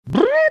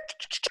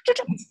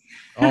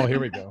Oh, here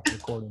we go.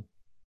 Recording.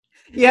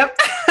 Yep.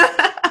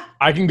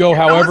 I can go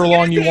however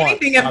long you want.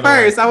 Anything at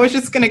first. I was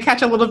just going to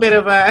catch a little bit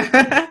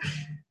of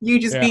you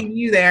just being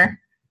you there.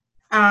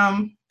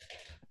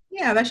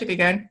 Yeah, that should be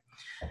good.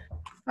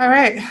 All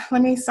right.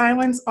 Let me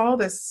silence all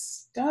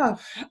this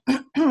stuff.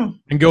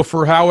 And go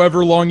for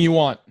however long you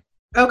want.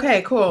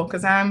 Okay, cool.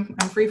 Because I'm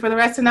free for the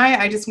rest of the night.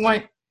 I just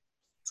want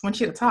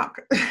you to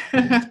talk.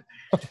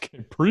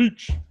 Okay,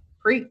 preach.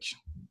 Preach.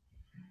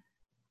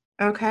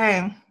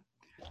 Okay.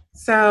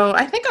 So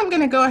I think I'm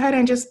going to go ahead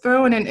and just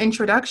throw in an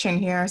introduction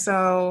here.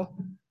 So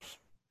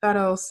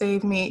that'll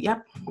save me,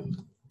 yep,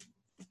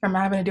 from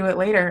having to do it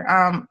later.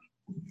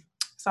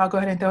 So I'll go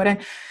ahead and throw it in.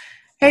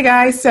 Hey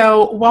guys,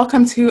 so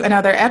welcome to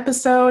another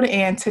episode.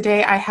 And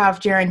today I have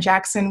Jarrin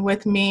Jackson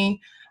with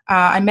me.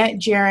 I met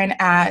Jarrin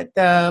at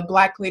the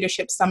Black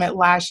Leadership Summit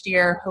last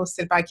year,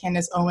 hosted by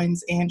Candace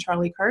Owens and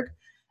Charlie Kirk.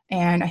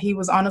 And he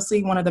was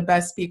honestly one of the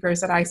best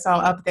speakers that I saw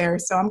up there.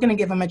 So I'm going to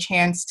give him a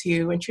chance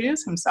to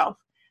introduce himself.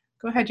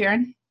 Go ahead,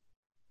 Jarrin.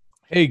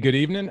 Hey, good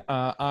evening,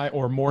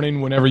 or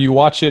morning, whenever you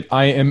watch it.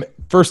 I am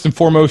first and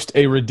foremost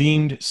a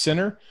redeemed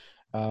sinner.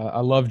 I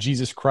love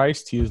Jesus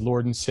Christ. He is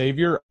Lord and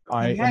Savior.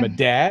 I am a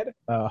dad,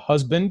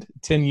 husband,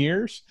 10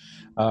 years,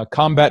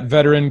 combat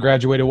veteran,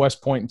 graduated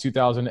West Point in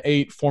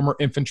 2008, former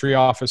infantry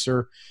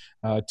officer,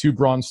 2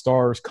 Bronze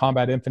Stars,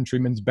 combat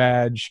infantryman's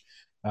badge.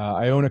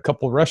 I own a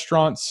couple of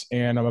restaurants,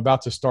 and I'm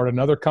about to start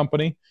another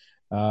company.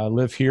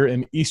 Live here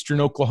in Eastern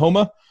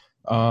Oklahoma,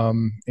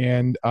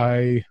 and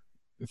I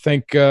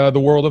thank the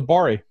world of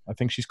Bari. I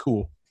think she's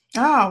cool.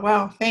 Oh,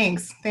 well,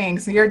 thanks.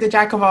 You're the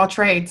jack of all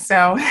trades,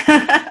 so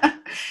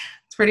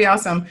it's pretty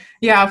awesome.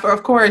 Yeah,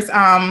 of course,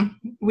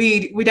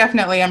 we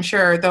definitely, I'm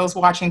sure those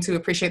watching too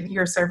appreciate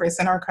your service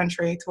in our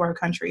country, to our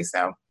country.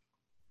 So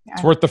yeah.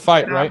 It's worth the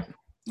fight, right?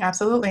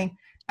 Absolutely.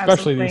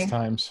 Especially these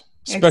times.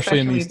 Especially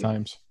in these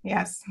times.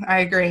 Yes, I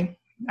agree.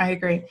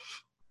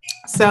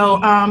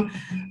 So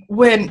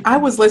when I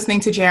was listening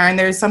to Jarrin,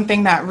 there's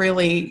something that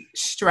really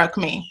struck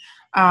me.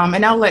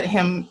 And I'll let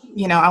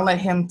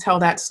him tell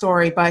that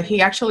story, but he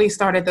actually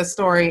started the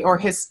story or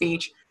his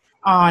speech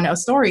on a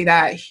story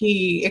that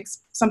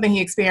something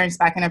he experienced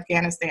back in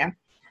Afghanistan.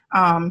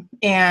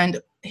 And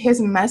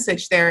his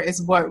message there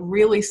is what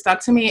really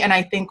stuck to me. And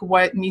I think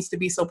what needs to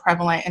be so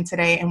prevalent in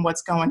today and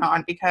what's going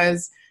on,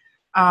 because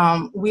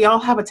we all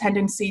have a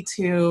tendency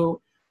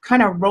to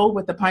kind of roll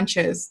with the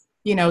punches,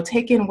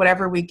 take in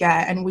whatever we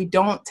get. And we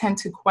don't tend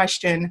to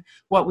question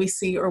what we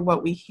see or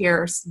what we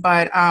hear.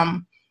 But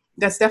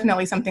that's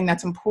definitely something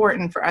that's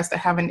important for us to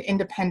have an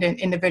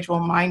independent individual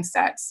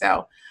mindset.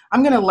 So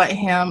I'm going to let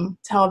him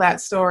tell that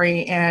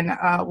story and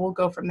we'll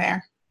go from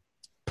there.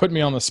 Put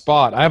me on the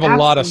spot. I have a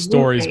lot of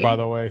stories, by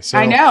the way. So,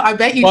 I know. I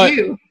bet you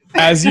do.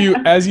 as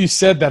you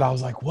said that, I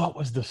was like, what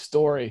was the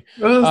story?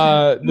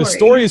 The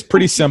story is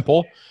pretty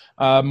simple.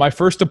 My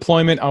first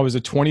deployment, I was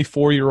a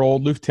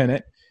 24-year-old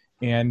lieutenant,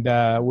 and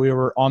we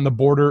were on the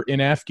border in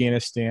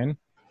Afghanistan,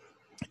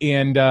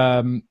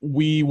 and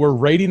we were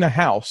raiding a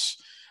house.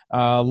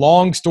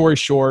 Long story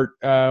short,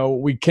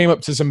 we came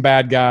up to some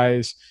bad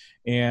guys,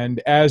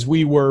 and as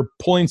we were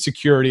pulling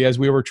security, as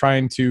we were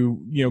trying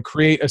to,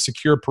 create a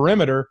secure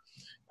perimeter,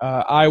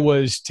 I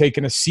was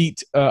taking a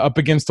seat up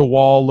against the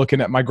wall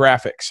looking at my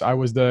graphics. I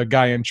was the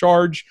guy in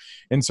charge,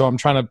 and so I'm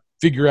trying to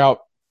figure out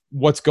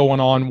what's going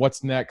on,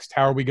 what's next,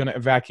 how are we going to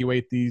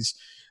evacuate these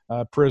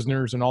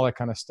prisoners and all that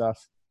kind of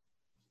stuff.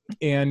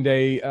 And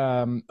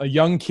a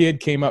young kid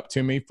came up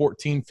to me,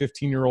 14,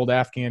 15-year-old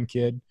Afghan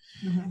kid,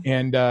 mm-hmm.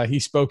 and he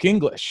spoke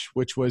English,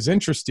 which was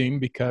interesting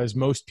because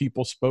most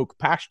people spoke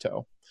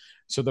Pashto.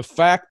 So the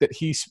fact that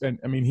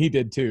he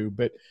did too,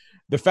 but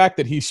the fact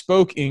that he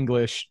spoke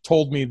English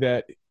told me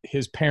that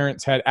his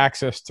parents had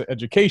access to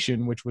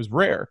education, which was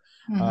rare,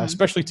 mm-hmm.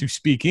 Especially to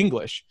speak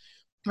English.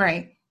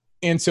 Right.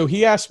 And so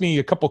he asked me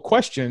a couple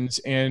questions,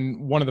 and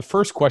one of the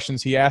first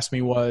questions he asked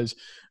me was,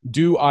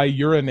 do I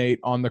urinate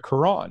on the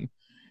Quran?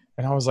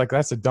 And I was like,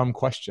 that's a dumb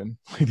question.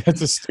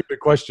 That's a stupid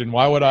question.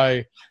 Why would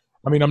I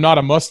mean, I'm not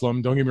a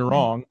Muslim, don't get me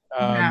wrong,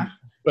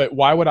 but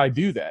why would I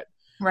do that?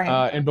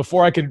 Right. And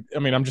before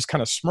I'm just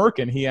kind of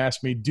smirking, he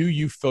asked me, do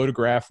you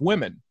photograph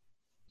women?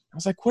 I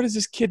was like, what is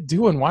this kid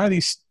doing? Why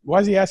is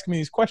he asking me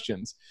these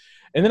questions?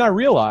 And then I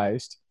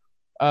realized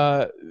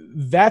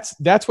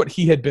that's what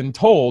he had been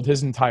told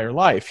his entire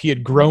life. He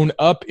had grown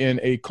up in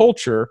a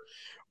culture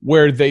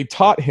where they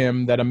taught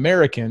him that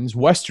Americans,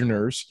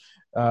 Westerners,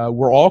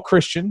 were all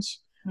Christians.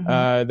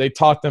 Mm-hmm. They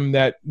taught them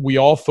that we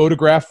all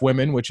photograph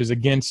women, which is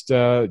against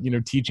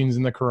teachings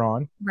in the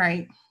Quran,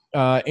 right?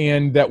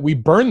 And that we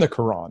burn the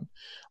Quran,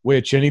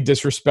 which any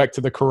disrespect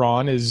to the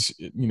Quran is,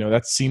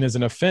 that's seen as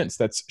an offense.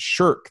 That's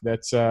shirk.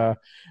 That's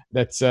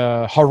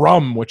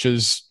haram, which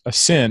is a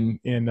sin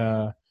in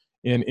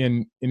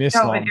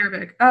Islam. Oh, in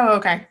Arabic. Oh,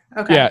 okay.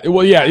 Yeah.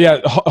 Well, yeah.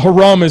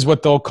 Haram is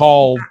what they'll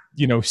call,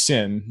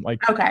 sin,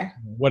 like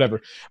whatever.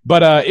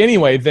 But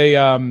anyway, they,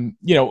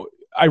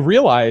 I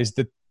realized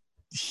that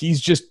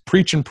he's just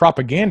preaching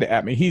propaganda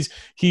at me.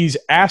 He's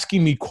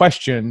asking me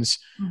questions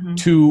mm-hmm.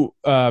 to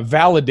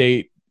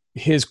validate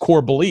his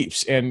core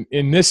beliefs. And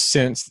in this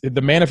sense,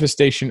 the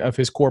manifestation of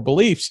his core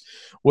beliefs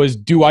was,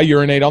 do I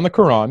urinate on the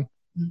Quran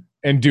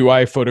and do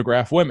I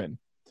photograph women?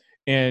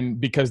 And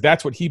because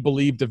that's what he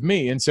believed of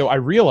me. And so I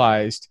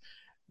realized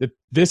that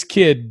this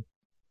kid,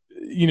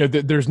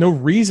 there's no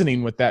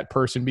reasoning with that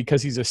person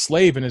because he's a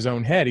slave in his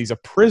own head. He's a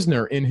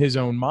prisoner in his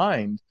own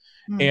mind.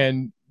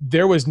 And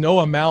there was no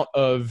amount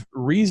of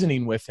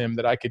reasoning with him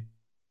that I could.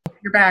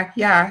 You're back.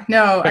 Yeah.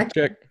 No.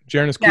 Check.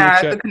 Jarrin is cool.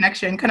 Yeah, the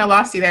connection. Kind of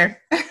lost you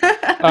there.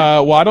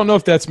 Well, I don't know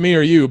if that's me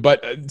or you,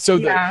 but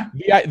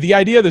the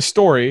idea of the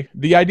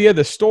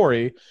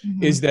story,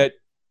 is that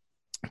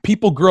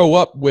people grow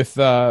up with,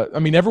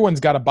 everyone's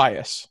got a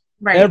bias.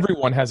 Right.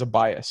 Everyone has a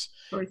bias.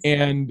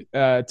 And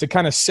to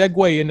kind of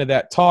segue into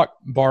that talk,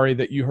 Bari,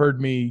 that you heard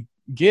me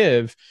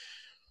give,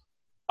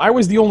 I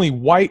was the only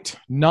white,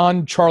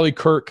 non-Charlie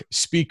Kirk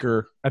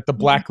speaker at the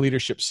Black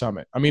Leadership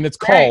Summit. I mean, it's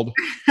called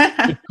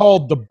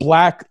the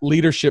Black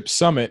Leadership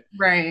Summit.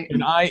 Right.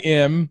 And I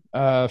am,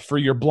 for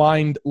your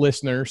blind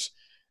listeners,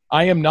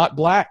 I am not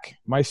black.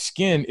 My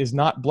skin is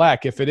not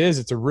black. If it is,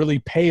 it's a really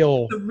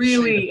pale.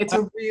 It's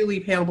a really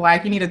pale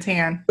black. You need a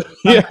tan.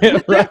 Yeah,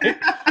 right.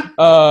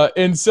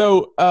 And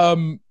so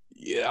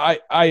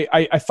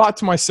I thought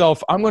to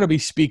myself, I'm going to be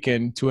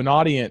speaking to an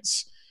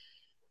audience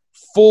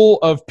full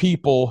of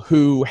people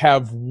who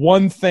have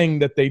one thing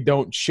that they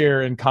don't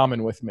share in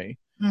common with me.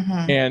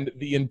 And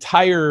the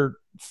entire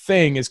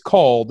thing is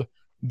called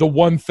the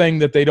one thing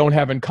that they don't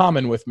have in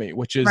common with me,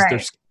 which is their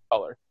skin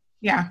color.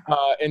 Yeah.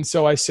 And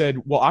so I said,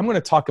 well, I'm going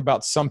to talk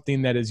about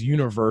something that is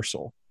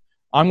universal.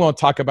 I'm going to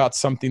talk about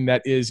something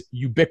that is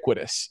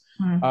ubiquitous,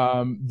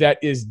 that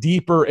is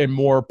deeper and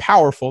more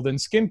powerful than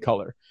skin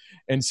color.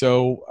 And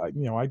so,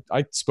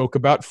 I spoke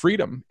about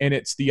freedom, and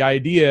it's the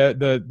idea,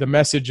 the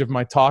message of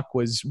my talk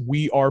was,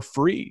 we are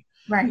free.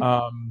 Right.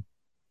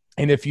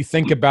 And if you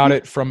think about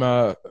it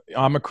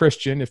I'm a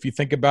Christian. If you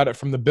think about it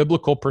from the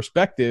biblical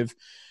perspective,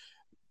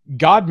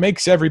 God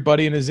makes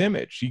everybody in his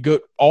image. You go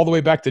all the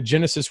way back to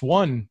Genesis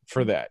 1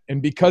 for that.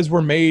 And because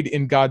we're made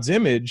in God's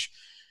image,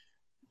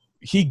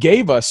 he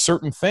gave us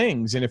certain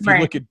things. And if you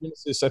look at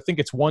Genesis, I think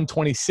it's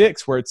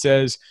 1:26, where it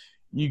says,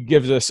 he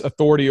gives us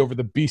authority over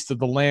the beasts of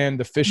the land,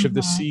 the fish of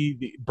the sea,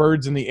 the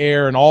birds in the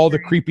air, and all the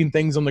creeping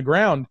things on the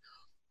ground.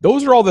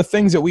 Those are all the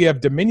things that we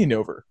have dominion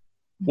over.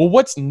 Well,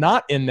 what's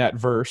not in that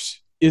verse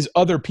is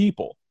other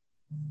people.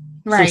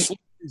 Right. So slavery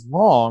is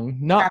wrong,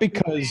 not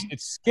because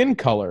it's skin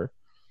color.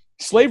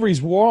 Slavery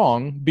is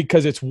wrong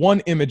because it's one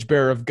image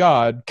bearer of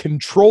God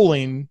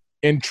controlling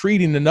and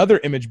treating another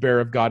image bearer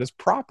of God as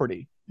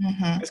property,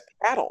 as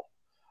cattle.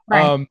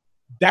 Right.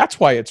 That's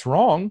why it's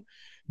wrong.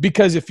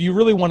 Because if you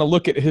really want to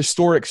look at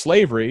historic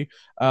slavery,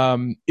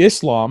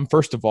 Islam,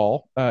 first of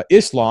all,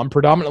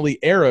 predominantly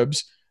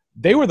Arabs,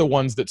 they were the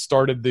ones that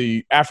started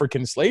the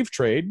African slave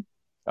trade.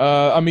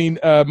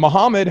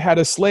 Muhammad had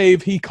a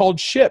slave he called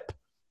Ship,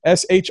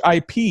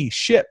 S-H-I-P,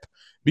 Ship,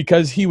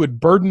 because he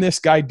would burden this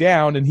guy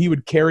down and he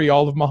would carry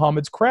all of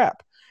Muhammad's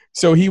crap.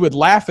 So he would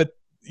laugh at,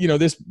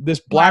 this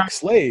black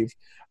slave.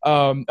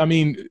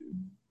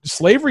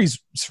 Slavery's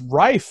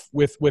rife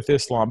with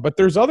Islam, but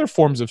there's other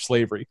forms of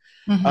slavery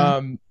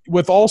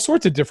with all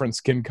sorts of different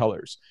skin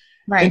colors.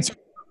 Right. And so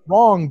it's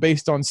wrong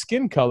based on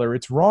skin color.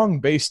 It's wrong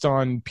based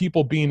on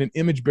people being an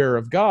image bearer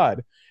of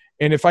God.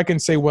 And if I can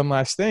say one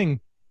last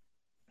thing,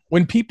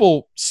 when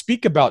people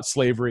speak about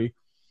slavery,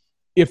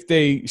 if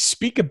they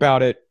speak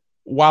about it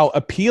while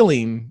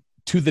appealing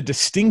to the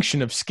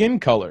distinction of skin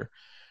color,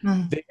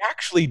 they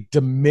actually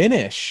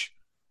diminish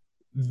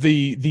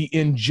the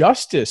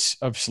injustice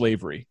of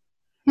slavery.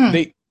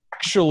 They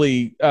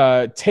actually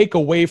take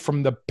away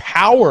from the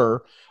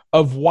power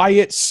of why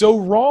it's so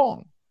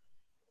wrong.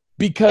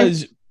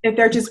 Because if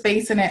they're just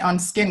basing it on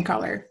skin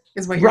color,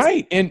 is what you're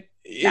saying. And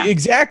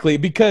exactly,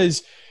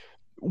 because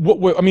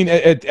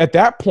at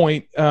that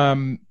point,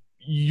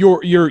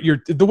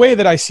 you're the way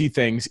that I see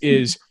things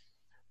is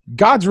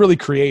God's really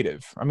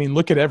creative. I mean,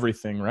 look at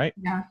everything, right?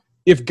 Yeah.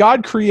 If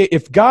God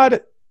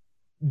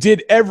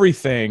did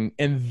everything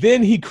and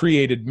then he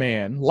created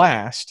man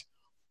last,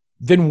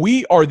 then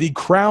we are the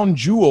crown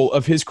jewel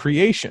of his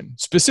creation,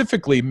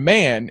 specifically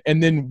man.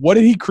 And then what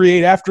did he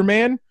create after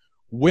man?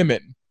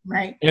 Women.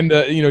 Right. And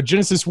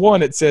Genesis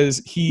 1, it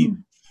says he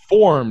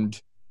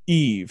formed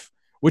Eve,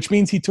 which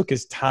means he took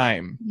his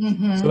time.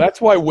 So that's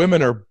why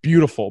women are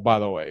beautiful, by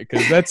the way,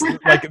 because that's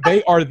like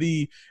they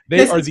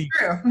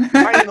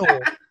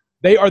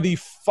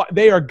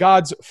are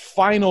God's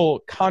final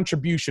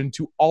contribution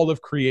to all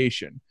of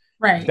creation.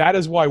 Right. That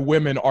is why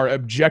women are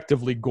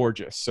objectively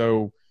gorgeous.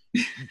 So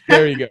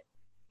there you go.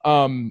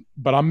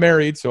 But I'm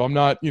married, so I'm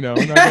not, I'm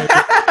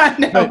not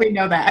no, we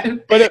know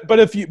that.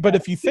 But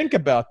if you think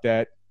about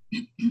that,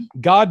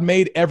 God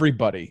made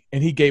everybody,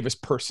 and he gave us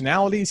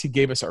personalities. He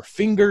gave us our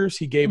fingers.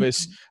 He gave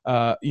us,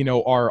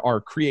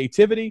 our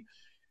creativity.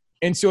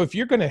 And so if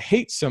you're going to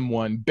hate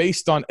someone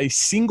based on a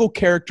single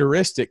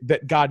characteristic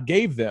that God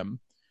gave them,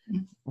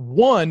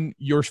 one,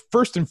 you're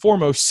first and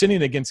foremost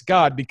sinning against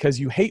God because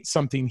you hate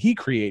something he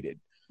created.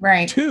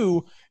 Right.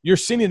 Two, you're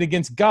sinning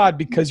against God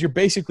because you're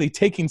basically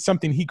taking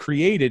something he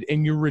created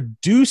and you're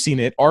reducing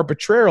it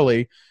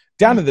arbitrarily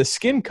down to the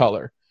skin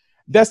color.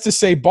 That's to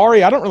say,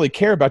 Bari, I don't really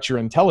care about your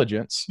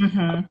intelligence. I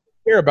don't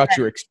care about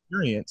your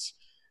experience.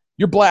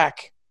 You're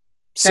black.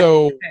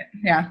 So,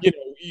 yeah.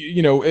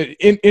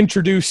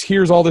 Introduce,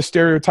 here's all the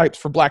stereotypes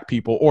for black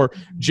people, or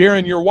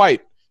Jarrin, you're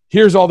white.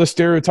 Here's all the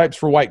stereotypes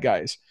for white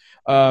guys.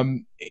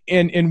 And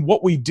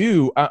what we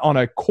do on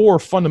a core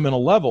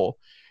fundamental level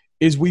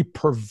is we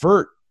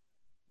pervert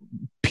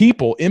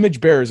people,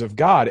 image bearers of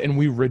God, and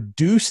we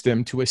reduce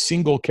them to a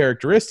single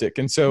characteristic.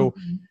 And so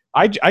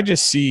I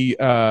just see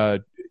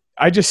a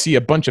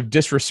bunch of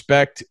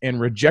disrespect and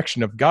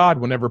rejection of God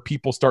whenever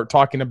people start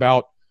talking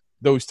about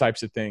those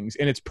types of things,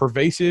 and it's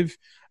pervasive.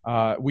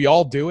 We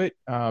all do it,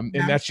 and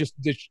that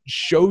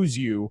shows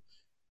you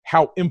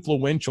how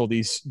influential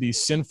these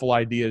sinful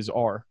ideas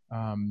are.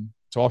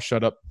 So I'll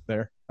shut up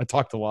there. I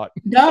talked a lot.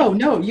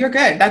 No, you're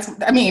good.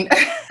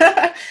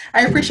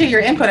 I appreciate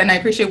your input, and I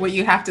appreciate what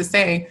you have to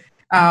say.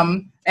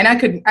 And I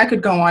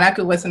could go on. I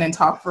could listen and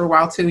talk for a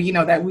while too.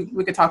 That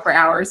we could talk for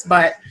hours.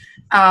 But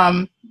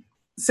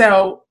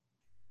so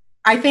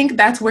I think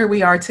that's where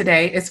we are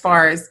today, as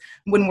far as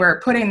when we're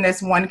putting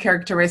this one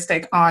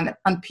characteristic on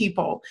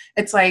people.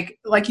 It's like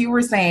you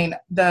were saying,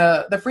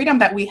 the freedom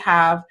that we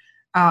have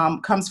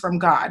comes from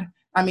God.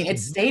 I mean,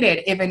 it's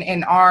stated even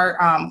in our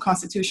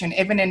Constitution,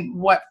 even in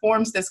what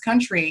forms this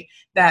country,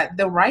 that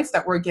the rights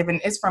that we're given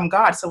is from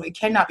God, so it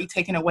cannot be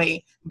taken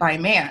away by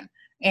man.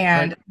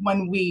 And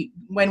when we,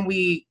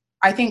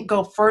 I think,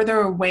 go further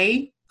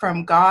away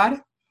from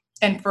God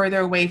and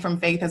further away from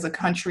faith as a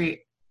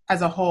country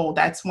as a whole,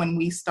 that's when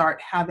we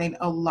start having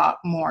a lot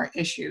more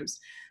issues.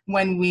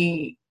 When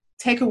we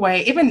take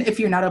away, even if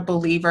you're not a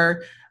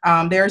believer,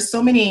 there are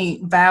so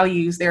many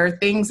values, there are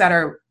things that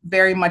are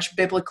very much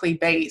biblically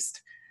based.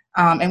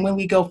 And when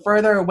we go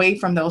further away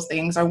from those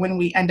things, or when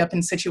we end up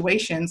in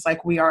situations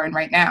like we are in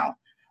right now,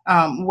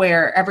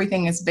 where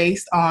everything is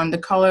based on the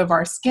color of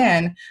our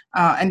skin,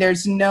 and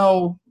there's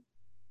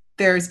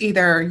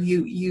either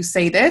you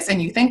say this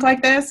and you think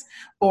like this,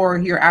 or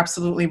you're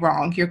absolutely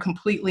wrong. You're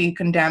completely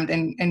condemned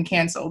and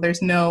canceled.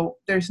 There's no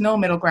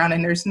middle ground,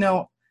 and there's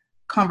no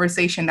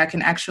conversation that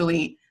can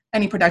actually,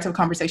 any productive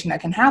conversation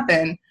that can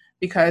happen,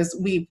 because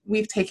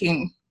we've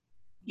taken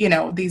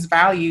these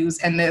values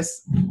and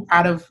this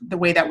out of the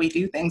way that we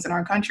do things in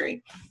our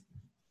country.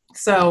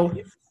 So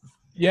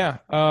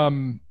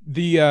one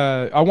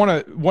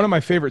of my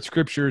favorite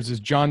scriptures is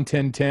John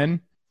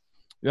 10:10.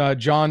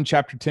 John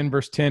chapter 10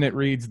 verse 10, it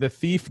reads, "The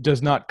thief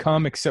does not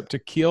come except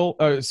to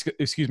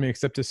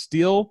except to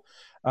steal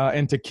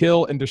and to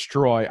kill and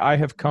destroy. I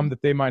have come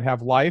that they might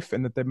have life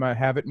and that they might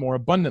have it more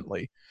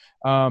abundantly."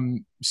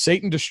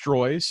 Satan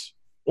destroys,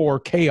 or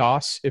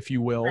chaos, if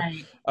you will.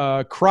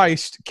 Right.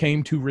 Christ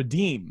came to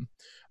redeem.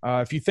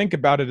 If you think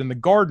about it, in the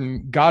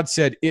garden, God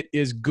said, "It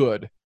is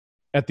good."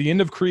 At the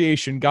end of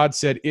creation, God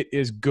said, "It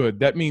is good."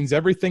 That means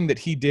everything that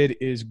he did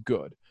is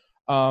good.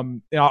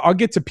 I'll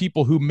get to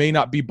people who may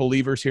not be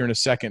believers here in a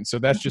second, so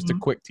that's just a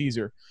quick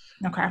teaser.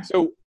 Okay.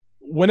 So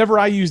whenever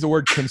I use the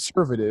word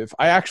conservative,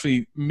 I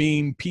actually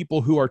mean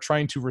people who are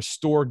trying to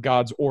restore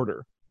God's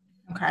order.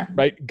 Okay.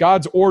 Right?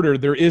 God's order,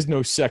 there is no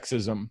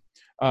sexism.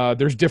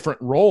 There's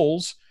different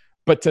roles,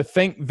 but to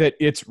think that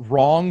it's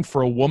wrong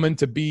for a woman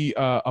to be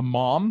a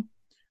mom,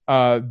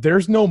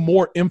 there's no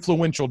more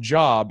influential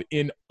job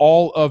in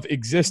all of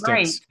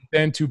existence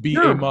than to be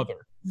a mother.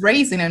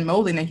 Raising and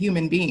molding a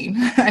human being,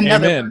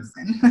 another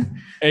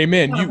person.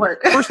 Amen.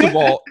 First of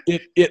all,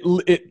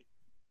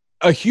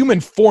 a human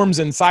forms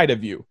inside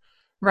of you.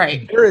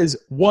 Right. There is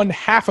one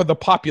half of the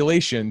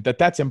population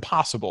that's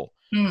impossible.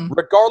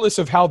 Regardless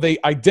of how they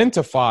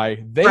identify,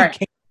 they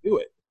can't do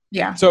it.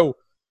 Yeah. So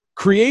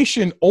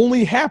creation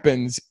only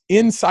happens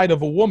inside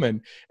of a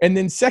woman. And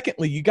then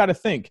secondly, you got to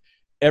think,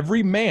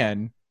 every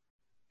man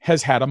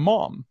has had a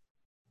mom,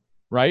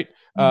 right?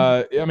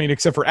 I mean,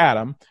 except for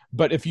Adam.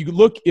 But if you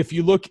look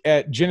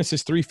at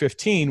Genesis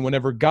 3:15,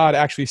 whenever God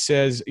actually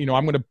says, I'm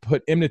going to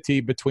put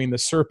enmity between the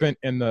serpent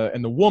and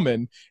the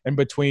woman, and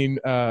between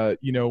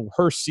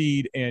her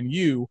seed and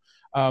you,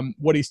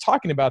 what he's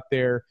talking about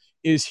there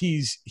is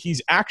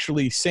he's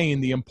actually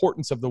saying the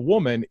importance of the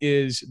woman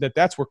is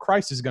that's where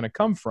Christ is going to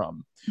come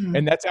from.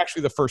 And that's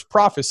actually the first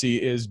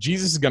prophecy, is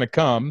Jesus is going to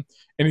come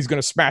and he's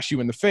going to smash you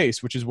in the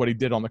face, which is what he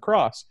did on the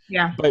cross.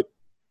 Yeah.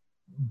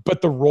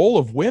 But the role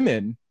of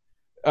women,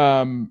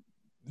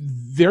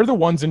 they're the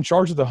ones in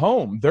charge of the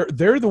home.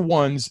 They're the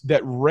ones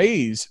that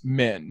raise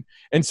men.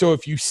 And so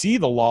if you see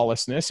the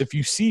lawlessness, if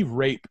you see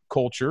rape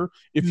culture,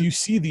 if you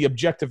see the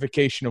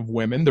objectification of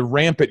women, the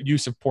rampant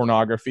use of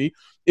pornography,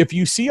 if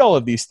you see all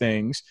of these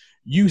things,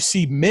 you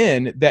see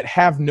men that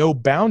have no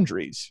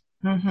boundaries.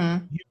 You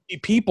see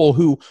people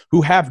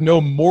who have no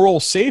moral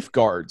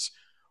safeguards.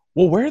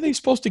 Well, where are they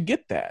supposed to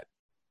get that?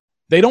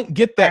 They don't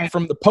get that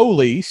from the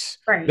police.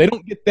 Right. They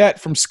don't get that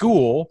from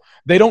school.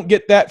 They don't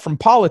get that from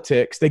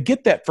politics. They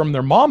get that from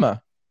their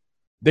mama.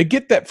 They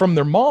get that from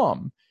their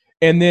mom.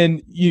 And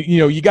then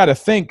you got to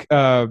think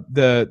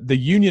the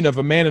union of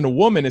a man and a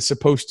woman is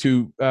supposed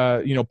to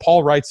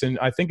Paul writes in,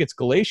 I think it's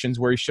Galatians,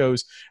 where he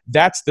shows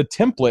that's the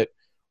template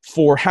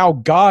for how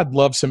God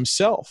loves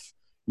himself.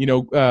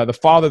 The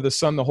Father, the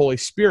Son, the Holy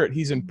Spirit,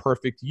 he's in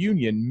perfect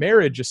union.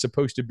 Marriage is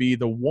supposed to be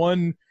the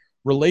one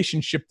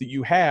relationship that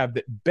you have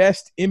that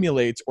best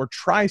emulates or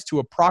tries to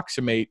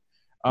approximate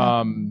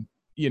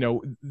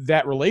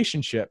that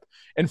relationship.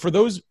 And for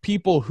those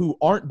people who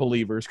aren't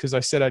believers, because I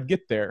said I'd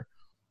get there,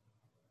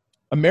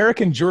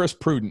 American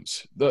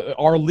jurisprudence,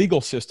 our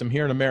legal system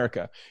here in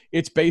America,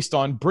 it's based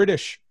on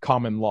British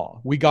common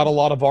law. We got a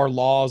lot of our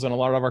laws and a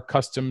lot of our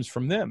customs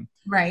from them.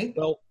 Right.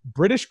 Well,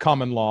 British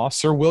common law,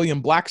 Sir William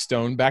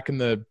Blackstone back in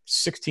the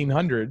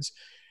 1600s,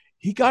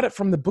 he got it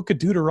from the Book of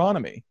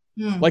Deuteronomy,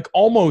 like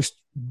almost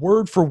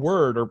word for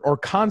word or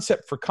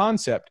concept for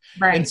concept.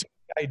 Right. And so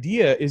the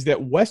idea is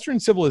that Western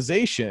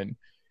civilization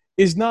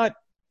is not,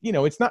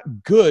 it's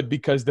not good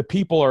because the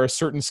people are a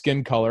certain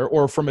skin color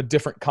or from a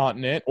different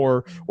continent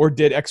or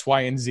did X,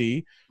 Y, and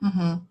Z.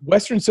 Mm-hmm.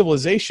 Western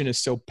civilization is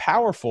so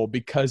powerful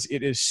because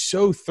it is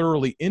so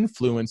thoroughly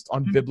influenced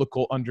on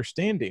biblical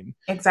understanding.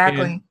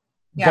 Exactly. And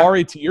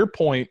Bari, to your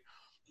point,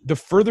 the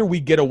further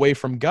we get away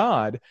from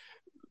God,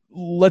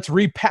 let's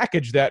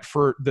repackage that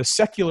for the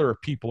secular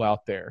people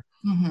out there.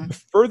 Mm-hmm.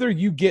 The further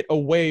you get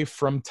away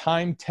from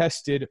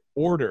time-tested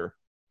order,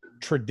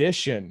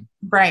 tradition,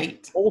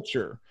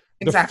 culture,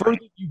 exactly. The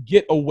further you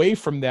get away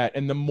from that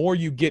and the more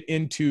you get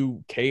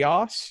into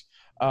chaos,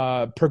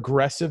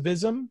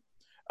 progressivism,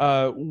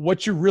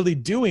 what you're really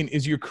doing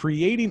is you're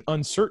creating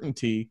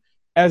uncertainty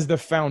as the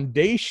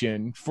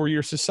foundation for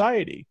your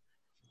society.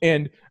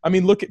 And I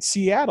mean, look at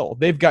Seattle.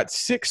 They've got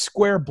 6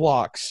 square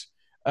blocks,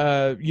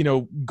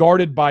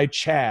 guarded by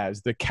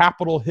Chaz, the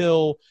Capitol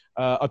Hill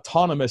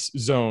autonomous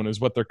zone is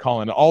what they're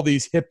calling it. All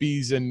these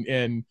hippies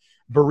and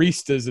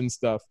baristas and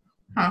stuff.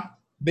 Huh.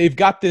 They've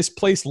got this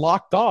place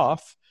locked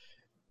off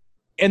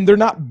and they're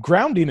not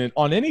grounding it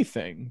on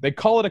anything. They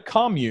call it a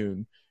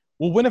commune.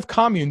 Well, when have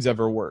communes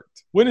ever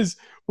worked? When has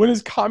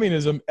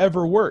communism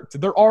ever worked?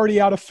 They're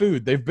already out of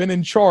food. They've been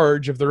in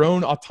charge of their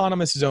own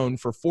autonomous zone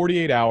for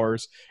 48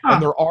 hours,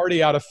 and they're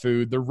already out of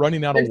food. They're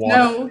running out of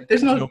water.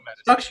 There's no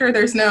structure.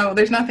 There's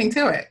nothing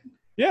to it.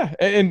 Yeah,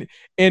 and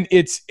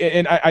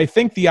I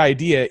think the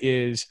idea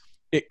is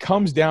it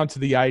comes down to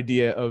the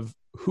idea of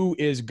who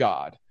is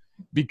God,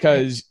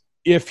 because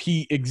if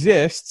he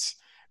exists,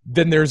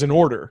 then there's an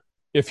order.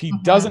 If he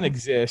doesn't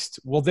exist,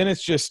 well, then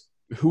it's just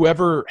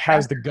whoever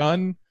has the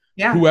gun,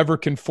 whoever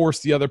can force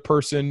the other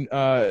person,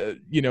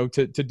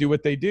 to do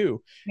what they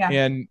do. Yeah.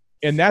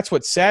 And that's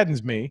what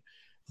saddens me,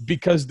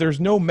 because there's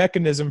no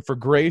mechanism for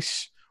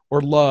grace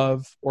or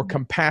love or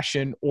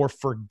compassion or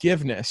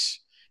forgiveness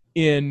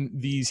in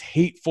these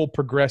hateful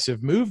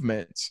progressive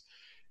movements,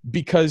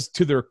 because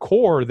to their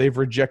core, they've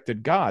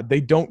rejected God. They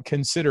don't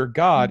consider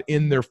God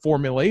in their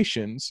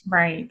formulations.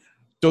 Right.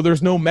 So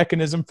there's no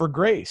mechanism for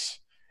grace.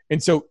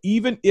 And so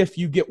even if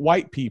you get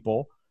white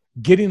people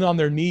getting on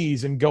their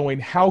knees and going,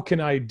 how can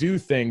I do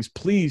things?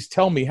 Please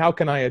tell me, how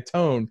can I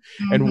atone?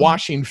 And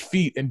washing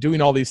feet and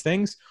doing all these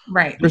things.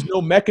 Right. There's no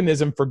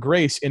mechanism for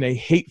grace in a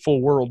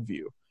hateful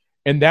worldview.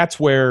 And that's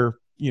where,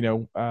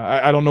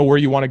 I don't know where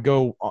you want to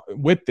go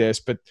with this,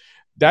 but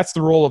that's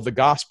the role of the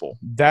gospel.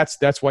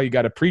 That's why you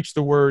got to preach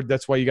the word.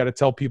 That's why you got to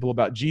tell people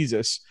about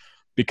Jesus,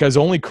 because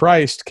only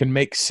Christ can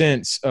make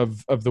sense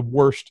of the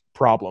worst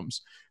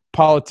problems.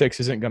 Politics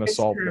isn't going to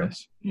solve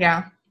this.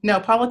 Yeah. No,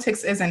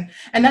 politics isn't.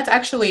 And that's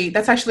actually a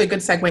good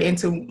segue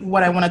into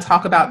what I want to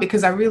talk about,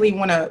 because I really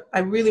want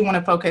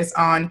to focus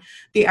on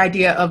the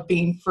idea of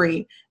being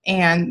free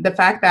and the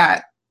fact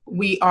that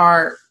we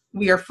are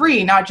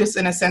free, not just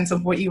in a sense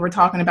of what you were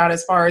talking about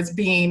as far as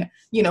being,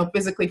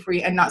 physically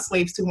free and not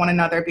slaves to one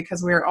another,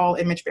 because we're all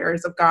image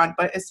bearers of God,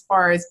 but as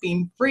far as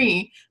being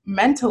free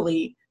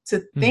mentally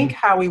to think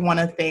how we want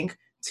to think,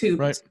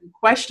 to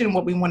question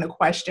what we want to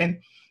question,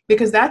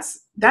 because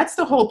that's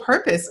the whole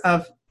purpose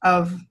of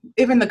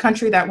even the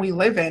country that we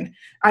live in.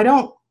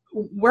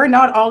 We're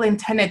not all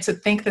intended to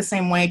think the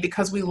same way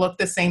because we look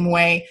the same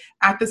way,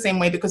 act the same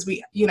way, because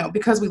we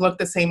look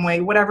the same way,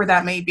 whatever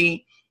that may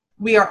be.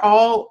 We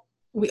all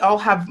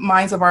have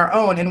minds of our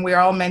own, and we're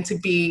all meant to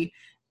be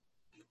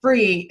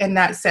free in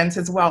that sense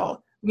as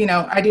well.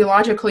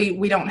 Ideologically,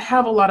 we don't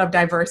have a lot of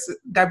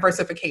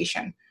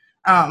diversification.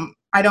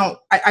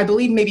 I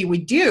believe maybe we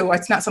do.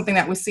 It's not something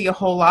that we see a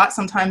whole lot.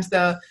 Sometimes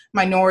the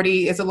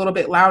minority is a little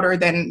bit louder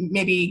than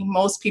maybe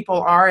most people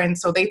are, and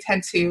so they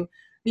tend to,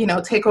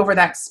 take over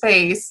that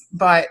space.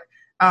 But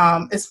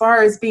as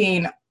far as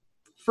being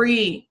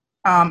free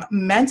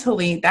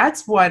mentally,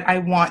 that's what I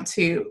want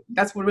to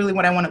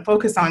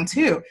focus on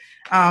too,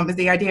 is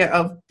the idea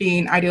of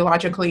being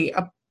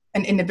ideologically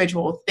an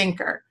individual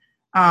thinker.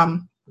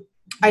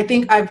 I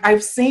think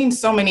I've seen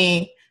so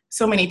many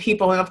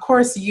people, and of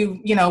course,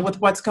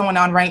 with what's going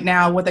on right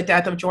now with the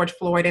death of George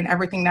Floyd and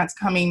everything that's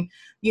coming,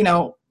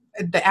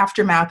 the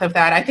aftermath of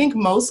that, I think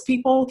most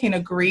people can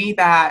agree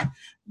that,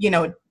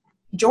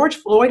 George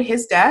Floyd,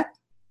 his death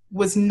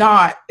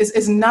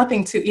is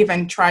nothing to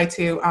even try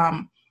to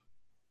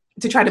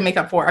to try to make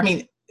up for. I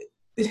mean,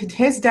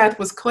 his death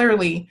was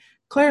clearly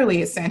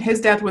a sin.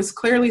 His death was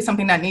clearly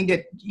something that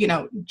needed,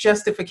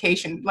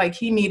 justification. Like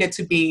he needed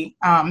to be,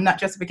 not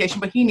justification,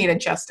 but he needed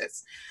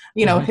justice.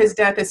 His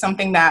death is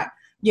something that,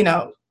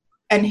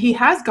 and he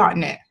has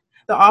gotten it.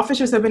 The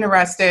officers have been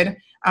arrested.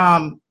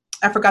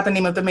 I forgot the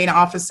name of the main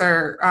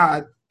officer.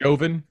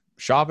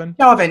 Chauvin.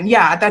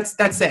 Yeah,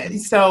 that's it.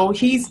 So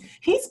he's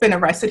been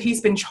arrested.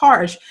 He's been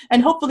charged,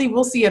 and hopefully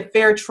we'll see a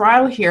fair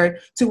trial here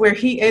to where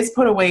he is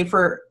put away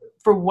for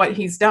what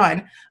he's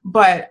done.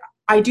 But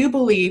I do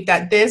believe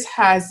that this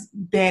has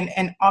been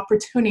an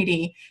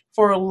opportunity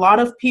for a lot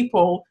of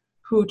people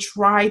who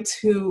try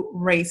to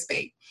race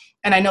bait.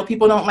 And I know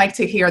people don't like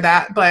to hear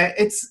that, but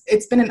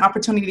it's been an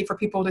opportunity for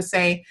people to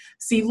say,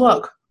 see,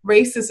 look,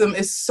 racism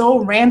is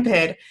so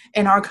rampant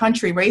in our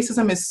country.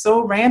 Racism is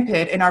so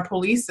rampant in our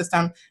police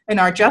system, in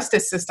our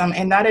justice system,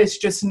 and that is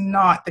just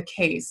not the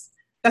case.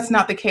 That's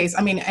not the case.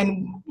 I mean,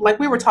 and like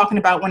we were talking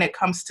about when it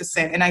comes to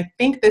sin, and I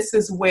think this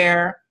is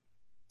where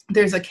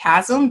there's a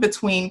chasm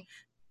between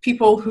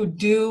people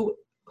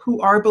who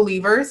are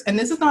believers, and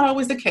this is not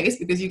always the case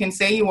because you can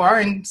say you are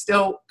and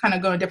still kind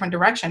of go a different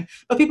direction,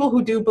 but people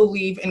who do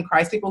believe in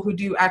Christ, people who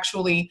do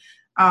actually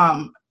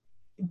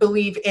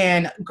believe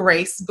in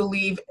grace,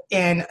 believe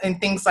in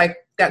things like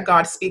that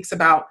God speaks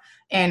about,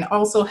 and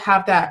also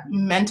have that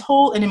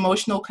mental and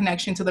emotional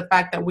connection to the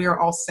fact that we are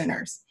all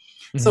sinners.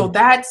 Mm-hmm. So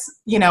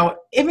that's,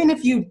 even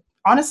if you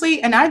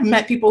honestly, and I've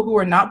met people who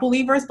are not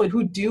believers, but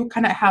who do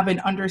kind of have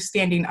an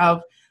understanding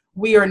of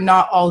we are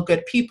not all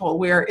good people.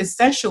 We're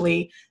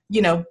essentially,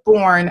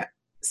 born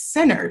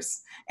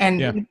sinners, and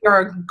we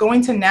are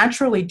going to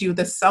naturally do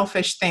the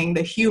selfish thing,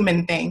 the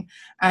human thing,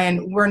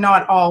 and we're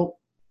not all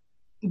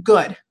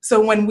good.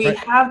 So when we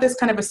have this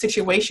kind of a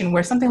situation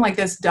where something like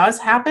this does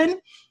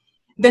happen,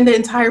 then the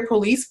entire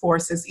police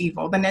force is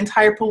evil. Then the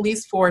entire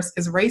police force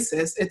is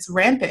racist. It's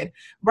rampant.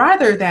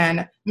 Rather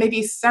than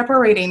maybe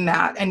separating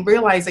that and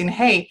realizing,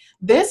 hey,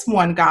 this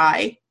one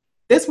guy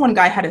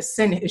had a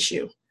sin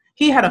issue.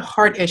 He had a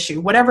heart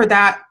issue. Whatever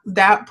that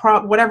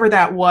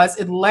was,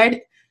 it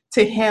led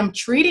to him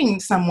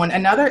treating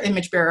another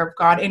image bearer of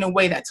God, in a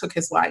way that took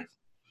his life.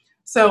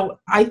 So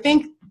I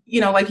think,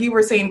 like you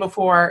were saying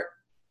before,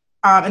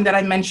 and that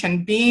I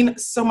mentioned, being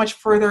so much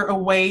further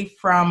away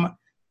from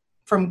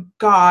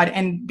God,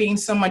 and being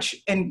so much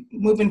and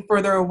moving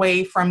further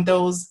away from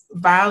those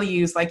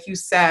values, like you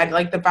said,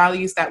 like the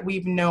values that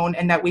we've known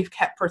and that we've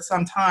kept for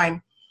some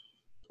time,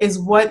 is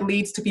what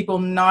leads to people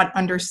not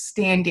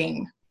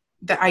understanding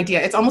the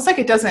idea. It's almost like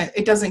it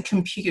doesn't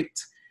compute.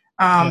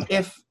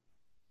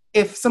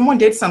 If someone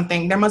did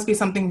something, there must be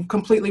something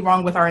completely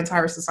wrong with our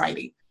entire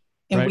society,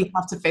 and we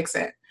have to fix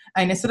it.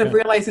 And instead of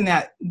realizing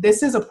that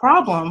this is a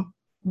problem,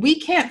 we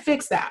can't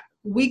fix that.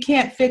 We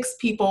can't fix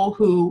people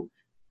who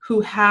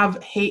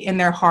have hate in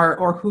their heart,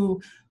 or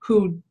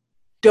who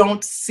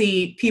don't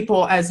see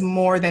people as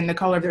more than the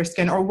color of their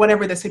skin, or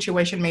whatever the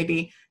situation may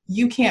be.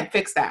 You can't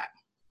fix that.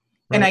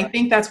 Right. And I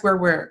think that's where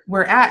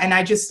we're at. And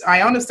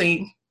I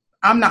honestly,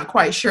 I'm not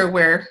quite sure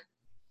where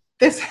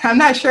this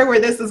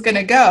is going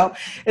to go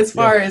as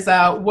far as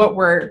what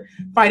we're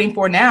fighting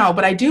for now.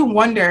 But I do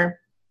wonder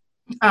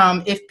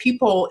if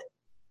people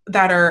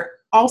that are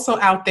also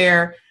out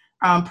there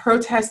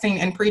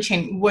protesting and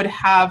preaching would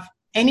have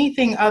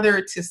anything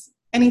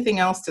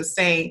else to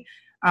say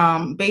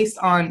based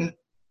on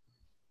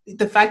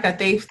the fact that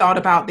they've thought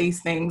about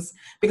these things,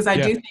 because I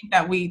do think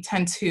that we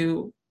tend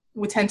to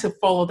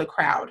follow the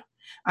crowd.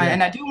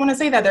 And I do want to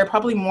say that there are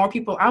probably more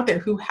people out there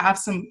who have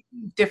some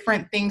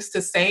different things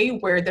to say,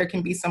 where there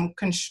can be some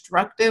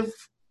constructive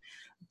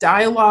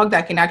dialogue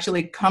that can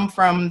actually come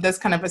from this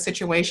kind of a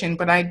situation.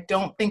 But I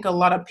don't think a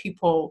lot of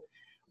people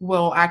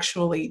will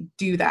actually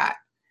do that.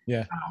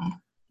 Yeah.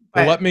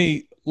 Well, let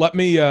me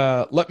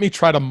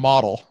try to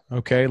model.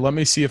 Okay. Let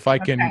me see if I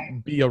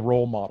can be a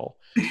role model.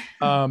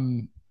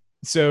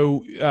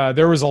 So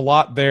there was a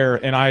lot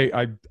there, and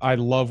I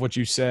love what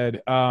you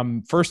said.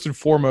 First and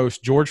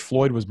foremost, George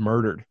Floyd was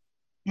murdered.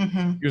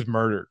 Mm-hmm. He was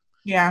murdered.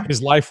 Yeah.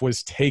 His life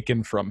was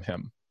taken from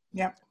him.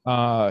 Yeah.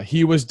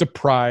 He was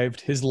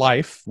deprived his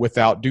life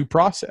without due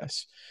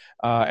process.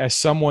 As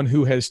someone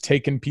who has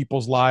taken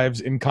people's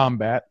lives in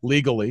combat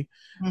legally,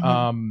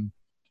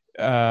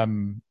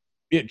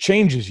 it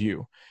changes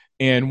you.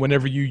 And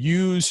whenever you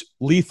use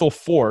lethal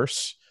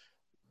force,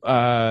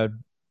 there's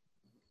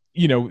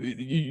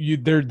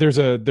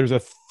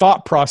a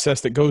thought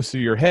process that goes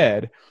through your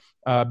head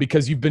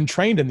because you've been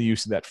trained in the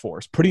use of that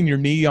force. Putting your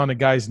knee on a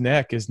guy's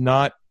neck is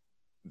not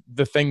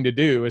the thing to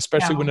do,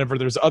 especially whenever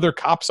there's other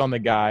cops on the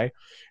guy,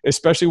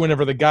 especially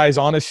whenever the guy's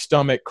on his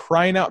stomach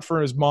crying out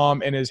for his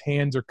mom and his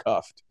hands are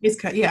cuffed.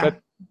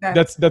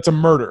 That's a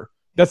murder.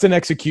 That's an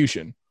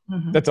execution.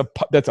 Mm-hmm.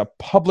 That's a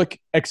public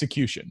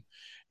execution.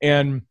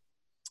 And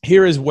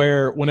here is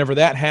where, whenever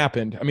that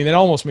happened, I mean, it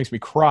almost makes me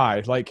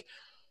cry. Like,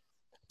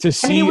 to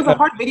see, it was a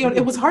hard video.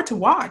 It was hard to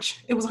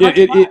watch. And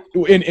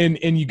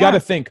you got to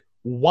think,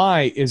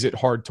 why is it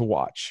hard to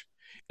watch?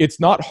 It's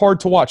not hard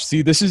to watch.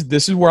 See, this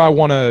is where I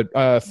want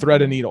to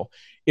thread a needle.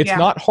 It's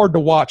not hard to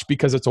watch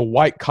because it's a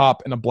white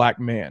cop and a black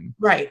man.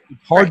 Right.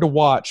 It's hard to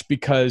watch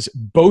because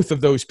both of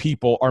those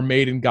people are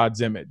made in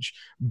God's image.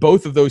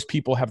 Both of those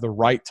people have the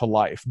right to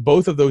life.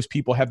 Both of those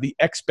people have the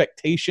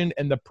expectation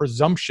and the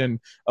presumption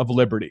of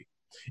liberty.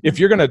 If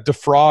you're going to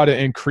defraud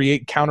and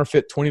create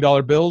counterfeit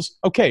 $20 bills,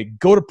 okay,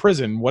 go to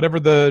prison, whatever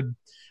the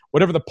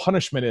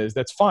punishment is,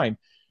 that's fine.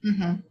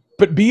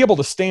 But be able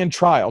to stand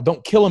trial.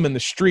 Don't kill him in the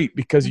street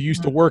because you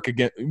used to work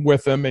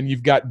with him and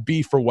you've got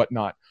beef or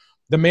whatnot.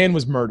 The man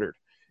was murdered.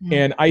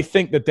 And I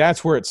think that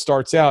that's where it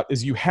starts out,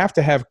 is you have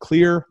to have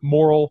clear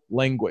moral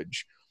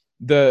language.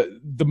 The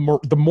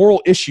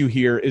moral issue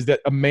here is that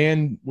a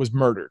man was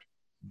murdered.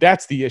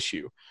 That's the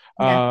issue.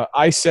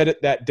 I said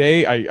it that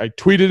day. I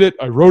tweeted it.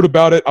 I wrote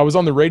about it. I was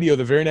on the radio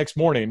the very next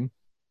morning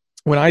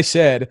when I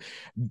said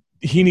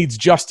he needs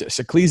justice.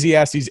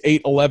 Ecclesiastes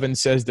 8:11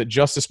 says that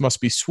justice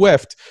must be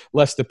swift,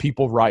 lest the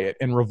people riot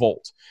and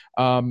revolt.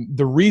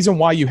 The reason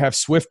why you have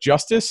swift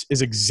justice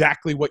is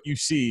exactly what you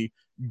see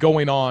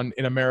going on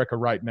in America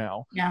right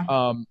now.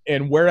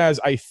 And whereas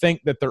I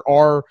think that there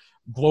are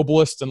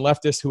globalists and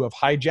leftists who have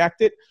hijacked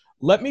it,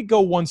 let me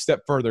go one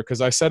step further,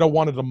 because I said I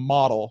wanted to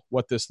model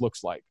what this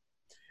looks like.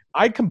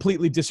 I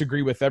completely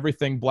disagree with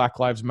everything Black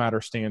Lives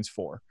Matter stands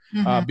for,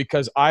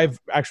 because I've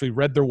actually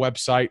read their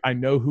website. I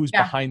know who's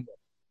behind them.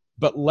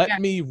 But let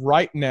me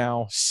right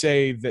now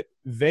say that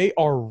they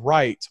are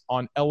right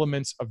on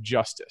elements of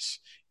justice,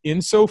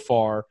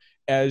 insofar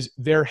as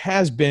there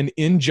has been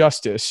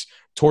injustice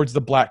towards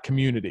the Black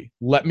community.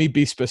 Let me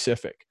be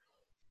specific.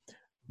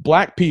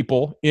 Black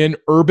people in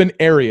urban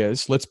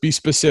areas, let's be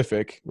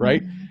specific,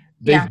 right?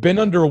 They've been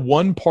under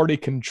one-party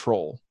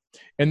control.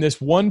 And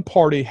this one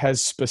party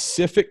has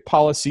specific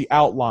policy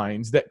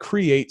outlines that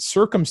create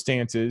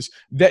circumstances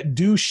that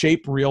do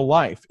shape real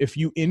life. If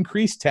you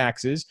increase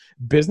taxes,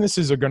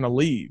 businesses are going to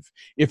leave.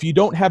 If you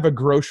don't have a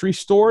grocery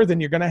store,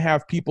 then you're going to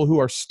have people who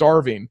are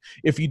starving.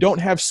 If you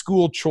don't have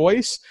school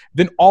choice,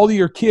 then all of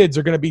your kids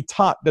are going to be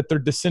taught that they're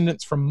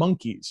descendants from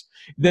monkeys.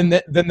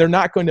 Then they're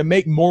not going to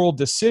make moral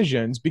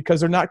decisions, because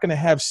they're not going to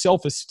have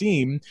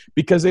self-esteem,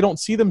 because they don't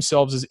see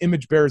themselves as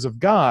image bearers of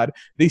God.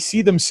 They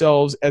see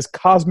themselves as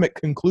cosmic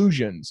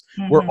conclusions,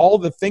 where all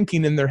the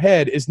thinking in their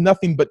head is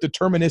nothing but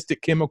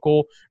deterministic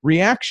chemical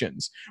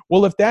reactions.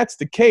 Well, if that's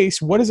the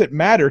case, what does it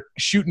matter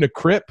shooting a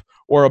Crip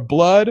or a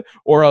Blood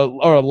or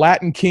a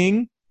Latin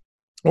King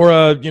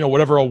or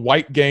whatever a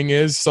white gang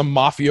is, some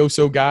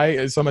mafioso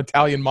guy, some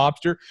Italian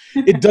mobster?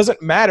 It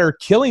doesn't matter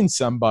killing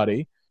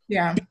somebody,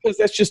 because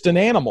that's just an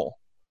animal.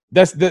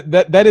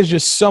 That is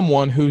just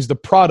someone who's the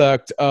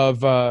product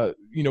of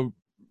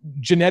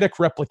genetic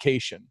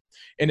replication.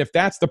 And if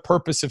that's the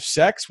purpose of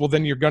sex, well,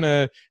 then you're going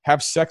to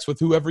have sex with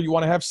whoever you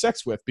want to have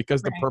sex with,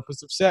 because the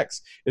purpose of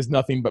sex is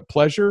nothing but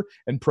pleasure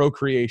and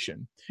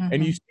procreation.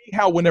 And you see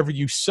how whenever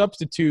you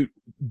substitute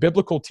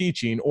biblical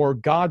teaching or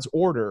God's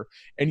order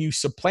and you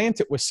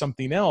supplant it with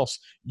something else,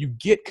 you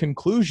get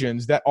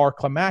conclusions that are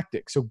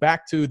climactic. So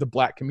back to the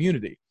Black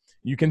community.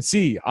 You can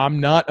see I'm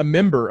not a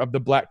member of the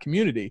Black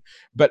community,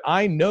 but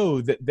I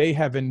know that they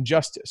have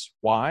injustice.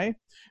 Why?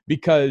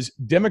 Because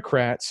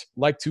Democrats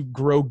like to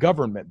grow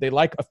government. They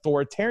like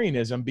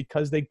authoritarianism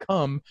because they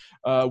come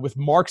with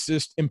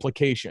Marxist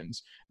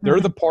implications. They're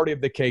the party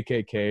of the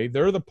KKK.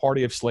 They're the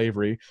party of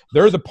slavery.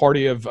 They're the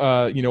party of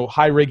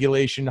high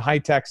regulation, high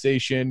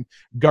taxation,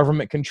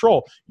 government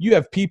control. You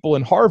have people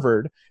in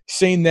Harvard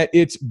saying that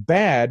it's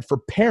bad for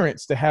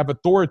parents to have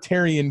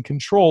authoritarian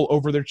control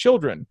over their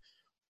children.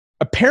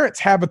 Parents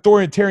have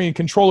authoritarian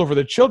control over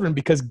their children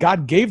because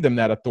God gave them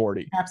that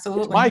authority.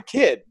 Absolutely. It's my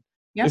kid.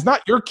 Yep. It's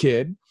not your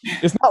kid.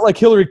 It's not like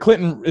Hillary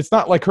Clinton. It's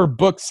not like her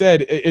book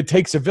said it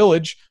takes a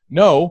village.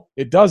 No,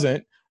 it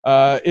doesn't.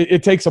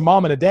 It takes a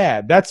mom and a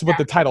dad. That's what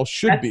the title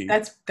should be.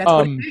 That's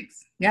what it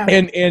takes. Yeah.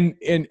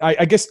 And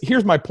I guess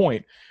here's my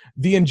point.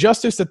 The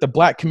injustice that the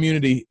Black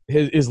community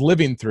is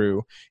living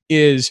through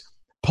is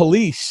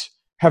police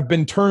have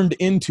been turned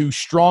into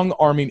strong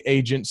arming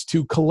agents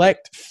to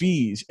collect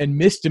fees and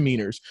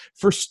misdemeanors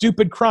for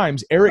stupid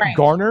crimes. Eric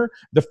Garner,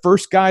 the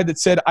first guy that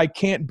said, "I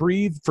can't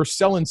breathe" for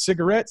selling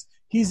cigarettes,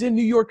 he's in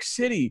New York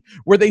City,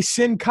 where they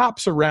send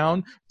cops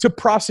around to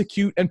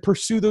prosecute and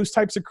pursue those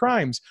types of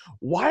crimes.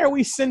 Why are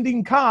we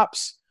sending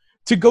cops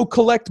to go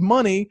collect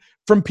money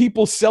from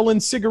people selling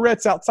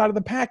cigarettes outside of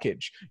the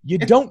package? You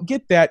don't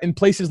get that in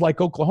places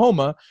like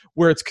Oklahoma,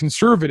 where it's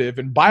conservative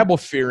and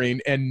Bible-fearing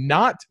and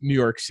not New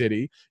York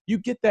City. You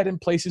get that in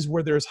places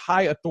where there's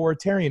high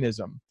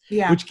authoritarianism,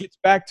 which gets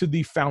back to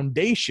the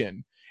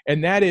foundation.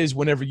 And that is,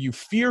 whenever you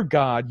fear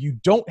God, you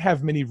don't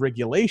have many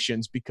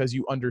regulations, because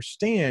you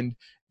understand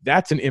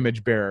that's an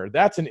image bearer.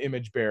 That's an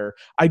image bearer.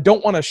 I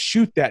don't want to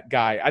shoot that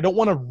guy. I don't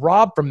want to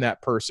rob from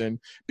that person,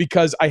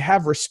 because I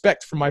have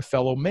respect for my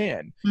fellow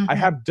man. I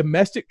have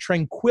domestic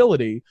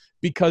tranquility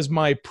because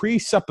my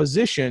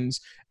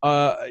presuppositions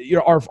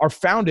are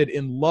founded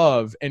in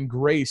love and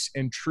grace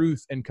and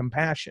truth and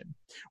compassion.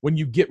 When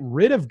you get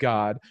rid of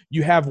God,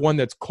 you have one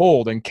that's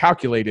cold and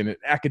calculating and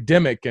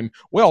academic and,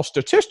 well,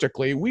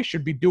 statistically, we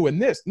should be doing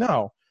this.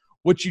 No,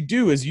 what you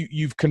do is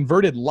you've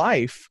converted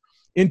life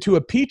into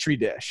a petri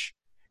dish.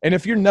 And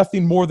if you're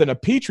nothing more than a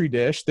petri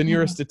dish, then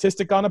you're a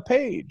statistic on a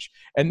page.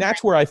 And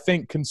that's where I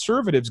think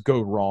conservatives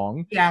go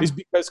wrong, is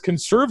because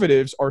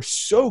conservatives are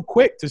so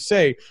quick to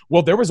say,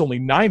 well, there was only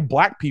 9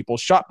 black people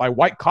shot by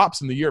white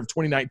cops in the year of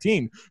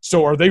 2019.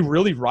 So are they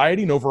really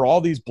rioting over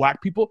all these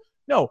black people?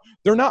 No,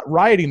 they're not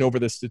rioting over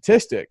the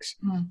statistics.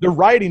 They're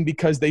rioting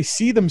because they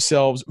see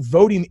themselves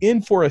voting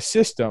in for a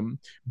system,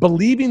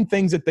 believing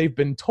things that they've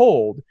been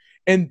told,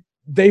 and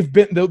they've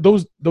been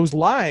those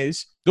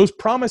lies, those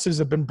promises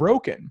have been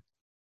broken.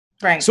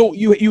 Right. So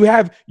you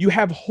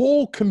have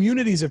whole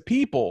communities of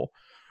people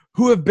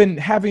who have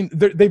been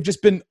they've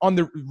just been on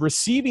the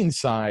receiving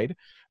side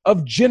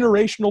of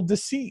generational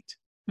deceit.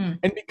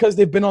 And because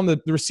they've been on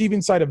the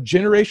receiving side of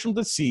generational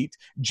deceit,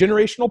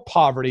 generational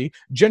poverty,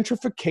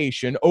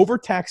 gentrification,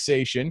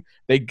 overtaxation,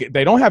 they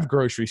don't have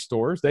grocery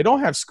stores, they don't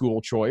have school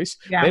choice,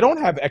 they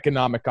don't have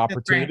economic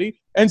opportunity.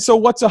 And so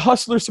what's a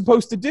hustler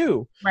supposed to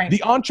do?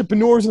 The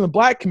entrepreneurs in the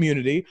black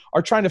community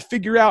are trying to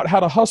figure out how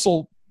to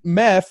hustle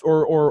meth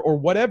or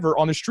whatever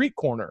on a street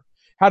corner,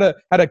 how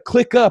to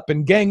click up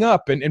and gang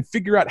up and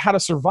figure out how to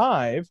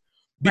survive.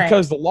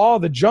 Because the law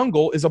of the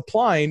jungle is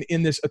applying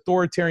in this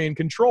authoritarian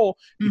control,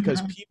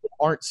 because people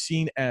aren't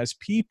seen as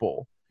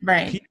people.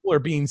 People are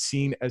being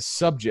seen as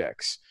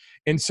subjects.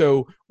 And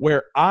so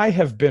where I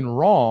have been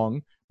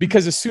wrong,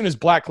 because as soon as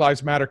Black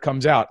Lives Matter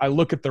comes out, I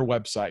look at their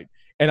website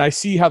and I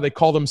see how they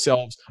call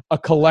themselves a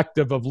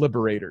collective of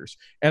liberators.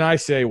 And I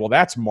say, well,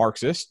 that's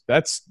Marxist,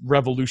 that's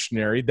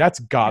revolutionary, that's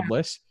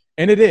godless.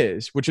 And it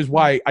is, which is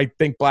why I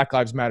think Black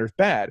Lives Matter is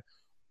bad.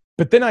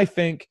 But then I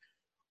think,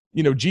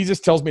 Jesus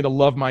tells me to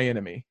love my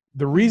enemy.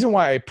 The reason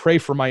why I pray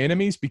for my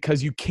enemies,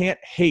 because you can't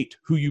hate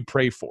who you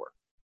pray for.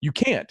 You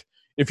can't.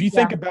 If you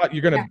think about,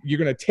 you're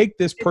gonna take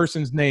this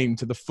person's name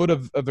to the foot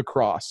of the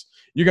cross.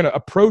 You're gonna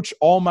approach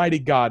Almighty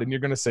God and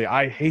you're gonna say,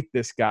 I hate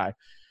this guy.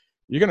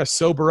 You're gonna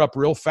sober up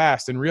real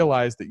fast and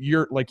realize that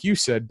you're, like you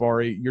said,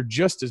 Bari, you're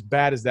just as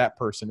bad as that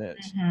person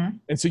is.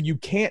 And so you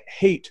can't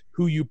hate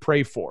who you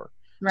pray for.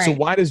 So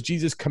why does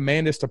Jesus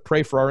command us to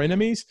pray for our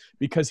enemies?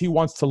 Because he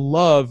wants to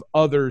love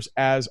others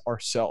as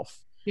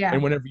ourselves.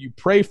 And whenever you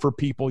pray for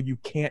people, you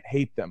can't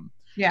hate them.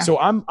 So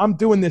I'm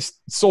doing this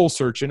soul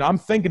search and I'm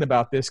thinking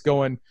about this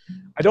going,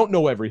 I don't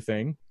know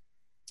everything,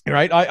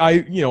 right?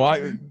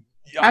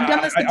 I've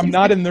done this. I'm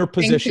not in their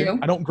position.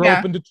 I don't grow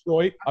up in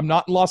Detroit. I'm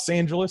not in Los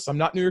Angeles. I'm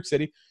not New York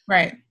City.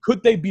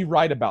 Could they be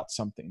right about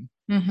something?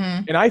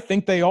 And I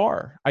think they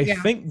are. I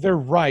think they're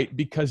right,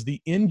 because the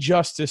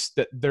injustice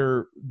that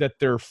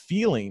they're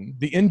feeling,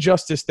 the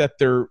injustice that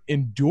they're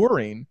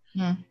enduring,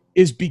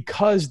 is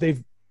because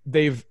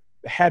they've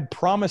had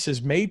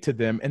promises made to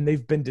them and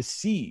they've been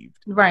deceived.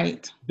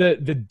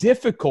 The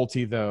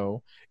difficulty,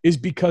 though, is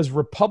because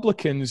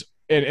Republicans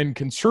and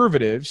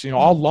conservatives,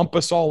 I'll lump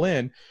us all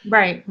in.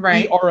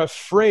 We are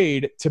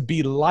afraid to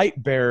be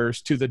light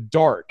bearers to the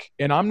dark.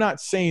 And I'm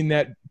not saying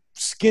that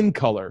skin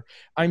color.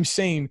 I'm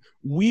saying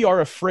we are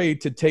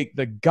afraid to take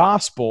the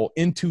gospel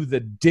into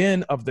the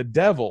den of the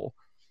devil,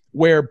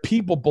 where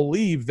people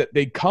believe that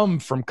they come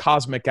from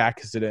cosmic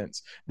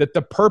accidents, that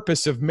the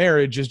purpose of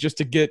marriage is just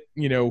to get,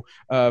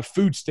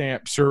 food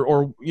stamps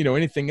or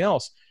anything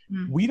else.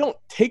 We don't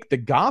take the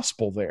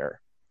gospel there.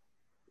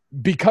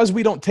 Because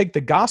we don't take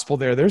the gospel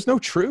there, there's no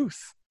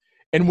truth.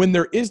 And when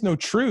there is no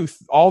truth,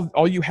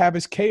 all you have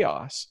is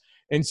chaos.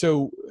 And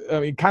so,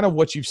 kind of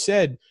what you've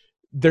said,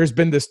 there's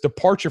been this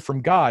departure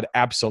from God.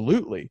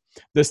 Absolutely.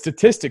 The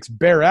statistics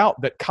bear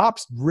out that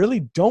cops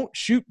really don't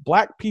shoot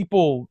black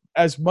people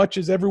as much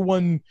as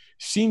everyone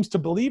seems to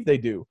believe they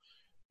do.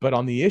 But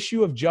on the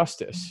issue of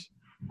justice,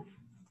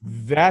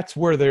 that's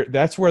where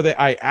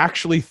I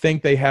actually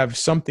think they have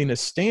something to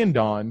stand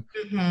on.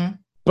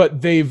 But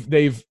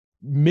they've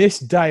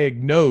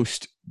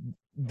misdiagnosed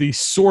the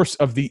source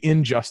of the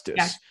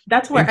injustice.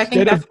 That's where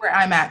where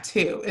I'm at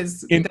too.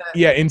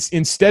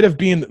 Instead of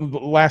being,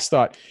 last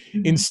thought,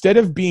 instead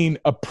of being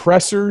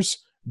oppressors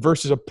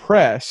versus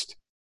oppressed,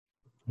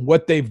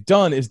 what they've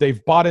done is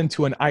they've bought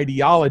into an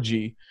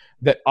ideology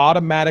that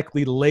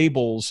automatically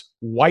labels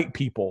white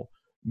people,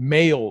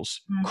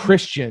 males,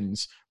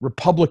 Christians,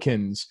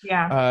 Republicans,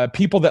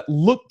 people that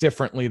look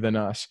differently than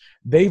us.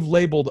 They've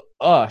labeled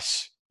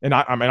us, and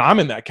I'm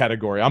in that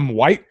category. I'm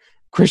white,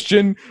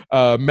 Christian,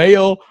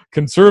 male,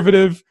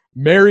 conservative,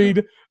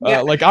 married.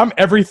 Like I'm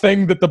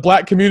everything that the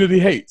black community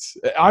hates.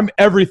 I'm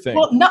everything.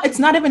 Well, no, it's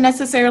not even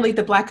necessarily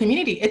the black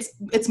community.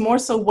 It's more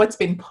so what's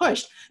been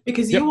pushed,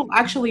 because you will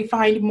actually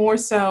find more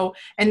so.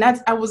 And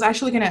I was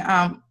actually going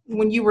to,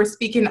 when you were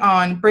speaking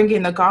on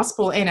bringing the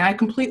gospel in, I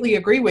completely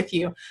agree with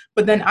you.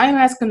 But then I'm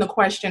asking the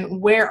question,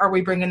 where are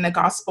we bringing the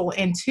gospel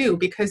into?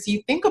 Because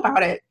you think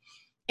about it,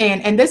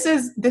 and this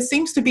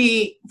seems to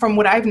be, from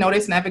what I've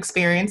noticed and I've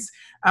experienced,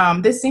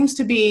 this seems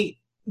to be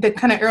the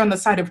kind of err on the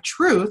side of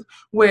truth,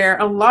 where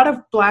a lot of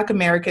Black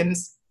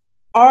Americans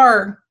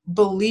are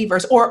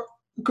believers or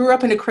grew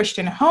up in a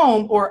Christian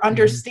home or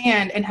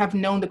understand and have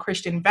known the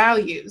Christian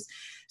values.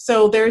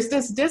 So there's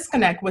this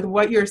disconnect with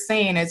what you're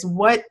saying is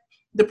what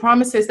the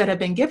promises that have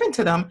been given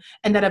to them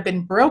and that have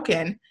been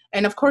broken.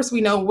 And of course,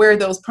 we know where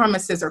those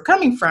promises are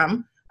coming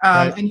from.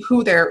 and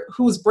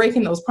who's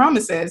breaking those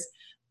promises.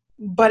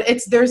 But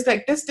there's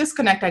like this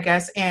disconnect, I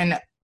guess, in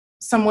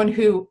someone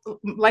who,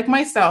 like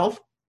myself,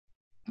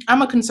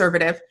 I'm a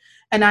conservative,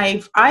 and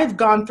I've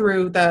gone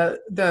through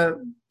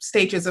the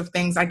stages of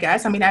things, I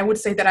guess. I mean, I would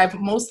say that I've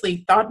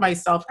mostly thought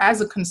myself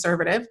as a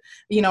conservative.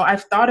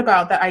 I've thought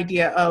about the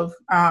idea of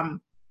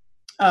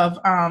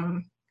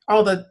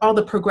all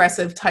the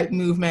progressive type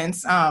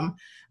movements,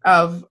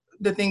 of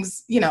the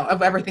things,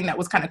 of everything that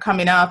was kind of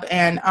coming up,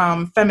 and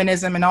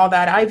feminism and all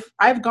that.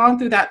 I've gone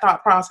through that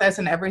thought process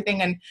and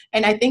everything. And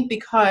I think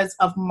because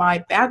of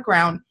my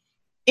background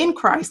in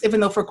Christ, even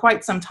though for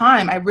quite some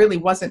time I really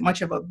wasn't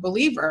much of a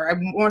believer, I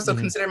more so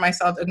consider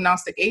myself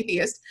agnostic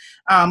atheist.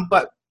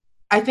 But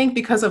I think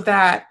because of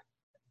that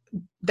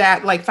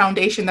like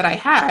foundation that I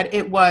had,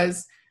 it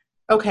was,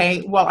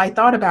 okay, well, I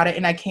thought about it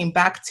and I came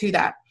back to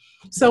that.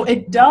 So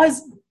it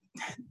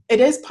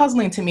is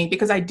puzzling to me,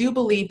 because I do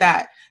believe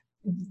that,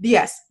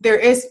 yes, there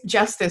is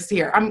justice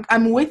here.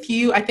 I'm with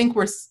you. I think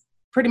we're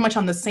pretty much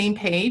on the same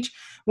page.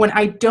 When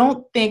I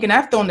don't think, and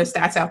I've thrown the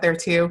stats out there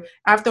too,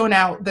 I've thrown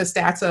out the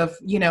stats of,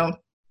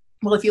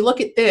 well, if you look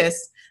at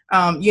this,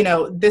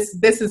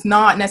 this is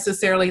not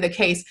necessarily the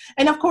case.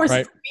 And of course,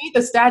 right. For me, the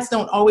stats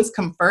don't always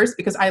come first,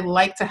 because I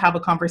like to have a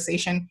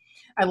conversation.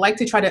 I like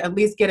to try to at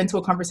least get into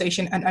a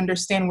conversation and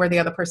understand where the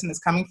other person is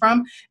coming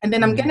from. And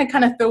then I'm going to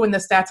kind of throw in the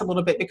stats a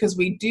little bit, because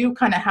we do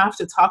kind of have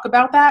to talk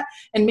about that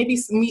and maybe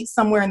meet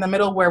somewhere in the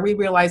middle where we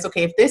realize,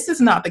 okay, if this is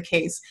not the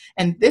case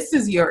and this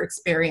is your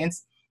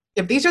experience,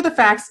 if these are the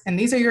facts and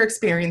these are your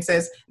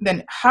experiences,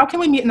 then how can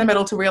we meet in the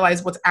middle to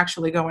realize what's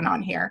actually going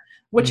on here?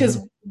 Which is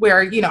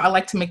where, I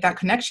like to make that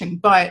connection.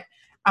 But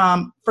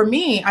for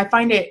me, I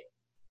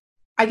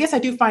guess I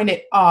do find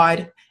it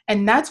odd.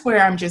 And that's where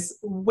I'm just,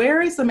 where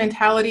is the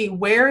mentality?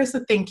 Where is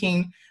the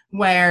thinking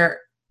where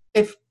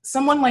if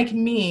someone like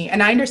me,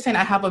 and I understand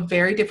I have a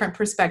very different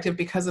perspective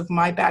because of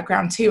my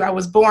background too. I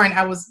was born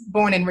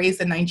and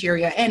raised in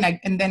Nigeria,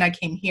 and then I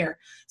came here.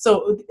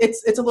 So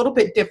it's a little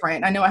bit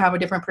different. I know I have a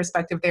different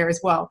perspective there as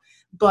well.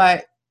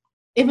 But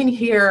even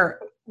here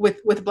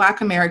with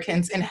Black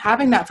Americans and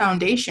having that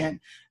foundation,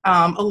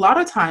 a lot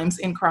of times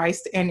in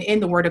Christ and in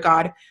the Word of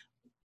God,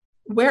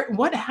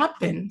 what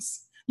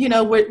happens,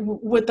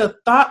 with the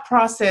thought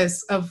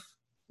process of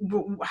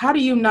how do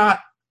you not,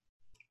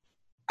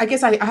 I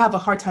guess I have a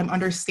hard time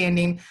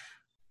understanding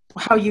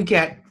how you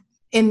get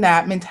in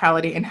that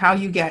mentality and how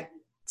you get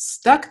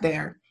stuck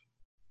there,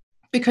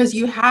 because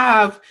you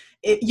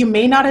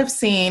may not have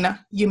seen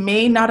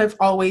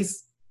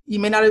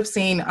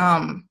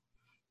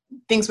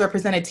things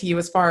represented to you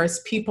as far as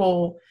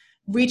people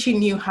reaching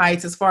new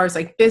heights, as far as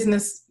like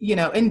business,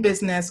 in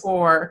business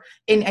or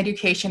in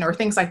education or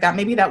things like that.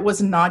 Maybe that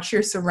was not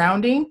your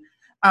surrounding,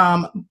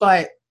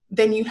 but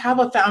then you have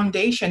a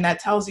foundation that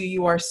tells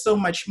you are so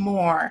much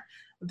more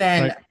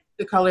than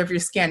the color of your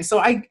skin. So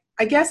I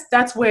guess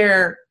that's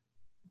where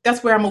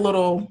I'm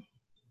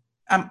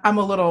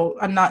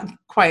not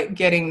quite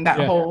getting that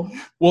whole.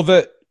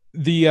 Well,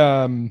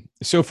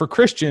 so for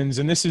Christians,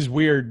 and this is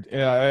weird,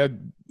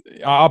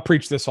 I'll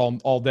preach this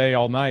all day,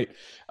 all night.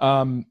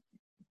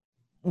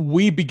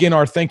 We begin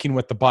our thinking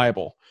with the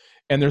Bible,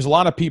 and there's a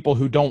lot of people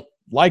who don't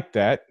like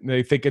that.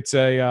 They think it's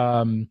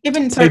even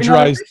certain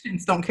other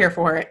Christians don't care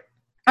for it.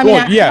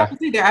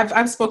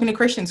 I've spoken to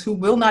Christians who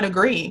will not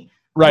agree.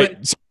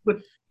 Right.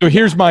 So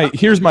here's my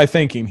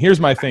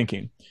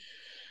thinking.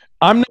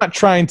 I'm not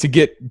trying to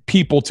get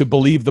people to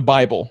believe the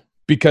Bible,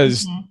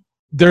 because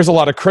there's a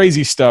lot of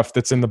crazy stuff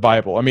that's in the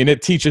Bible. I mean,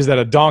 it teaches that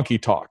a donkey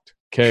talked.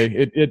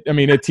 Okay.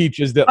 It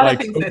teaches that like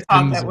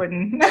that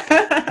wouldn't.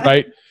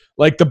 Right.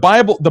 Like the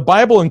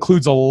Bible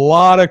includes a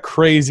lot of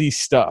crazy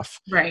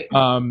stuff. Right.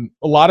 A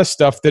lot of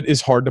stuff that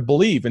is hard to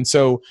believe. And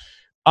so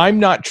I'm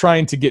not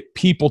trying to get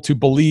people to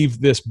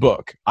believe this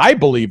book. I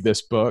believe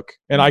this book,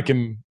 and I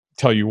can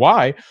tell you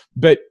why,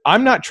 but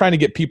I'm not trying to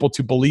get people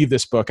to believe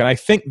this book. And I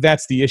think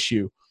that's the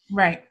issue.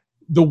 Right.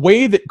 The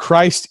way that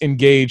Christ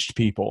engaged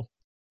people,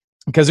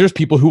 because there's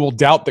people who will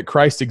doubt that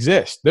Christ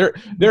exists. There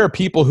are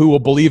people who will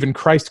believe in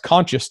Christ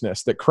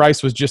consciousness, that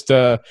Christ was just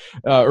a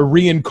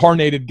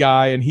reincarnated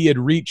guy and he had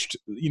reached,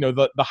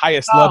 the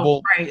highest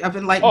level of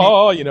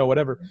enlightenment.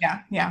 Whatever.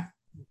 Yeah.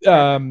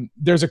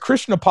 There's a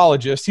Christian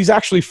apologist. He's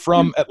actually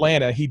from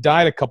Atlanta. He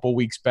died a couple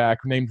weeks back,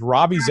 named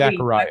Ravi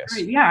Zacharias.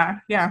 Yeah.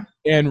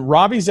 And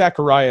Ravi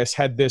Zacharias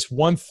had this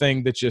one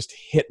thing that just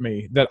hit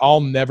me that I'll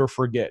never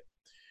forget.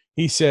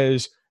 He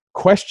says,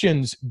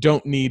 questions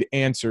don't need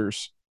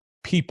answers.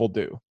 People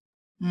do.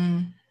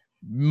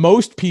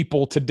 Most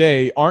people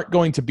today aren't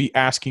going to be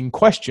asking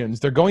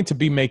questions. They're going to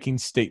be making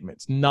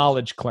statements,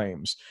 knowledge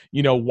claims,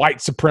 white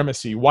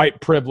supremacy,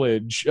 white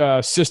privilege,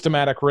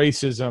 systematic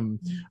racism,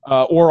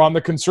 or on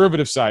the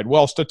conservative side.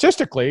 Well,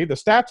 statistically, the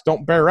stats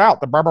don't bear out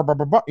the blah, blah, blah,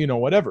 blah, blah,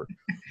 whatever.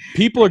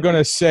 People are going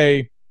to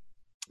say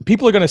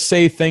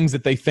things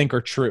that they think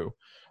are true.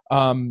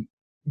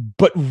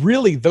 But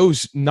really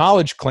those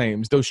knowledge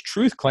claims, those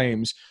truth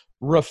claims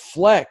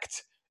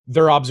reflect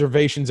their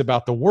observations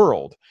about the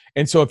world.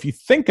 And so if you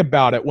think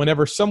about it,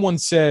 whenever someone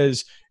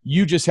says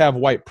you just have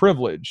white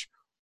privilege,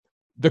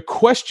 the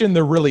question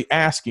they're really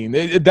asking,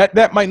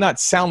 that might not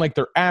sound like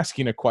they're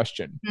asking a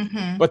question,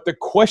 but the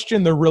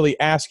question they're really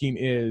asking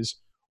is,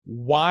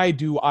 why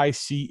do I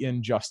see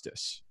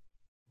injustice?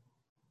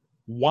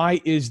 Why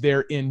is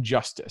there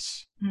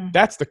injustice?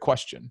 That's the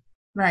question.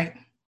 Right.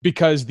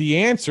 Because the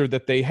answer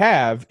that they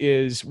have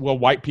is, well,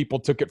 white people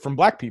took it from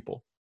black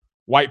people.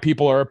 White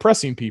people are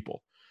oppressing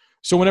people.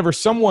 So whenever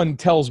someone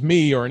tells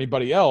me or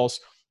anybody else,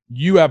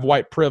 you have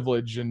white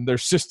privilege and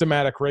there's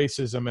systematic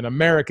racism and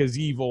America's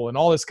evil and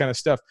all this kind of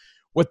stuff,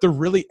 what they're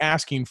really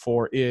asking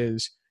for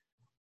is,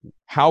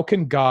 how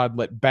can God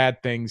let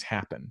bad things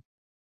happen?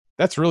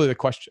 That's really the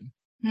question.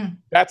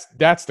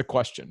 That's the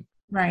question.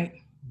 Right.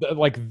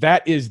 Like,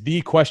 that is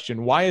the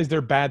question. Why is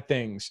there bad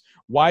things?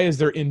 Why is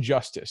there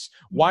injustice?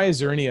 Why is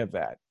there any of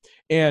that?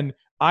 And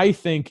I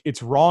think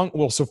it's wrong.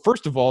 Well, so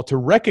first of all, to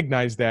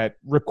recognize that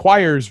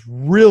requires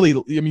really,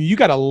 I mean, you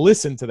got to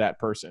listen to that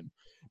person,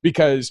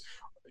 because,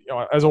 you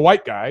know, as a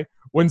white guy,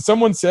 when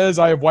someone says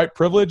I have white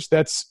privilege,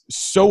 that's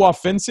so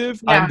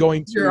offensive. Yeah, I'm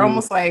going to, you're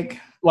almost like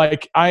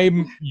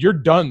you're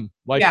done.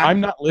 Like, yeah.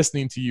 I'm not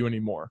listening to you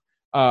anymore.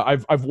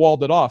 I've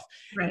walled it off.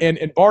 Right.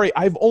 And Bari,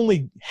 I've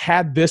only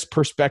had this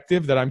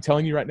perspective that I'm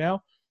telling you right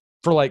now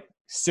for like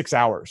 6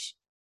 hours.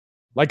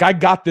 Like, I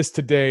got this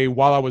today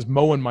while I was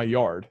mowing my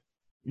yard.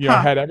 You know,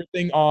 I had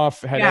everything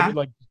off, had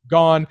everything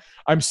gone.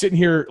 I'm sitting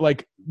here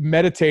like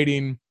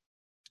meditating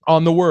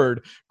on the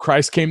word.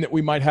 Christ came that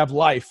we might have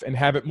life and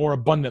have it more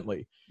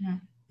abundantly. Yeah.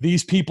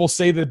 These people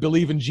say they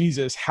believe in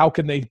Jesus. How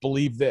can they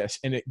believe this?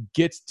 And it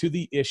gets to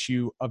the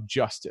issue of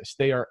justice.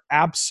 They are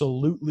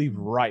absolutely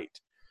right.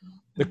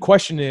 The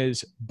question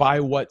is, by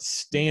what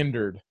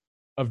standard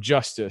of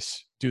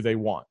justice do they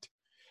want?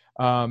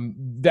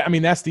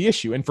 That's the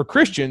issue. And for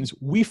Christians,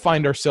 we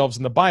find ourselves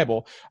in the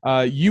Bible.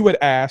 You would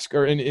ask,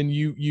 and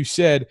you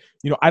said,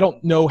 you know, I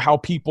don't know how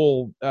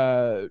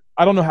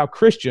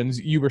Christians,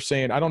 you were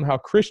saying, I don't know how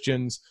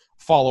Christians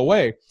fall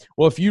away.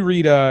 Well, if you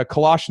read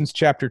Colossians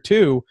chapter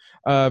 2,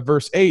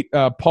 verse 8,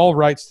 Paul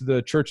writes to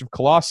the church of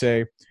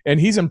Colossae, and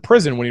he's in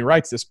prison when he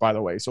writes this, by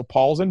the way. So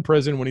Paul's in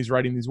prison when he's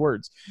writing these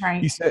words. Right.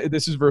 He said,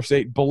 this is verse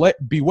 8,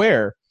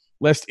 beware,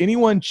 lest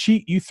anyone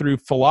cheat you through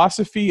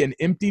philosophy and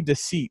empty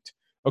deceit,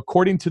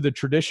 according to the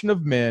tradition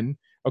of men,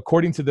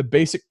 according to the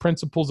basic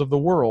principles of the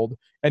world,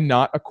 and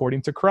not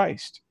according to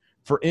Christ.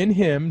 For in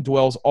him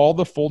dwells all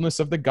the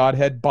fullness of the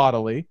Godhead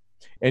bodily,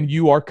 and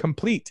you are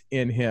complete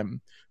in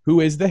him,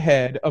 who is the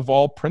head of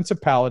all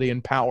principality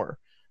and power.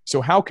 So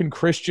how can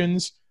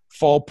Christians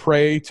fall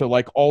prey to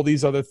like all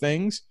these other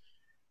things?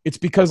 It's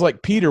because,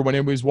 like Peter, when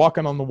he was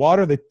walking on the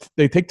water,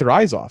 they take their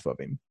eyes off of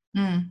him.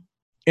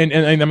 And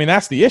I mean,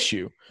 that's the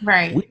issue.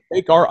 Right. We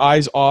take our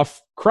eyes off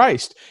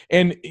Christ.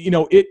 And, you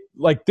know, it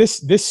like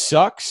this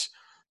sucks,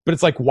 but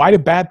it's like, why do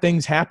bad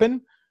things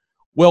happen?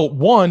 Well,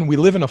 one, we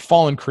live in a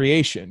fallen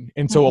creation.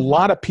 And so a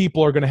lot of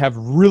people are going to have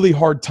really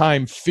hard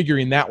time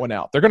figuring that one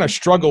out. They're going to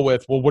struggle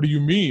with, well, what do you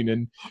mean?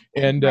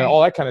 And right.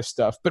 All that kind of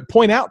stuff. But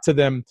point out to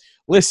them,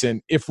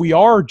 listen, if we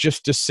are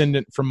just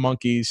descendant from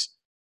monkeys,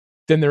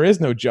 then there is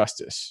no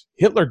justice.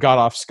 Hitler got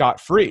off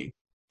scot-free.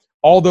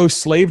 All those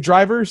slave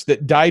drivers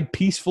that died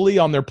peacefully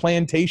on their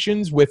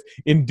plantations with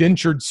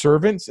indentured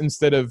servants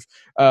instead of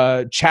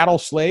chattel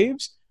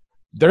slaves,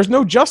 there's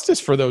no justice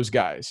for those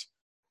guys.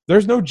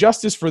 There's no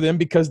justice for them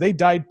because they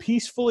died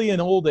peacefully in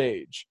old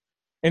age.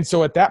 And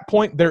so at that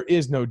point, there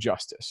is no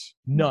justice.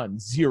 None.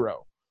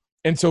 Zero.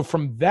 And so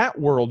from that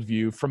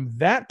worldview, from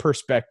that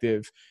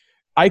perspective,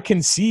 I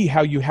can see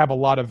how you have a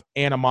lot of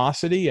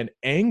animosity and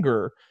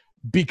anger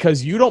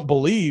because you don't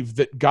believe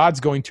that God's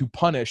going to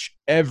punish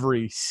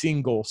every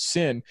single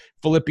sin.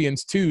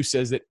 Philippians 2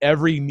 says that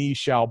every knee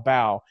shall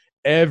bow,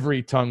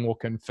 every tongue will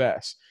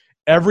confess.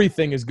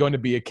 Everything is going to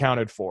be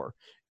accounted for.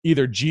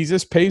 Either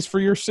Jesus pays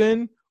for your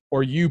sin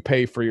or you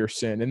pay for your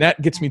sin. And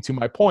that gets me to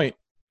my point.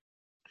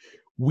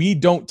 We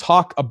don't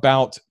talk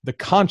about the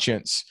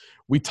conscience.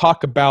 We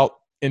talk about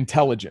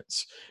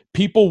intelligence.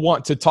 People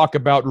want to talk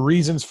about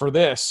reasons for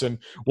this. And,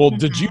 well,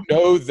 did you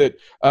know that,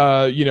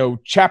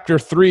 chapter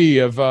 3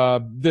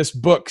 of this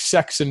book,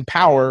 Sex and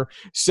Power,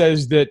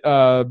 says that,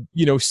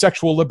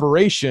 sexual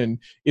liberation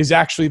is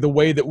actually the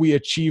way that we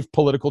achieve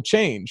political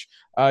change.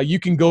 You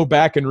can go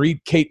back and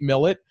read Kate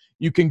Millett.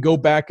 You can go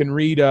back and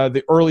read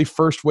the early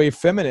first wave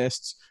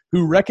feminists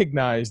who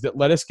recognize that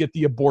let us get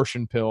the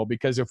abortion pill,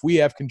 because if we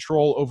have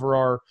control over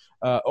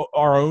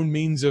our own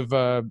means of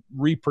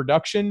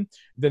reproduction,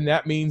 then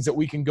that means that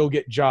we can go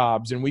get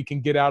jobs and we can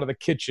get out of the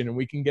kitchen and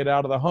we can get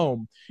out of the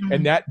home.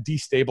 And that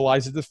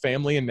destabilizes the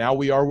family, and now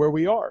we are where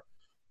we are.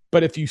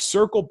 But if you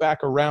circle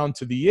back around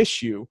to the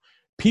issue,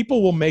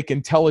 people will make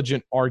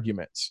intelligent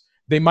arguments.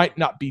 They might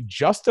not be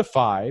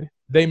justified.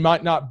 They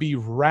might not be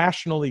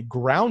rationally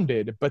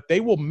grounded, but they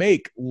will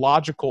make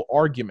logical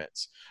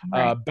arguments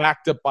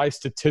backed up by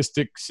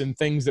statistics and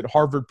things that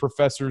Harvard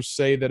professors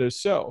say that is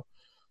so.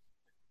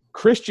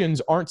 Christians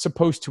aren't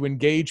supposed to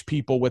engage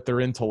people with their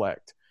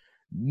intellect.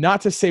 Not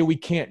to say we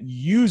can't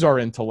use our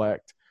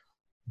intellect,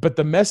 but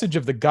the message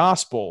of the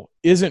gospel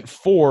isn't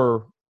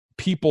for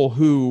people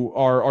who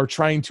are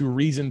trying to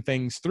reason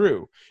things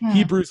through.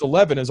 Hebrews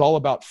 11 is all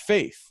about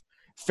faith.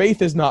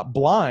 Faith is not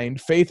blind.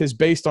 Faith is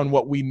based on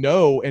what we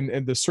know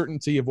and the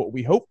certainty of what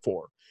we hope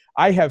for.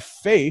 I have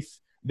faith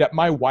that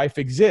my wife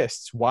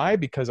exists. Why?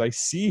 Because I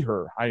see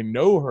her. I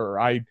know her.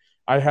 I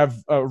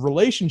have a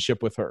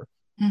relationship with her.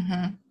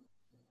 Mm-hmm.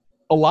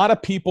 A lot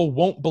of people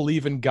won't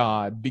believe in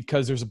God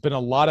because there's been a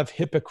lot of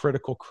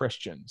hypocritical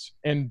Christians,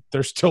 and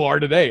there still are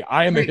today.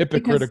 I am a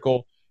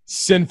hypocritical,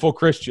 sinful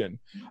Christian.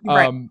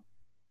 Right.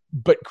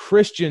 But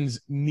Christians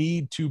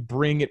need to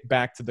bring it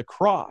back to the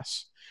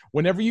cross.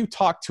 Whenever you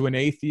talk to an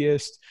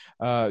atheist,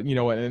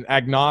 an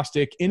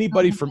agnostic,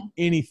 anybody from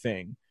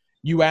anything,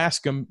 you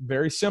ask them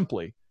very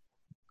simply,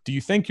 do you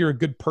think you're a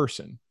good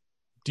person?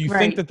 Do you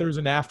think that there's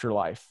an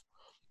afterlife?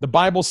 The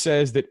Bible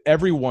says that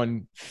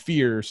everyone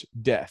fears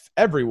death.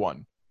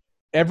 Everyone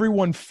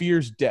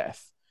fears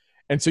death.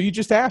 And so you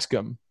just ask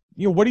them,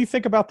 what do you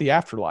think about the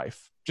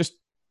afterlife? Just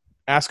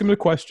ask them the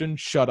question,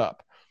 shut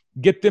up.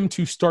 Get them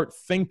to start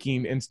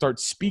thinking and start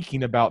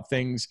speaking about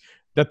things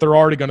that they're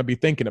already going to be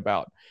thinking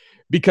about.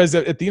 Because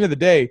at the end of the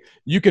day,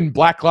 you can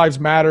Black Lives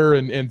Matter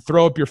and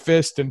throw up your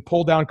fist and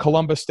pull down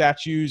Columbus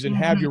statues and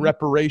have your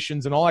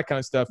reparations and all that kind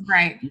of stuff.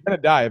 Right. You're going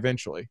to die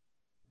eventually.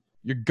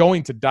 You're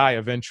going to die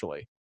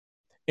eventually.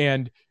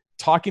 And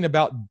talking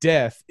about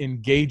death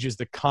engages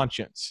the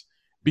conscience,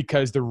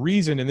 because the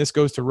reason, and this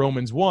goes to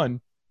Romans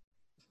 1,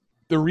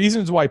 the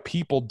reasons why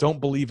people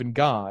don't believe in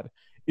God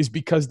is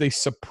because they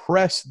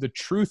suppress the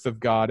truth of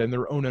God and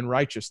their own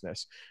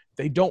unrighteousness.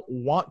 They don't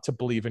want to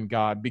believe in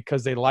God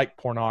because they like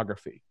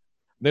pornography.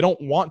 They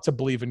don't want to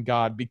believe in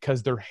God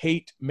because their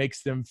hate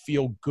makes them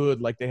feel good,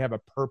 like they have a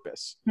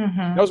purpose.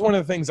 Mm-hmm. That was one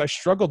of the things I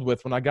struggled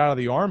with when I got out of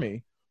the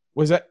Army,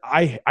 was that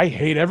I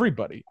hate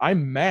everybody.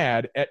 I'm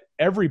mad at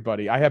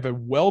everybody. I have a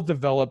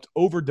well-developed,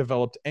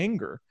 overdeveloped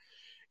anger.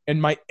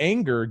 And my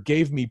anger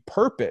gave me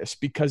purpose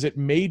because it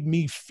made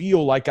me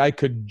feel like I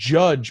could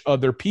judge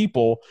other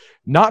people,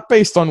 not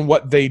based on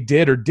what they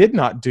did or did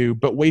not do,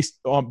 but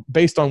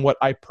based on what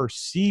I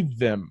perceived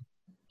them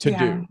to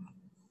do.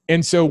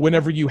 And so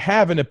whenever you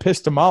have an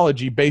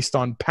epistemology based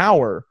on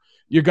power,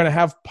 you're going to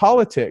have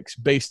politics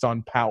based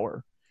on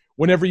power.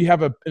 Whenever you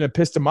have an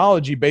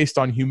epistemology based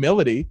on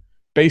humility,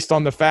 based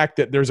on the fact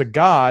that there's a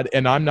God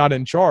and I'm not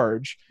in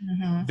charge,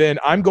 then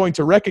I'm going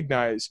to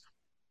recognize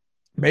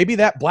maybe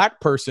that black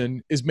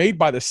person is made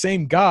by the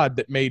same God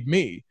that made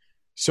me.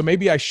 So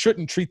maybe I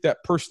shouldn't treat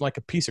that person like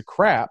a piece of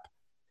crap.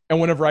 And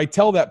whenever I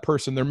tell that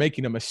person they're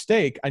making a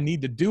mistake, I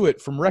need to do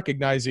it from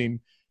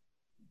recognizing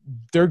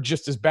they're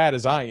just as bad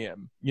as I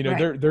am.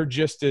 They're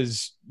just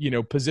as,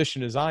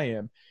 positioned as I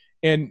am.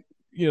 And,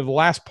 the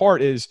last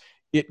part is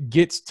it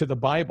gets to the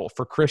Bible.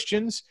 For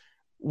Christians,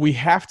 we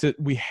have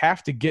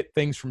to get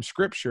things from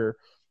Scripture,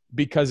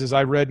 because as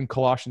I read in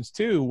Colossians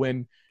 2,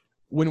 when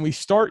we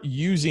start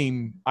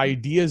using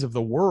ideas of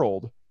the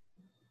world,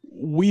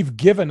 we've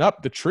given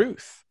up the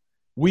truth.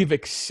 We've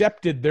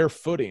accepted their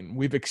footing.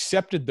 We've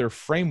accepted their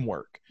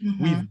framework.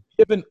 We've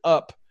given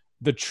up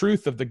the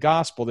truth of the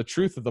gospel, the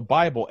truth of the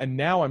Bible, and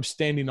now I'm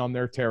standing on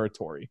their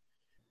territory.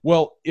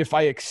 Well, if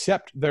I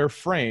accept their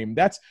frame,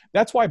 that's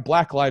why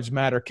Black Lives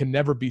Matter can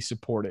never be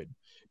supported,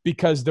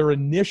 because their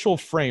initial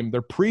frame,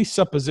 their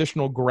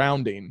presuppositional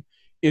grounding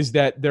is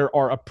that there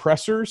are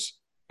oppressors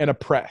and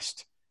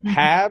oppressed,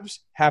 haves,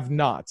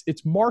 have-nots.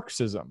 It's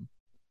Marxism.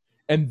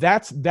 And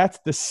that's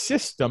the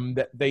system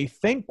that they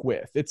think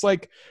with. It's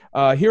like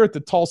here at the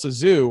Tulsa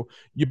Zoo,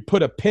 you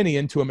put a penny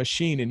into a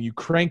machine and you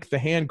crank the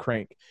hand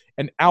crank,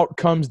 and out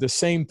comes the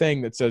same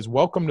thing that says,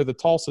 "Welcome to the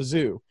Tulsa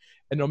Zoo."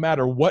 And no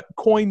matter what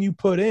coin you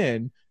put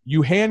in,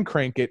 you hand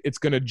crank it, it's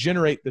going to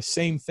generate the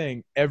same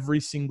thing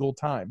every single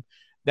time.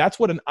 That's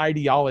what an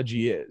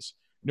ideology is.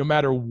 No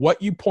matter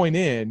what you point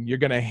in, you're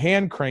going to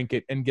hand crank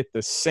it and get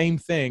the same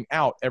thing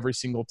out every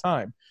single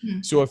time.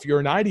 So if you're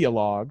an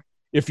ideologue,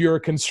 if you're a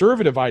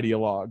conservative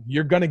ideologue,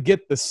 you're going to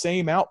get the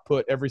same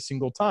output every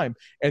single time.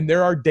 And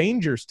there are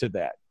dangers to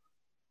that.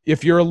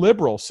 If you're a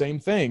liberal, same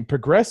thing.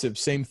 Progressive,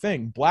 same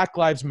thing. Black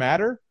Lives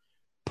Matter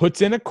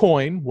puts in a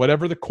coin,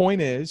 whatever the coin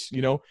is,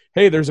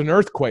 hey, there's an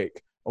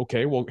earthquake.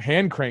 Okay, well,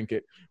 hand crank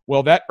it.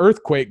 Well, that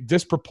earthquake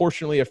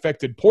disproportionately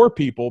affected poor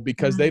people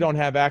because they don't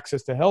have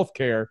access to health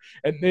care,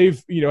 and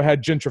they've,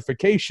 had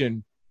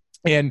gentrification,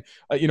 and,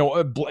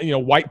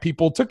 white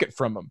people took it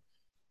from them.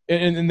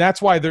 And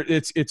that's why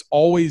it's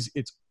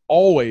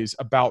always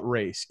about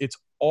race. It's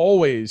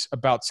always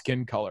about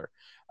skin color.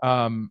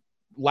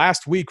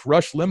 Last week,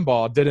 Rush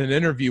Limbaugh did an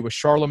interview with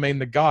Charlemagne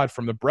the God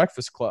from the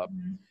Breakfast Club.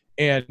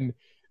 And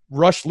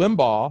Rush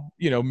Limbaugh,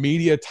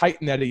 media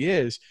titan that he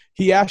is,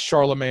 he asked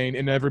Charlemagne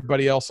and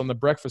everybody else on the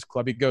Breakfast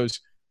Club, he goes,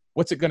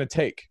 "What's it going to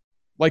take?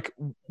 Like,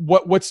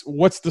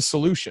 what's the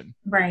solution?"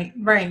 Right.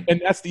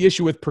 And that's the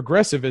issue with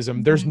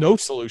progressivism. There's no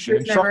solution.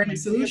 There's never any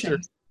solution.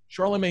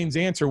 Charlemagne's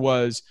answer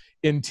was,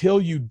 until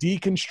you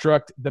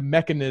deconstruct the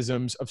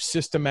mechanisms of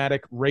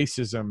systematic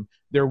racism,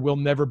 there will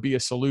never be a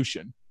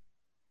solution.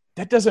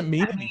 That doesn't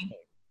mean anything.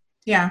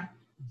 Yeah.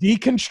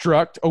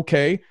 Deconstruct,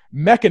 okay,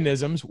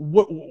 mechanisms.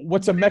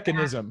 What's a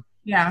mechanism?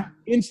 Yeah.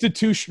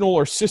 Institutional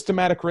or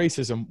systematic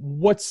racism.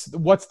 What's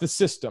the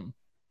system?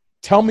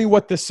 Tell me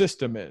what the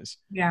system is.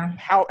 Yeah.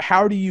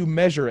 How do you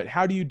measure it?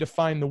 How do you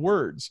define the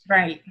words?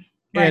 Right.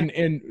 And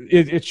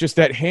it's just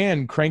that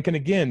hand cranking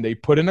again. They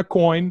put in a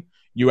coin.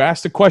 You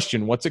ask the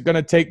question, what's it going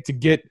to take to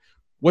get,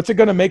 what's it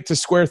going to make to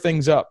square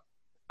things up?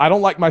 I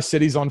don't like my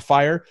cities on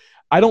fire.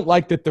 I don't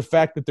like that the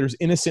fact that there's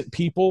innocent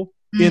people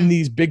in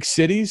these big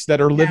cities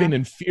that are living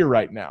in fear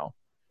right now,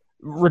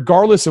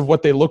 regardless of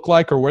what they look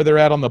like or where they're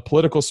at on the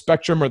political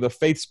spectrum or the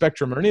faith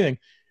spectrum or anything.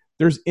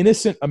 There's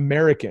innocent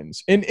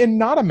Americans and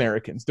not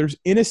Americans. There's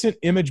innocent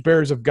image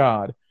bearers of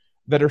God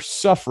that are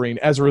suffering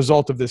as a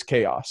result of this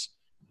chaos.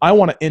 I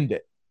want to end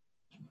it.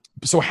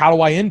 So how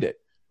do I end it?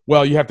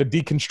 Well, you have to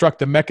deconstruct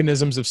the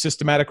mechanisms of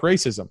systematic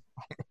racism.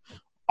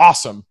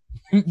 Awesome.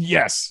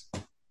 Yes.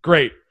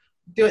 Great.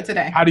 Do it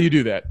today. How do you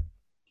do that?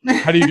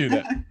 How do you do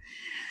that?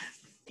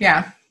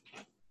 Yeah.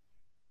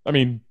 I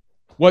mean,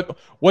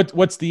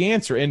 what's the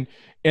answer? And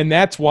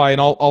that's why,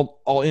 and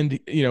I'll end,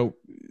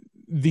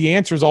 the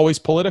answer is always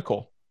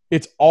political.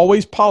 It's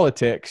always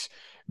politics,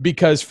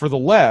 because for the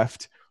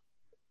left,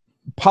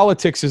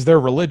 politics is their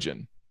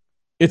religion.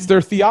 It's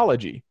their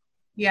theology.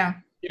 Yeah.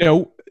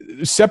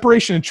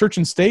 Separation of church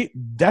and state,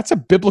 that's a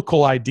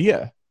biblical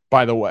idea,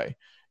 by the way.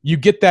 You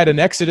get that in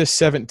Exodus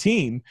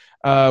 17,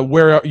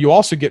 where you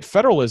also get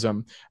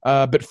federalism.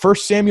 But 1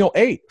 Samuel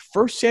 8,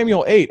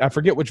 I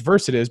forget which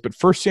verse it is, but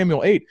 1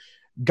 Samuel 8,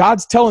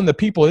 God's telling the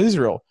people of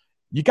Israel,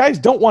 you guys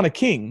don't want a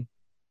king.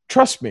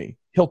 Trust me,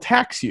 he'll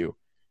tax you.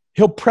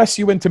 He'll press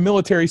you into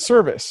military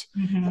service.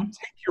 Mm-hmm. He'll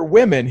take your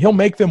women. He'll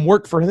make them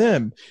work for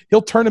him.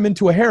 He'll turn them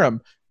into a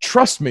harem.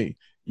 Trust me,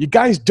 you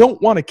guys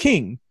don't want a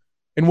king.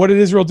 And what did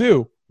Israel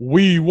do?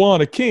 We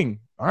want a king.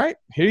 All right,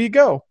 here you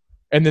go.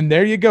 And then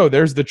there you go.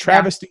 There's the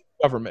travesty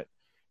of government.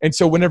 And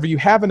so whenever you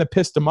have an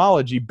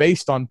epistemology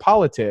based on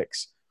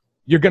politics,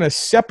 you're going to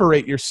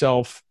separate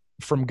yourself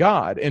from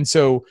God. And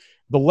so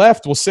the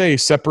left will say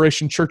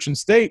separation church and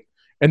state,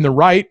 and the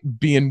right,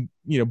 being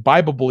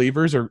Bible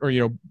believers or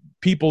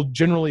people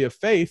generally of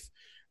faith,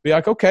 be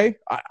like, okay,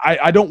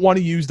 I don't want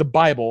to use the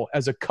Bible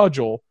as a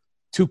cudgel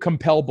to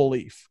compel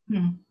belief.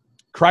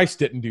 Christ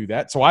didn't do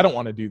that, so I don't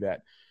want to do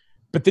that.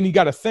 But then you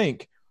got to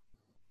think,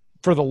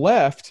 for the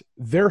left,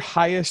 their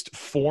highest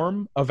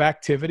form of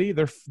activity,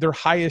 their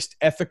highest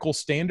ethical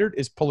standard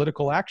is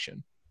political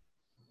action.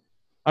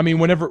 I mean,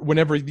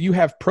 whenever you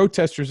have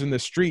protesters in the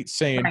streets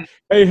saying,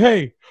 right,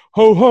 hey,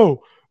 ho,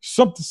 ho,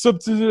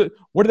 something,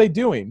 what are they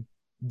doing?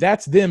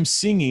 That's them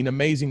singing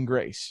Amazing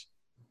Grace.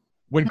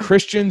 When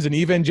Christians and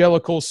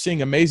evangelicals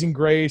sing Amazing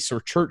Grace or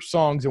church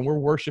songs and we're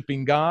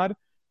worshiping God,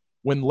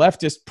 when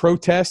leftists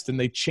protest and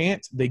they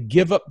chant, they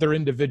give up their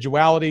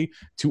individuality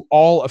to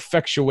all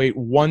effectuate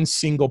one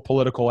single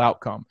political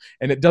outcome.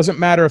 And it doesn't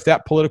matter if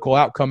that political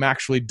outcome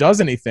actually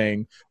does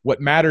anything.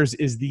 What matters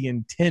is the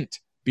intent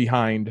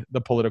behind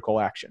the political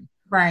action.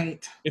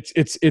 Right.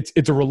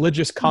 It's a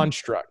religious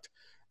construct.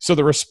 So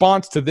the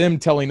response to them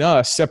telling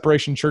us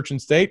separation church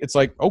and state, it's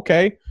like,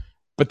 okay,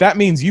 but that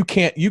means you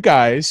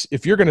guys,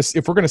 if we're going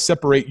to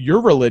separate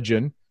your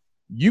religion,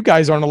 you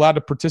guys aren't allowed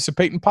to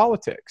participate in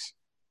politics.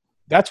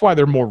 That's why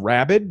they're more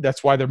rabid.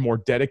 That's why they're more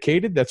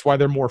dedicated. That's why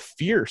they're more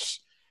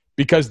fierce,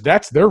 because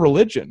that's their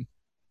religion.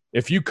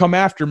 If you come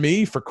after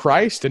me for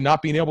Christ and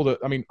not being able to,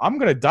 I'm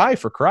going to die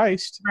for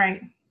Christ.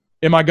 Right.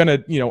 Am I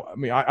going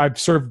to, I've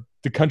served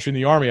the country in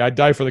the Army. I'd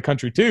die for the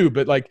country too.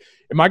 But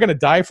am I going to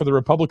die for the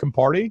Republican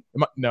Party?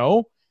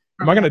 No.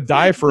 Am I going to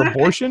die for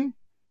abortion?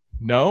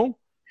 No.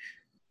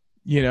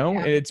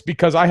 It's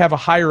because I have a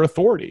higher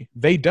authority.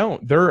 They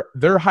don't.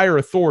 Their higher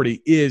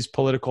authority is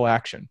political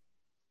action.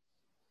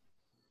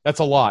 That's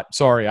a lot.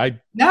 Sorry.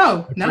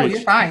 No,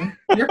 you're fine.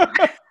 You're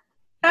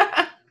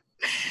fine.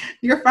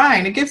 You're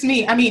fine. It gives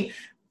me,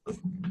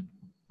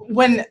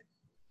 when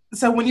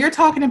you're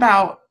talking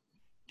about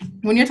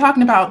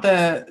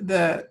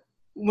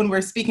when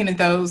we're speaking to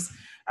those,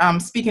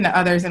 speaking to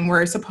others, and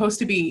we're supposed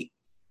to be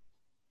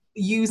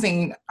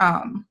standing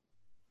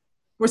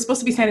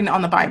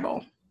on the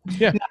Bible.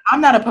 Yeah. Now,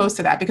 I'm not opposed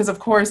to that, because of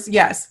course,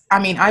 yes.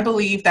 I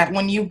believe that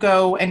when you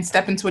go and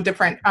step into a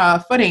different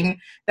footing,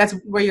 that's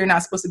where you're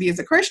not supposed to be as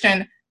a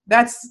Christian.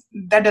 That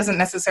doesn't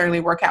necessarily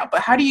work out.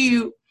 But how do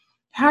you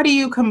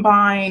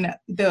combine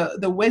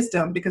the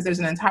wisdom, because there's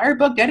an entire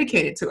book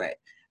dedicated to it.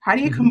 How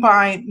do you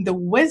combine the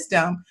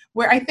wisdom,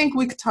 where I think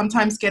we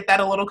sometimes get that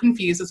a little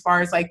confused as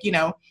far as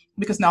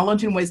because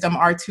knowledge and wisdom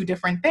are two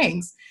different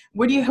things.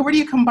 Where do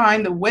you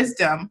combine the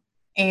wisdom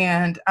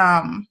and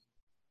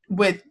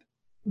with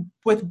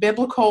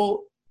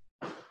biblical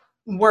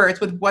words,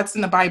 with what's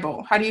in the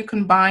Bible? How do you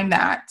combine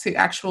that to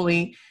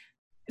actually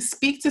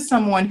speak to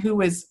someone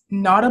who is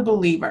not a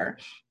believer?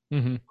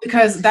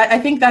 Because I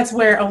think that's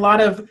where a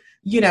lot of,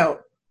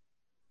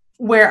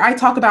 where I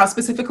talk about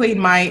specifically in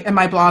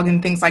my blog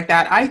and things like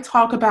that, I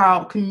talk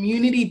about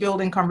community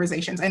building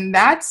conversations. And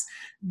that's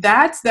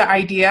the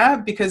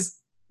idea, because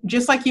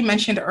just like you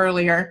mentioned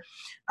earlier,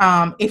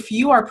 if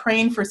you are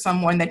praying for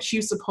someone that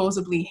you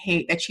supposedly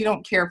hate, that you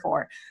don't care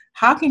for,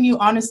 how can you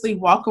honestly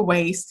walk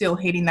away still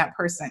hating that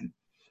person?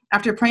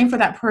 after praying for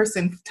that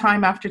person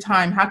time after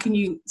time, how can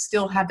you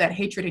still have that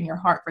hatred in your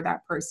heart for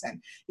that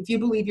person if you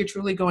believe you're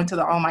truly going to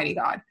the Almighty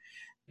God?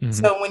 Mm-hmm.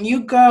 So when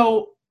you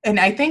go, and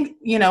I think,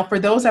 for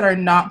those that are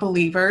not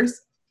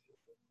believers,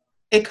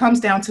 it comes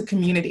down to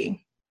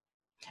community.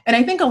 And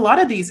I think a lot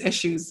of these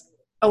issues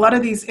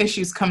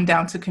come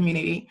down to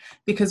community,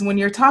 because when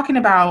you're talking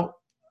about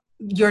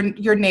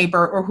your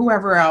neighbor or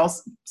whoever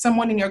else,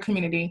 someone in your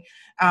community,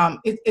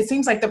 it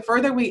seems like the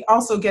further we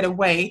also get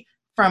away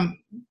from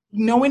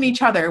knowing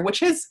each other,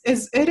 which is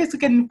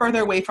getting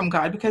further away from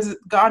God, because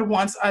God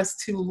wants us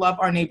to love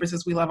our neighbors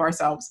as we love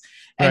ourselves.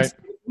 And so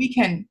if we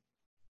can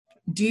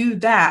do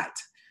that,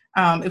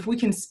 if we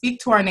can speak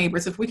to our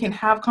neighbors, if we can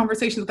have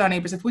conversations with our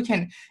neighbors, if we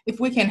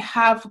can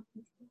have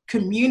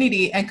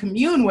community and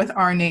commune with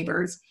our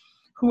neighbors,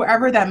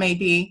 whoever that may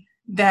be,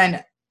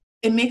 then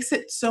it makes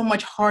it so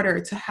much harder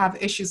to have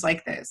issues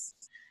like this.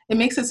 It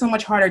makes it so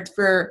much harder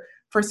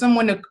for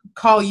someone to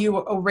call you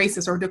a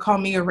racist, or to call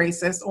me a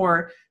racist,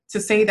 or to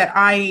say that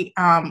I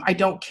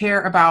don't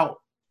care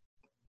about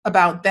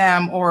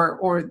them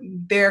or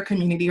their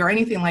community or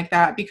anything like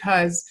that,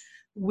 because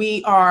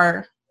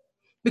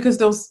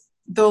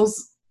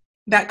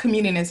that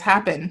communion has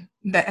happened,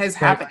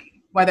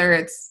 whether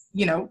it's,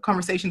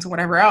 conversations or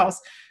whatever else.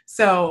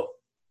 So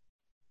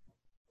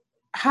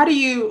how do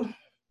you,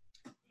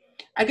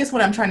 I guess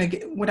what I'm trying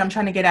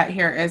to get at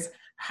here is,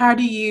 how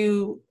do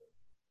you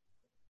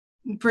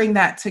bring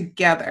that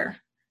together?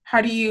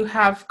 How do you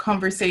have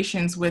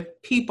conversations with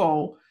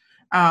people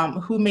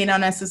who may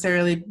not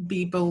necessarily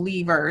be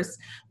believers,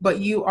 but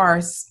you are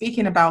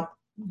speaking about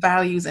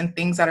values and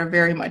things that are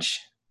very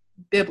much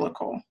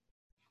biblical?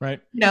 Right.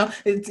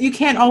 You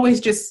can't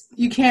always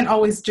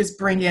just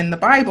bring in the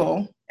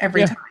Bible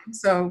every time.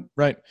 So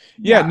right.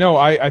 Yeah. No,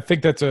 I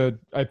think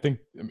I think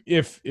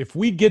if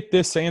we get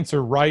this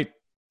answer right,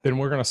 then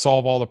we're going to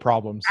solve all the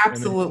problems in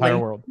the entire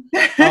world.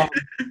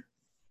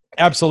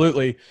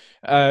 Absolutely.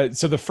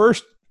 So the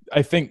first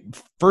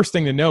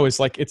thing to know is,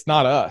 like, it's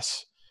not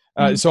us.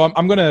 So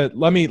I'm going to,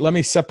 let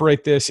me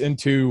separate this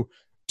into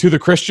to the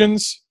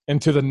Christians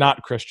and to the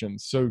not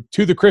Christians. So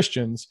to the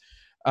Christians,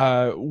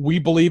 we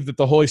believe that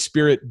the Holy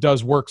Spirit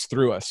does works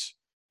through us.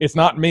 It's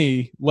not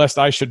me, lest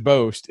I should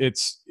boast.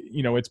 It's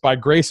by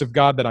grace of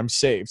God that I'm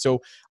saved.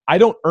 So I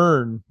don't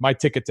earn my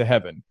ticket to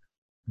heaven.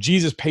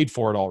 Jesus paid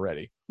for it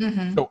already.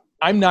 Mm-hmm. So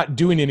I'm not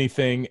doing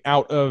anything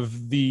out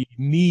of the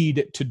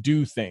need to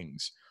do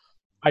things.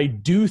 I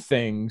do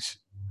things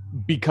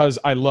because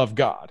I love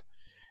God.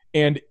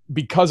 And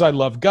because I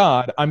love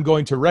God, I'm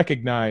going to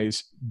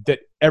recognize that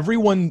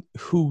everyone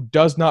who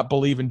does not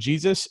believe in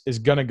Jesus is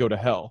going to go to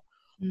hell.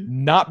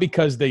 Mm-hmm. Not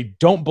because they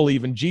don't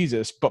believe in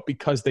Jesus, but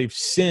because they've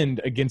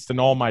sinned against an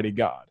almighty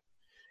God.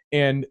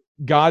 And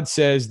God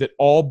says that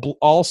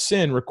all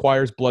sin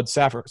requires blood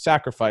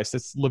sacrifice.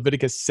 That's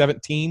Leviticus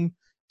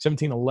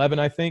 17:11,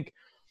 I think.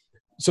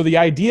 So the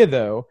idea,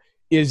 though,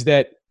 is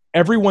that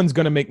everyone's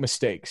going to make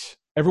mistakes.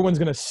 Everyone's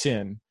going to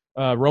sin.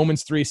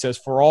 Romans 3 says,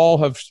 for all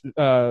have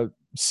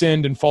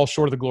sinned and fall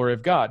short of the glory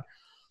of God.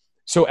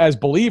 So as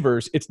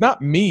believers, it's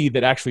not me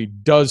that actually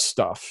does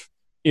stuff.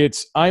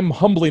 It's I'm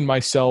humbling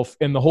myself,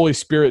 and the Holy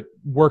Spirit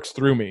works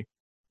through me.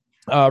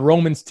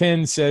 Romans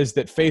 10 says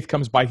that faith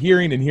comes by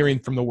hearing, and hearing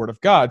from the word of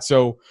God.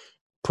 So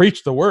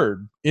preach the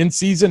word in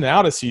season and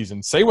out of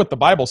season. Say what the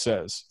Bible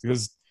says,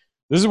 because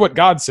this is what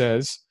God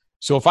says.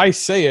 So if I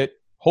say it,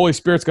 Holy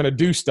Spirit's going to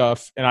do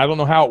stuff, and I don't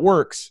know how it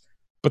works,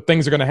 but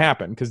things are going to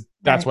happen, because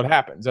that's what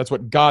happens. That's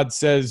what God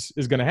says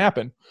is going to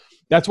happen.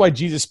 That's why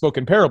Jesus spoke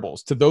in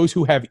parables. To those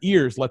who have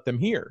ears, let them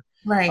hear.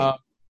 Right.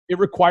 It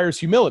requires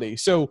humility.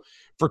 So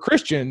for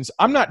Christians,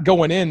 I'm not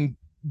going in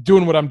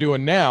doing what I'm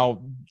doing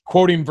now,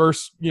 quoting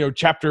verse,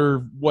 chapter,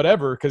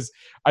 whatever, because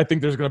I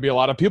think there's going to be a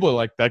lot of people who are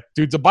like, that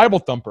dude's a Bible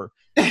thumper.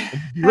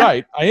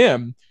 Right, I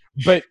am.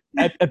 But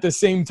at the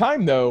same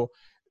time, though,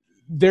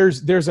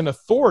 there's an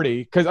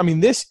authority, because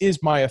this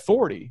is my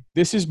authority.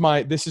 This is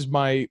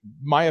my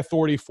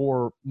authority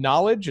for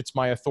knowledge. It's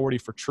my authority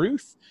for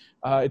truth.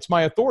 It's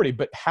my authority.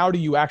 But how do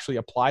you actually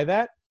apply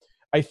that?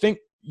 I think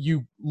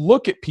you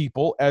look at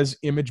people as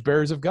image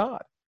bearers of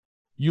God.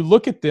 You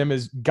look at them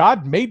as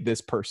God made this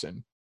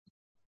person,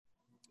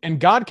 and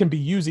God can be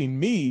using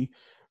me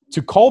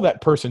to call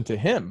that person to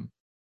him.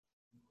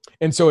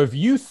 And so if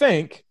you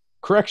think,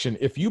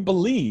 if you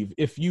believe,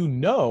 if you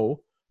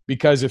know,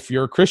 because if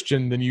you're a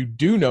Christian, then you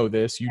do know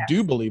this, you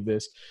do believe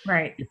this.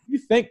 Right. If you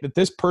think that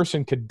this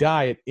person could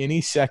die at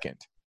any second,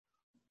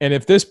 and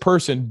if this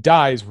person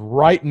dies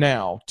right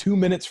now, 2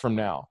 minutes from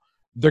now,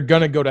 they're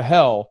going to go to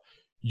hell,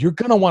 you're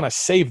going to want to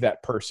save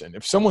that person.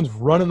 If someone's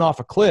running off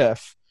a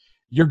cliff,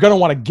 you're going to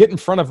want to get in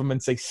front of them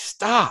and say,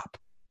 stop.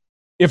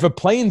 If a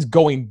plane's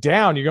going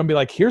down, you're going to be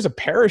like, here's a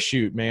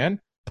parachute,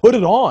 man. Put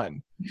it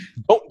on.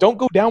 Don't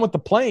go down with the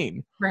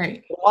plane.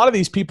 Right. A lot of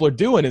these people are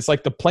doing, it's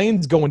like the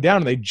plane's going down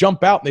and they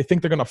jump out and they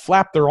think they're going to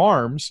flap their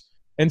arms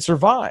and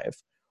survive.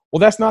 Well,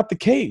 that's not the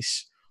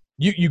case.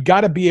 You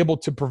got to be able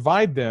to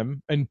provide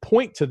them and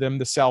point to them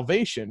the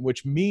salvation,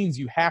 which means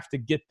you have to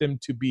get them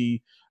to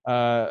be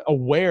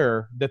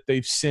aware that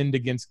they've sinned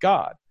against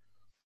God.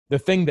 The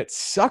thing that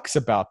sucks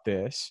about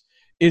this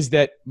is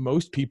that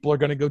most people are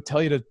going to go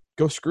tell you to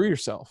go screw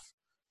yourself.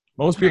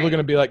 Most people are going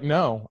to be like,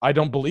 no, I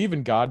don't believe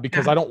in God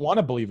because I don't want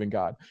to believe in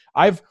God.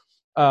 I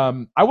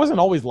wasn't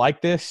always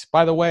like this,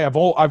 by the way. I've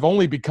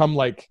only become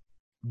like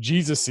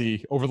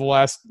Jesus-y over the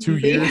last 2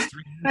 years,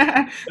 3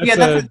 years.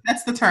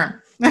 That's the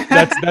term.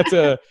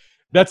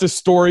 that's a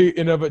story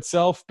in of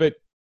itself. But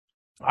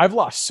I've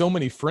lost so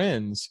many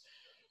friends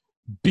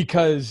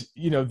because,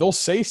 they'll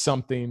say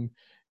something,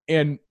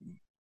 and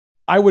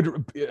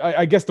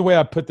I guess the way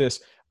I put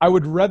this, I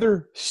would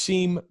rather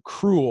seem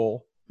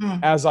cruel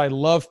as I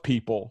love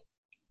people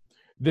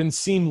than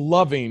seem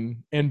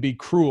loving and be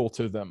cruel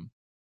to them.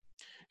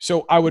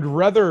 So I would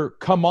rather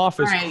come off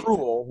as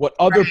cruel, what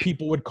other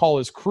people would call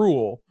as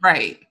cruel,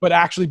 but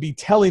actually be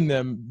telling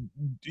them,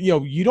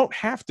 you don't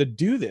have to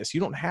do this.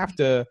 You don't have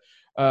to,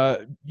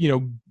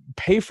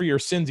 pay for your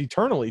sins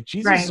eternally.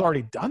 Jesus has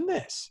already done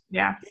this.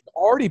 Yeah. He's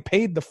already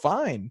paid the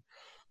fine,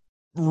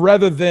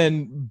 rather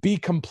than be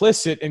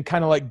complicit and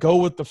kind of like go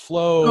with the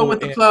flow.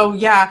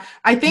 Yeah.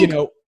 I think,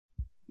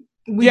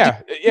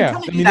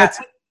 that's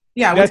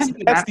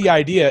the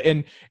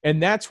idea.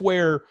 And that's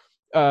where,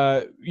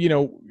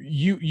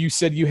 you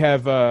said you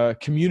have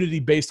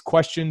community-based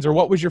questions, or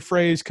what was your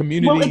phrase?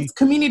 It's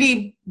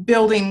community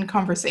building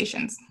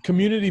conversations.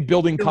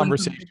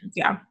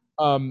 Yeah.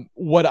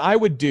 What I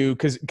would do,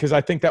 because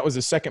I think that was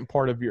the second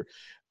part of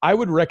I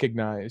would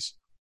recognize,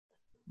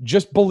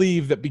 just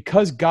believe that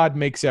because God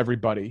makes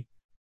everybody,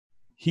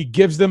 he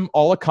gives them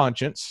all a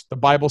conscience. The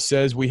Bible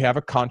says we have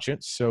a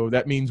conscience. So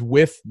that means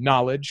with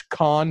knowledge,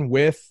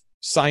 with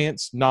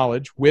science,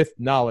 knowledge, with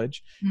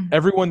knowledge. Mm-hmm.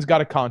 Everyone's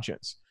got a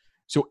conscience.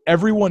 So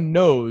everyone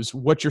knows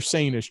what you're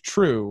saying is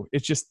true.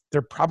 It's just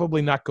they're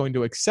probably not going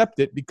to accept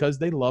it because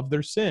they love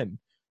their sin.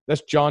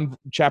 That's John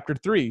chapter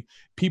 3.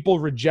 People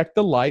reject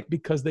the light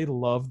because they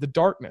love the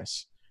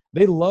darkness.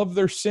 They love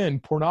their sin.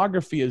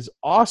 Pornography is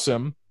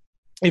awesome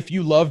if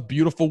you love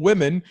beautiful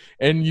women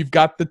and you've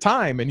got the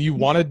time and you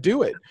want to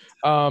do it.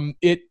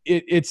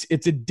 It's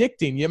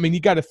addicting. I mean, you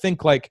got to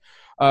think like,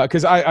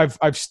 because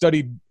I've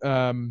studied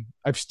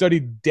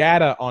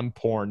data on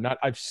porn.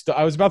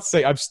 I was about to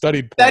say I've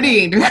studied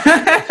porn.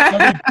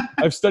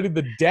 I've studied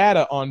the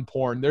data on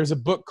porn. There's a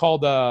book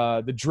called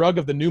The Drug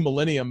of the New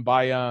Millennium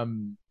by a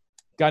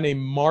guy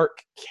named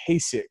Mark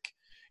Kasich,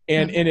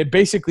 and it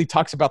basically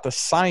talks about the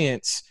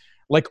science,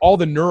 like all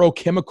the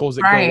neurochemicals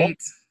that go on.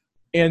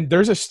 And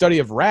there's a study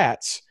of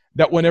rats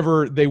that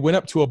whenever they went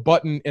up to a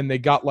button and they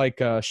got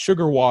like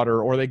sugar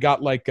water, or they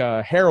got like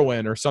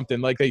heroin or something,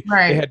 like they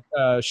had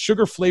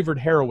sugar flavored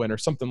heroin or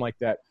something like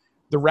that,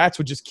 the rats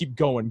would just keep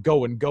going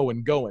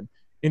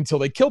until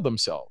they killed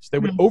themselves. They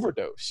would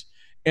overdose.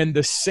 And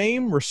the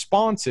same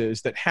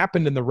responses that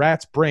happened in the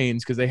rats'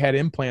 brains, because they had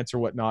implants or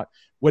whatnot,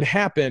 would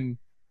happen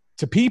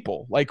to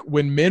people. Like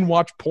when men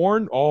watch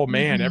porn, oh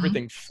man,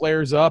 everything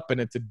flares up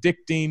and it's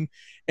addicting,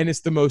 and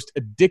it's the most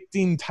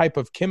addicting type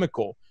of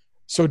chemical.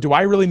 So do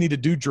I really need to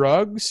do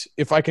drugs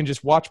if I can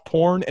just watch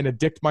porn and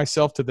addict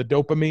myself to the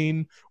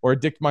dopamine, or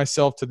addict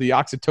myself to the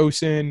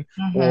oxytocin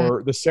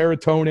or the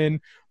serotonin?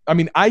 I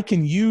mean, I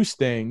can use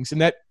things,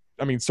 and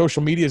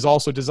social media is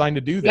also designed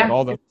to do that.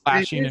 All the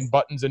flashing and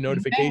buttons and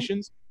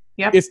notifications.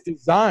 Yep. It's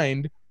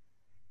designed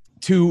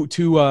to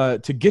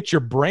get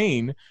your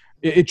brain.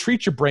 It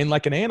treats your brain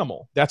like an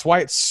animal. That's why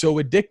it's so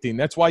addicting.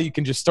 That's why you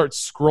can just start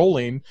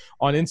scrolling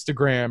on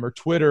Instagram or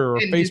Twitter or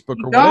Facebook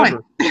or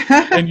whatever.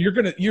 And you're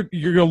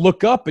gonna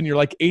look up and you're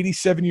like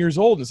 87 years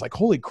old, and it's like,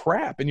 holy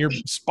crap, and your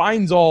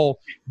spine's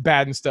all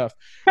bad and stuff.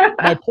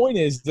 My point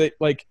is that,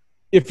 like,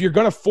 if you're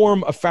gonna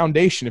form a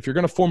foundation, if you're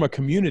gonna form a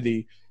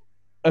community,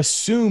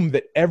 assume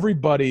that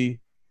everybody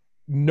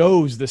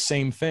knows the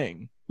same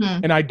thing.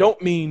 And I don't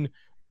mean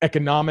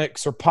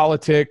economics or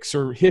politics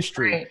or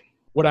history. Right.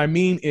 What I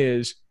mean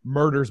is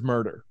murder's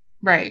murder.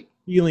 Right.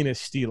 Stealing is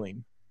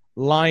stealing.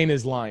 Lying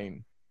is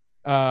lying.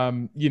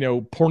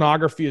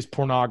 Pornography is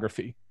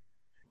pornography.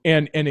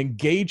 And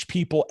engage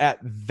people at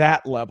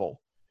that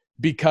level,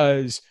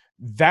 because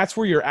that's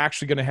where you're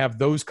actually going to have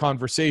those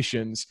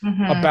conversations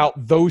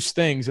about those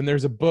things. And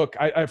there's a book,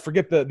 I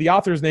forget the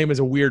author's name, is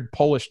a weird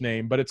Polish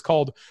name, but it's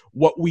called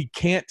What We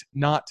Can't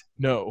Not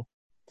Know.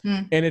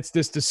 And it's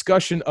this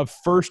discussion of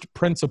first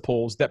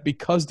principles that,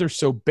 because they're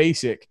so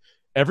basic,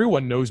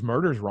 everyone knows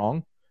murder's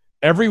wrong.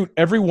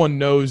 Everyone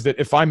knows that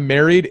if I'm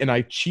married and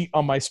I cheat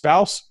on my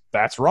spouse,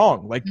 that's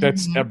wrong. Like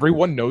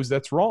everyone knows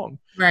that's wrong.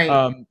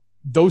 Right.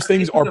 Those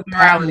things are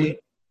patently,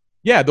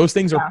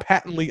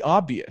 patently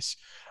obvious.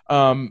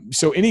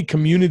 So any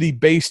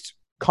community-based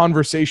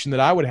conversation that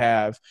I would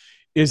have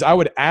is I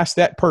would ask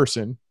that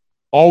person,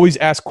 always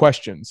ask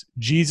questions.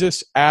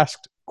 Jesus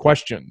asked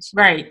questions.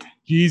 Right.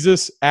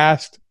 Jesus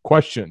asked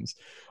questions.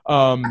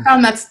 I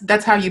found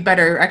that's how you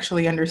better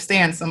actually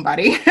understand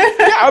somebody.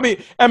 I mean,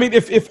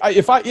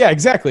 if I,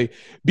 exactly.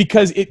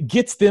 Because it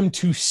gets them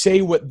to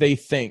say what they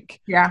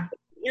think. Yeah.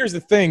 Here's the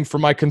thing for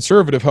my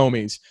conservative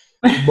homies.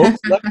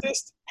 Most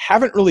leftists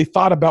haven't really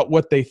thought about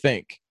what they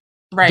think.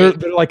 Right.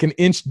 They're like an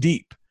inch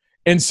deep.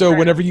 And so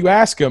whenever you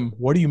ask them,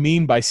 what do you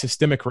mean by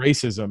systemic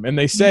racism? And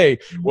they say,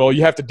 well,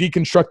 you have to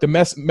deconstruct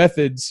the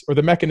methods or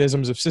the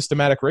mechanisms of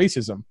systematic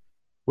racism.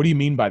 What do you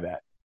mean by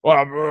that?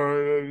 Well,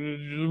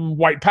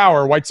 white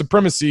power, white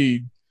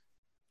supremacy.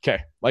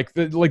 Okay. Like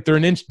they're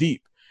an inch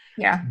deep.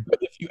 Yeah. But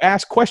if you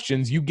ask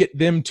questions, you get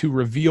them to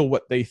reveal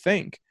what they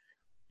think.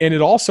 And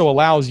it also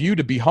allows you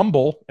to be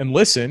humble and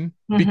listen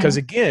because,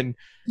 again,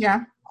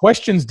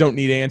 questions don't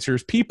need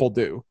answers. People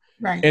do.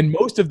 Right. And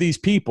most of these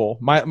people,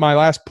 my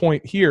last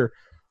point here,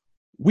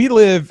 we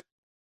live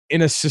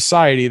in a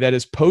society that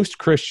is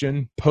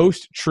post-Christian,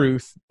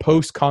 post-truth,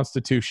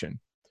 post-constitution.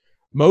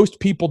 Most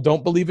people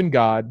don't believe in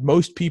God.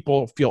 Most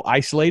people feel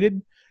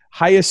isolated,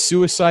 highest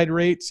suicide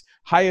rates,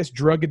 highest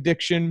drug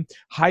addiction,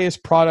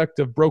 highest product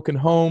of broken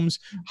homes,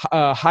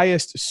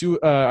 highest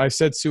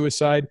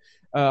suicide,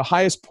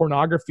 highest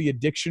pornography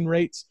addiction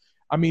rates.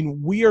 I mean,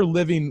 we are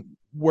living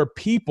where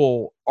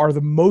people are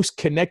the most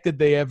connected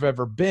they have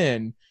ever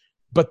been,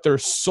 but their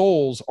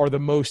souls are the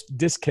most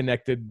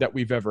disconnected that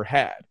we've ever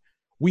had.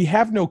 We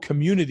have no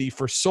community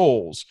for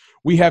souls.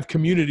 We have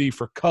community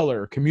for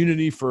color,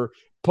 community for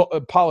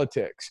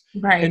politics.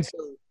 Right. And so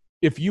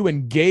if you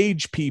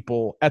engage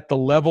people at the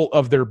level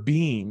of their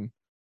being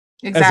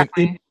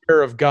exactly. as an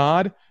image of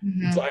God,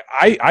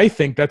 I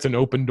think that's an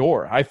open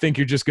door. I think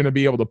you're just going to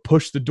be able to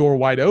push the door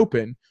wide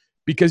open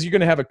because you're going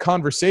to have a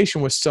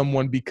conversation with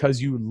someone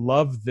because you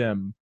love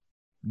them,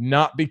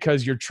 not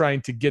because you're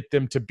trying to get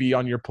them to be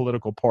on your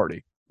political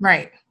party.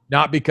 Right.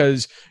 Not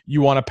because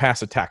you want to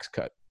pass a tax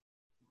cut.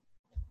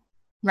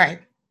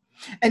 Right.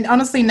 And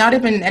honestly, not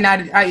even, and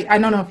I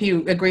don't know if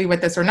you agree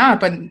with this or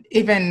not, but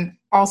even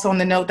also on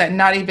the note that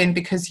not even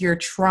because you're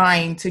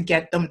trying to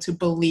get them to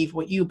believe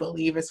what you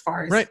believe as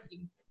far as. Right.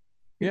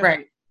 Yeah.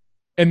 Right.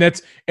 And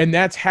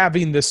that's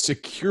having the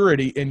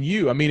security in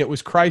you. I mean, it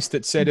was Christ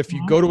that said, if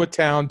you go to a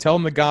town, tell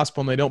them the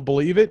gospel and they don't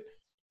believe it,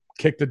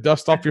 kick the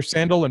dust off your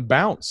sandal and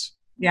bounce.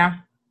 Yeah.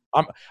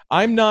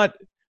 I'm not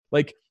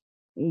like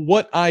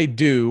what I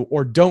do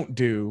or don't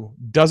do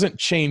doesn't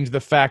change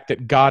the fact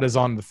that God is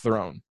on the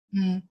throne.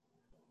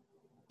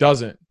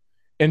 Doesn't.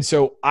 And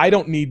so I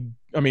don't need,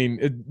 I mean,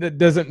 it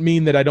doesn't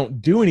mean that I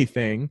don't do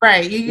anything.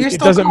 Right. It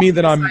doesn't mean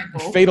that I'm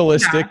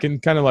fatalistic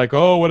and kind of like,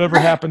 oh, whatever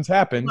happens,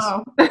 happens.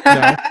 No.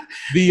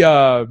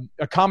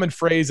 A common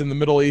phrase in the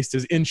Middle East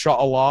is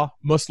inshallah.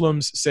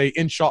 Muslims say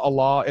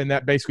inshallah, and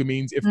that basically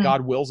means if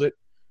God wills it.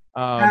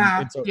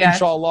 And so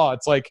inshallah,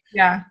 it's like,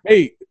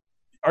 hey,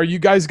 are you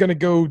guys going to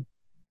go,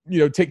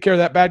 take care of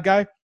that bad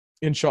guy?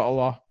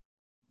 Inshallah.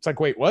 It's like,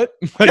 wait, what?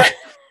 Like,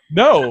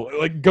 no,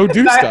 like go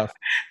do stuff.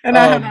 And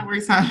I have that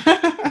works on.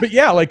 But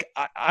yeah, like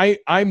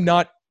I'm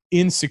not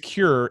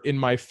insecure in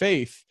my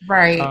faith.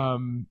 Right.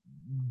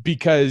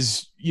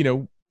 Because,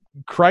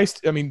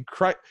 Christ,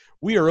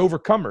 we are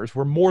overcomers.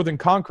 We're more than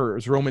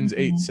conquerors, Romans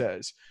 8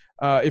 says.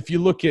 If you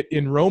look at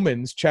in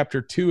Romans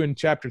chapter 2 and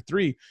chapter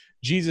 3,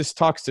 Jesus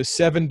talks to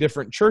 7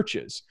 different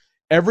churches.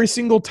 Every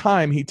single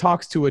time he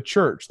talks to a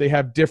church, they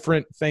have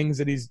different things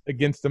that he's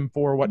against them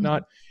for or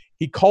whatnot.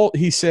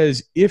 He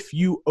says, if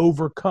you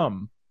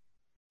overcome,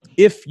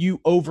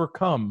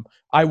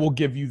 I will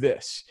give you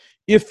this.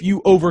 If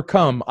you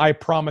overcome, I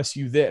promise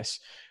you this.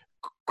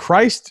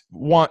 Christ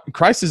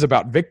is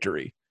about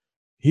victory.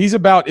 He's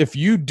about, if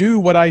you do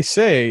what I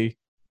say,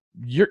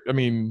 you're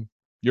in.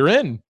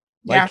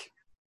 Like,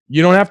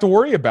 you don't have to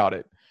worry about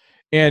it.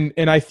 And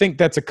I think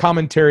that's a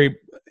commentary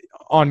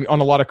on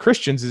a lot of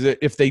Christians, is that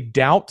if they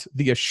doubt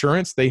the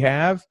assurance they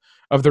have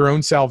of their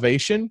own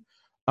salvation,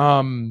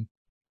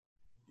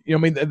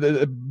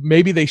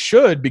 maybe they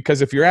should,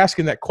 because if you're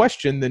asking that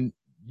question, then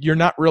you're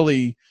not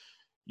really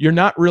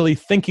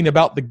thinking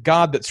about the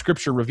God that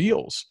Scripture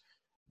reveals,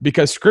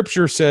 because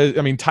Scripture says,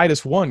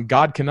 Titus 1,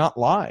 God cannot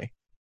lie.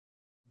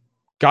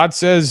 God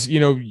says,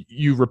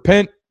 you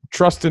repent,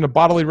 trust in a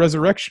bodily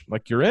resurrection,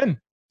 like you're in.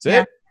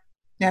 That's it.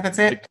 Yeah, that's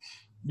it.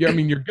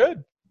 You're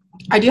good.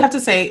 I do have to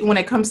say, when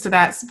it comes to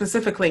that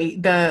specifically,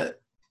 I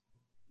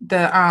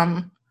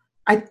don't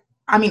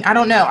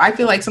know. I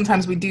feel like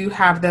sometimes we do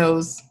have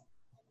those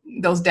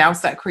doubts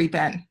that creep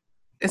in.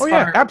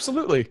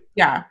 Absolutely.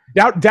 Yeah.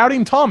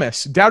 Doubting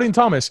Thomas.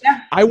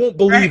 Yeah. I won't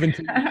believe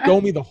until you show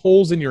me the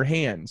holes in your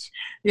hands.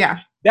 Yeah.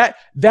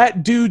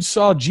 That dude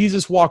saw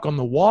Jesus walk on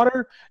the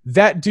water.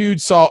 That dude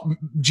saw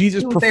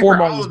Jesus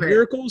perform all these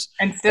miracles,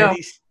 and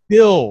he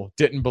still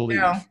didn't believe.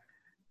 No.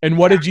 And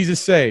what did Jesus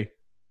say?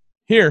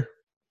 Here,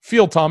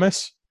 feel,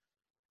 Thomas.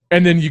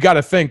 And then you got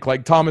to think,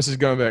 like, Thomas is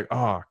going to be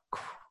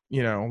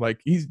like,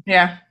 like he's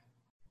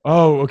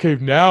oh, okay,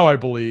 now I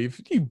believe.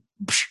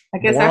 I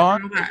guess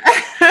moron.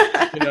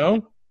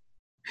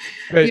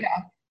 But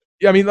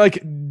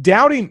like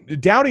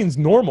doubting's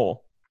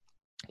normal.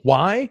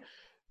 Why?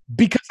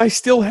 Because I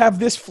still have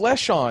this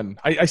flesh on.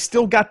 I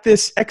still got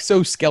this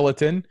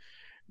exoskeleton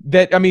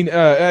that,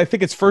 I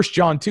think it's 1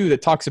 John 2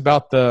 that talks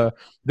about the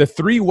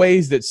 3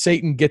 ways that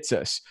Satan gets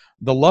us: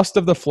 the lust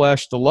of the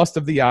flesh, the lust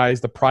of the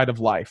eyes, the pride of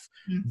life.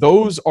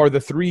 Those are the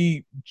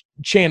 3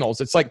 channels.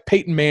 It's like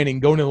Peyton Manning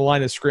going to the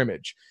line of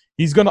scrimmage.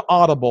 He's going to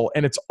audible,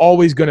 and it's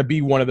always going to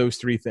be one of those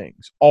 3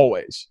 things.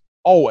 Always.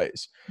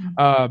 always.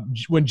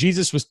 When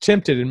Jesus was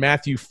tempted in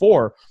Matthew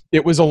 4,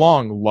 it was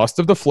along lust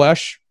of the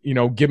flesh,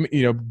 give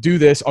me, do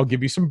this, I'll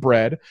give you some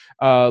bread.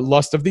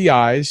 Lust of the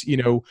eyes,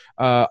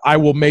 I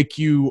will make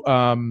you,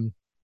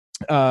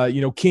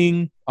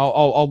 king.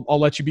 I'll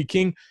let you be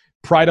king.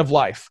 Pride of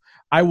life.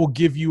 I will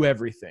give you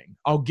everything.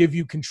 I'll give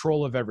you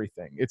control of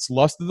everything. It's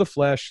lust of the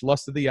flesh,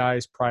 lust of the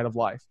eyes, pride of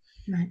life.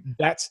 Right.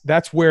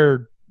 That's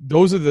where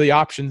those are the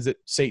options that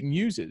Satan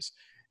uses.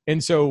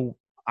 And so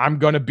I'm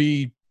going to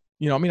be,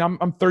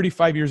 I'm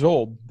 35 years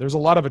old. There's a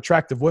lot of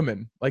attractive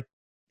women. Like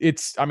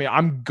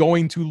I'm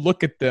going to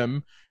look at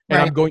them and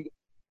right. I'm going to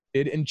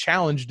be and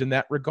challenged in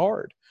that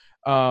regard.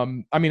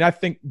 I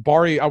think,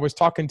 Bari, I was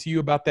talking to you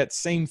about that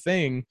same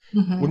thing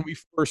when we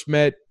first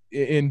met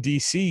in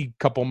DC a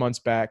couple months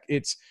back.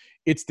 It's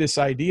this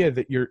idea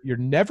that you're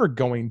never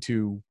going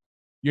to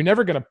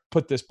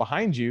put this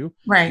behind you.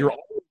 Right. You're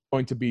always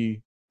going to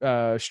be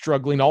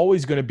struggling,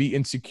 always going to be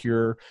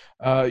insecure.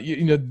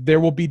 There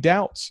will be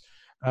doubts.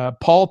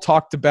 Paul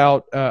talked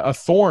about a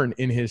thorn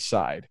in his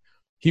side.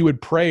 He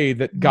would pray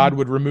that God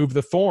would remove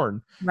the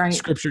thorn. Right.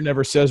 Scripture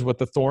never says what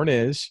the thorn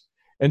is,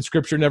 and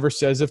Scripture never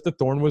says if the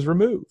thorn was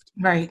removed.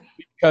 Right.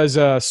 Because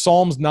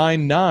Psalms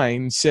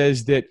 9:9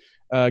 says that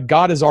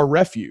God is our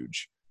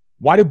refuge.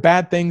 Why do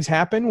bad things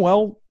happen?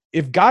 Well,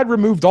 if God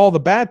removed all the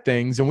bad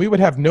things, then we would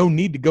have no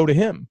need to go to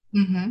him.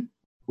 Mm-hmm.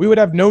 We would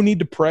have no need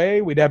to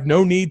pray. We'd have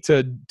no need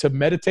to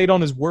meditate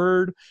on his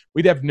word.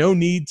 We'd have no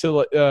need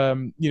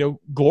to,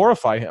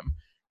 glorify him.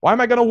 Why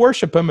am I going to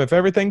worship him if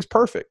everything's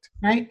perfect?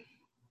 Right.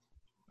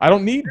 I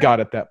don't need God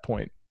at that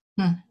point.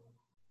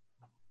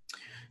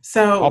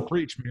 So I'll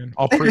preach, man.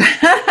 I'll preach.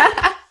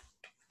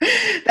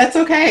 That's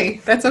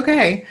okay. That's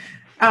okay.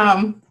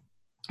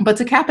 But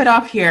to cap it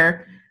off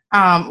here,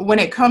 when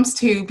it comes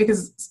to,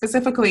 because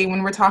specifically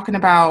when we're talking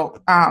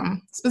about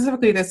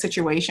specifically this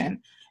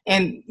situation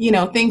and,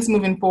 things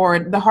moving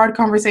forward, the hard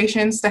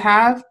conversations to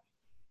have,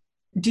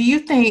 do you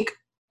think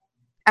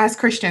as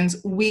Christians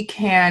we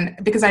can,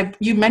 because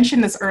you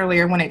mentioned this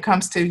earlier when it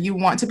comes to you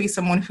want to be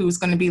someone who's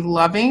going to be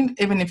loving,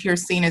 even if you're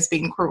seen as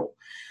being cruel.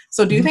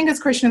 So do you think as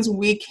Christians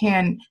we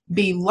can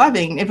be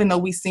loving even though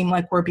we seem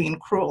like we're being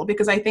cruel?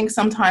 Because I think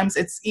sometimes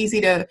it's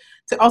easy to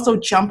also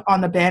jump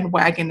on the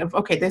bandwagon of,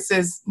 okay, this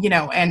is,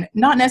 and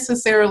not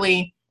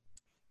necessarily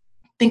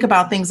think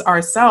about things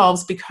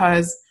ourselves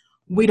because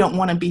we don't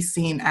want to be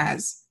seen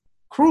as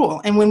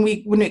cruel. And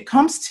when it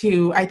comes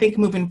to, I think,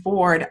 moving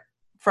forward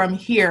from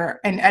here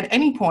and at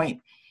any point,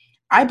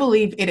 I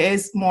believe it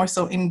is more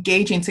so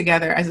engaging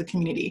together as a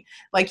community.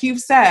 Like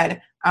you've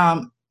said,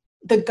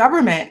 the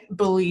government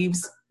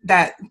believes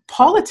that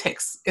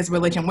politics is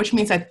religion, which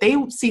means that they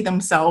see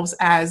themselves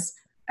as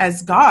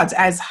gods,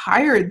 as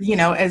higher,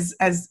 as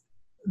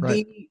right.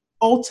 the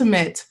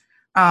ultimate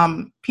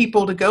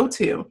people to go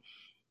to.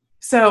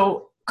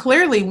 So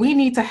clearly we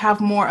need to have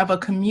more of a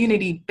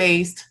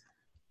community-based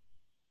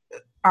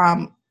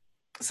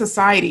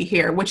society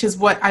here, which is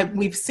what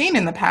we've seen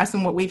in the past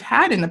and what we've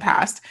had in the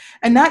past.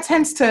 And that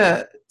tends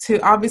to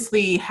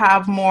obviously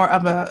have more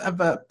of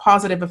a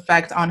positive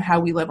effect on how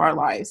we live our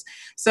lives.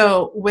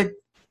 So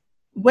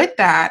with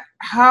that,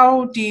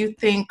 how do you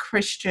think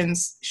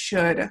Christians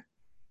should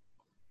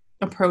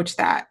approach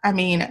that? I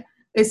mean,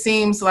 it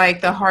seems like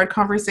the hard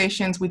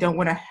conversations we don't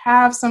want to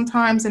have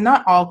sometimes, and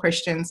not all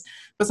Christians,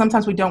 but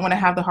sometimes we don't want to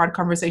have the hard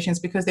conversations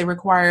because they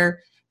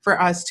require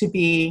for us to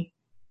be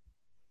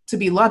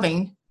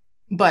loving,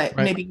 but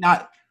right. maybe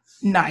not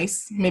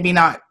nice,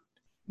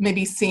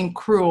 maybe seem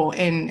cruel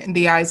in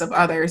the eyes of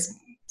others.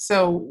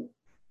 So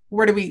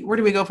where do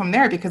we go from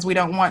there? Because we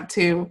don't want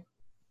to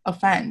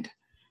offend.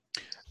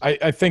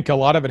 I think a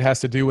lot of it has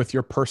to do with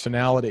your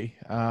personality.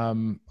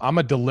 I'm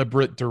a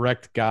deliberate,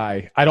 direct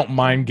guy. I don't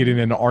mind getting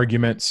into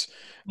arguments.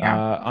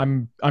 Yeah.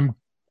 I'm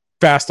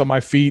fast on my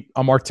feet.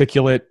 I'm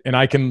articulate, and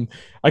I can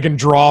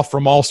draw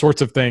from all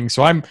sorts of things.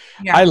 So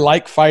I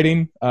like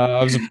fighting.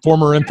 I was a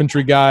former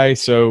infantry guy,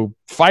 so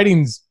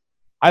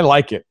I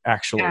like it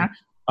actually. Yeah.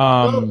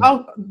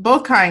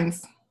 Both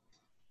kinds.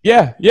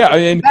 Yeah,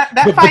 and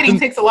that fighting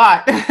takes a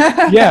lot.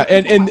 Yeah,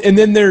 and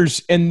then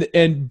there's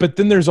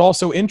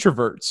also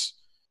introverts.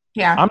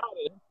 Yeah,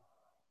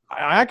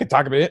 I could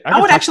talk about it. I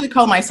would actually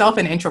call myself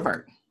an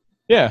introvert.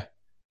 Yeah,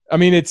 I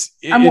mean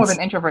I'm more of an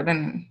introvert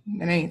than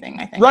anything,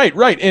 I think.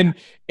 Right,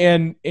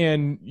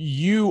 and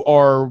you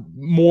are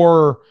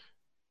more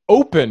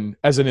open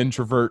as an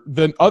introvert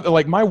than other.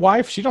 Like my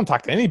wife, she don't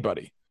talk to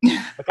anybody.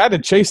 Like I had to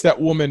chase that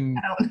woman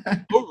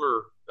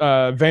over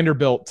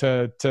Vanderbilt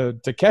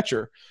to catch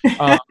her.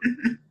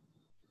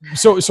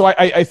 So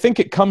I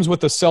think it comes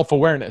with a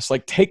self-awareness.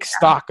 Like take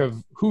stock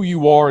of who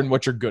you are and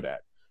what you're good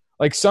at.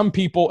 Like some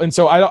people, and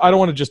so I don't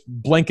want to just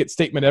blanket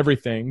statement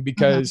everything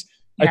because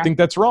I think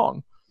that's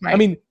wrong. Right. I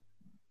mean,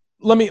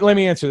 let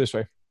me answer this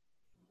way.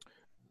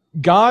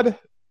 God,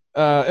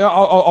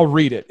 I'll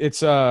read it.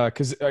 It's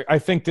because I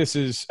think this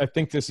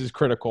is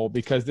critical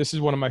because this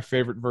is one of my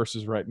favorite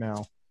verses right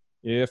now.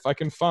 If I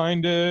can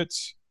find it,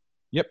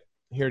 yep,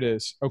 here it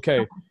is.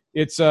 Okay,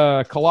 it's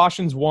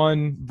Colossians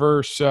 1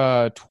 verse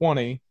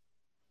 20,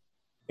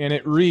 and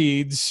it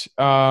reads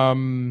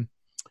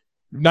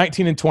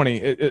 19 and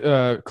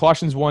 20.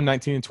 Colossians 1,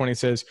 19 and 20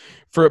 says,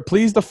 "For it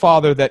pleased the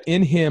Father that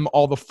in him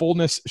all the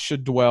fullness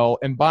should dwell,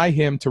 and by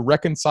him to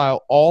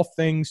reconcile all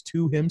things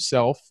to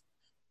himself,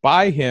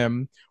 by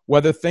him,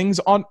 whether things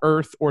on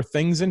earth or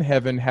things in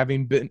heaven,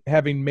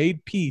 having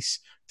made peace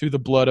through the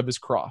blood of his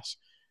cross."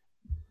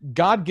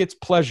 God gets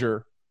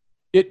pleasure.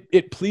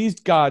 It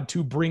pleased God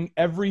to bring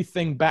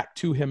everything back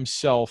to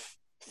himself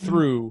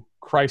through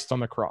Christ on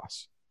the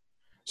cross.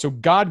 So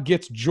God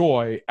gets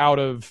joy out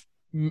of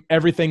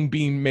everything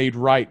being made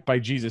right by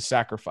Jesus'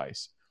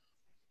 sacrifice.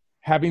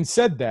 Having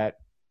said that,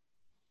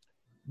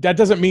 that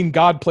doesn't mean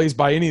God plays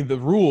by any of the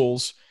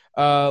rules.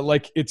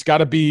 Like it's got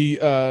to be,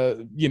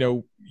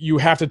 you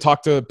have to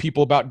talk to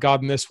people about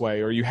God in this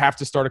way, or you have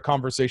to start a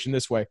conversation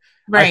this way.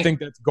 Right. I think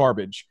that's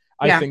garbage.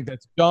 I think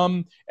that's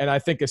dumb. And I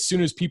think as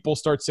soon as people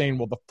start saying,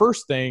 well, the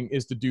first thing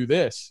is to do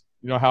this,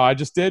 you know how I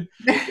just did?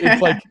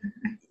 It's like,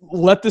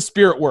 let the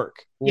Spirit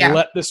work. Yeah.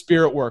 Let the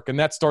Spirit work. And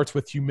that starts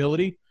with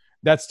humility.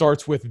 That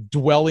starts with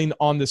dwelling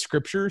on the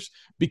scriptures,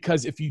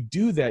 because if you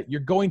do that,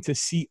 you're going to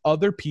see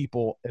other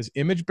people as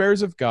image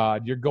bearers of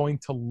God. You're going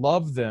to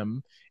love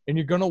them, and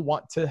you're going to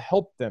want to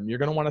help them. You're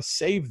going to want to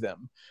save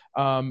them.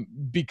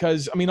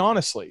 Because, I mean,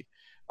 honestly,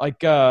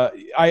 like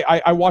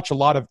I watch a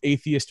lot of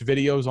atheist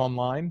videos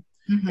online,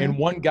 and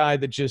one guy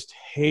that just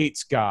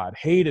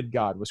hated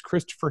God was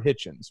Christopher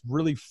Hitchens,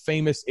 really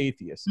famous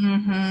atheist,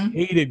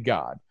 hated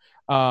God.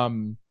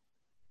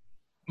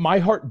 My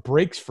heart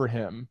breaks for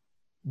him,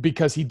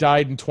 because he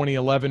died in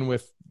 2011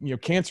 with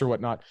cancer and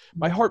whatnot.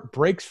 My heart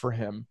breaks for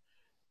him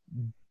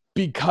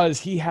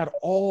because he had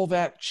all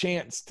that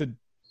chance to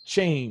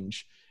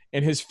change,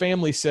 and his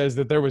family says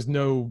that there was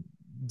no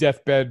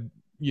deathbed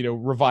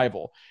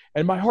revival.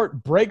 And my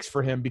heart breaks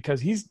for him because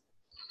he's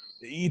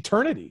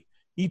eternity.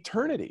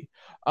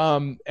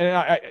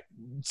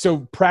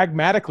 So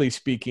pragmatically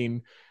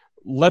speaking,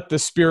 let the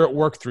Spirit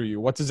work through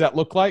you. What does that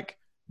look like?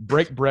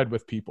 Break bread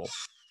with people.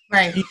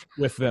 Right. Eat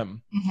with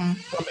them.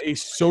 From a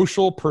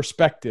social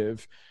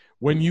perspective,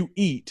 when you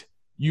eat,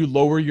 you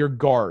lower your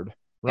guard,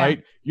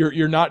 right? Yeah.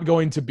 You're not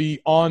going to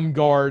be on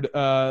guard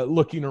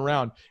looking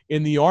around.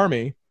 In the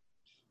Army,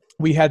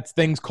 we had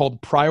things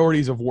called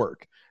priorities of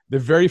work. The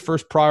very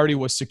first priority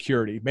was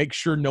security. Make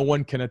sure no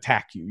one can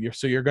attack you.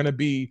 So you're going to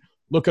be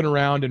looking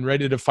around and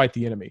ready to fight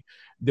the enemy.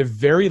 The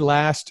very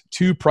last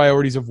two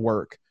priorities of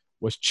work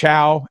was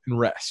chow and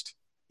rest,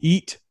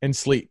 eat and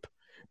sleep.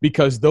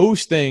 Because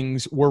those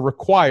things were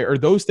required, or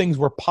those things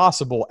were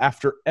possible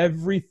after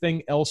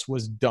everything else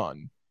was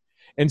done.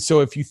 And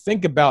so if you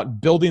think about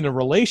building a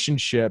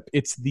relationship,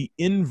 it's the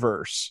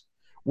inverse,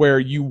 where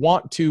you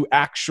want to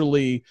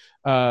actually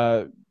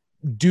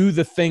do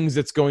the things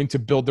that's going to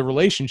build the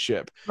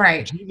relationship.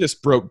 Right. Jesus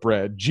broke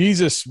bread.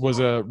 Jesus was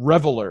a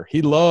reveler.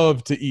 He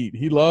loved to eat.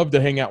 He loved to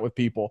hang out with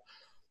people.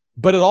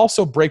 But it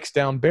also breaks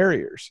down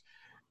barriers,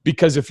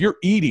 because if you're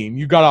eating,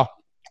 you got to,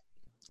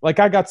 like,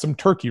 I got some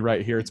turkey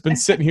right here. It's been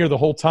sitting here the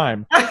whole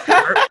time.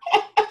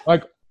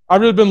 Like,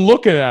 I've just been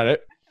looking at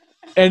it,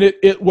 and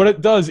what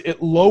it does,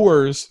 it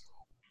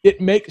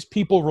makes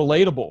people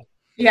relatable.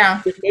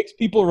 Yeah. It makes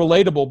people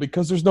relatable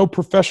because there's no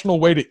professional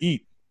way to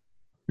eat.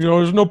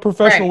 There's no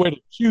professional way to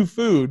chew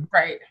food.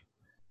 Right.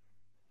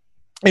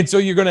 And so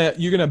you're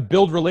gonna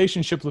build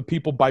relationships with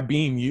people by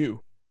being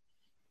you.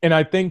 And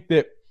I think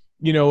that,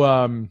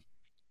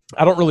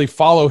 I don't really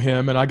follow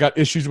him, and I got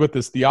issues with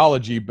his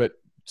theology, but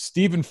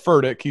Stephen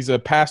Furtick, he's a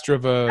pastor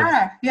of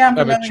a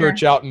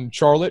church out in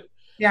Charlotte.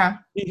 Yeah.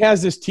 He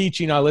has this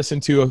teaching I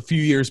listened to a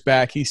few years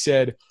back. He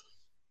said,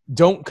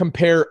 don't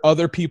compare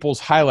other people's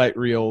highlight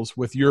reels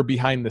with your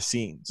behind the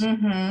scenes.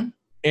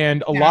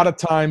 And a lot of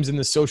times in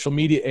the social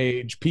media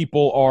age,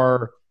 people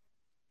are,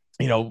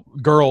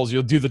 girls,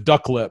 you'll do the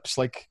duck lips.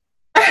 Like,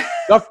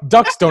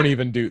 ducks don't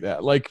even do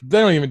that. Like, they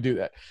don't even do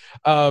that.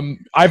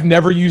 I've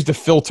never used a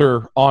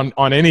filter on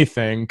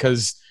anything,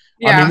 because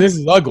I mean, this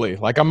is ugly.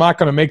 Like, I'm not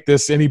going to make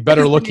this any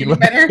better looking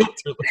with a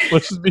filter.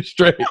 Let's just be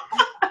straight.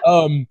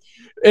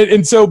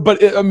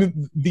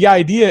 The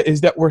idea is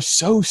that we're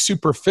so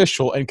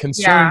superficial and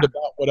concerned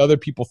about what other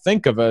people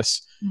think of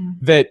us,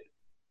 that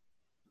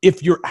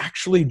if you're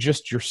actually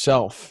just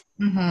yourself,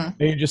 and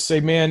you just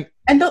say, man,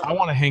 I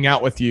want to hang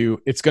out with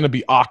you. It's going to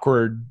be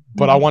awkward,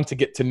 but I want to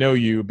get to know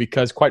you,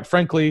 because quite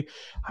frankly,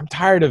 I'm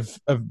tired of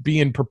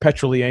being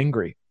perpetually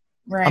angry.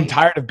 Right. I'm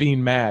tired of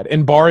being mad.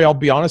 And Bari, I'll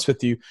be honest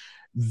with you,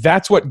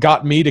 that's what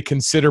got me to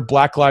consider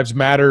Black Lives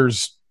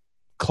Matter's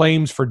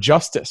claims for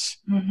justice,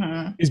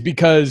 is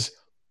because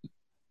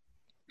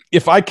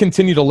if I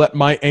continue to let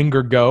my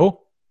anger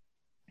go,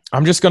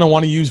 I'm just going to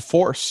want to use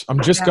force.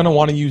 I'm just going to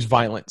want to use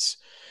violence.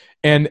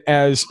 And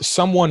as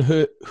someone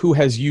who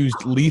has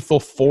used lethal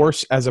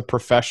force as a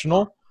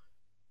professional,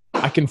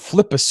 I can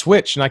flip a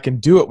switch and I can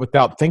do it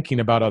without thinking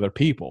about other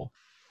people.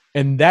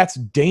 And that's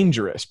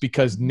dangerous,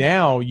 because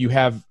now you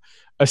have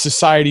a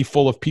society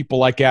full of people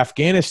like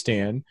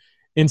Afghanistan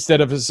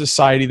instead of a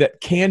society that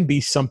can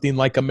be something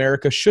like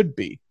America should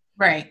be.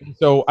 Right.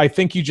 So I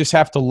think you just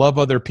have to love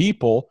other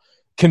people,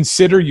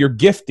 consider your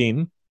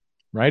gifting,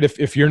 right?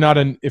 If you're not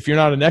an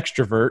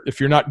extrovert, if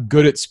you're not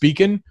good at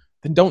speaking,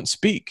 then don't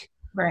speak.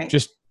 Right.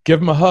 Just give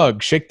them a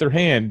hug, shake their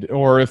hand.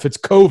 Or if it's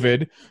COVID,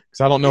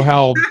 because I don't know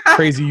how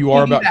crazy you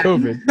are about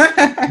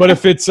COVID, but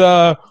if it's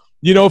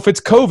if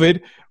it's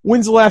COVID,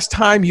 when's the last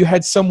time you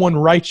had someone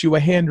write you a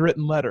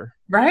handwritten letter?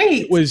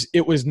 Right.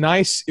 It was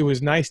nice. It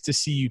was nice to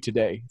see you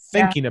today,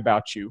 thinking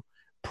about you,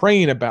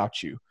 praying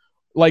about you.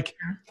 Like,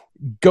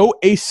 go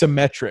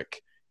asymmetric.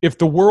 If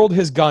the world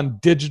has gone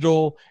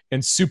digital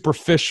and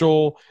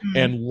superficial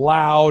and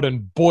loud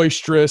and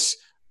boisterous,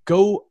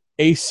 go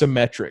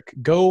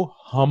asymmetric, go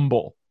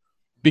humble,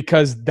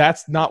 because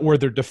that's not where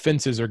their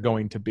defenses are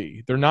going to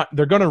be. They're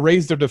going to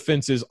raise their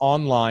defenses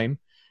online.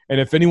 And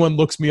if anyone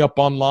looks me up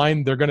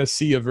online, they're going to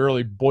see a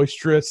really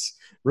boisterous,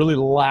 really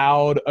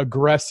loud,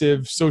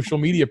 aggressive social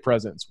media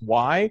presence.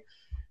 Why?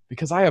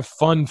 Because I have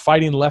fun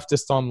fighting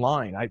leftists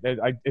online.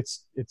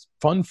 It's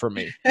fun for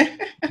me.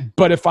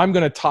 But if I'm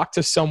going to talk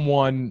to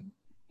someone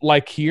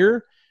like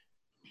here,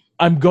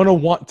 I'm going to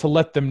want to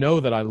let them know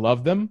that I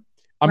love them.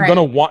 I'm going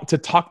to want to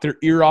talk their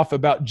ear off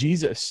about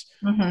Jesus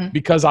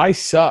because I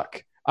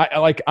suck.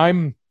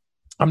 I'm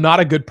not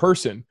a good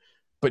person,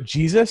 but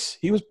Jesus,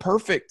 he was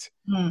perfect.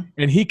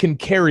 And he can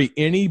carry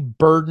any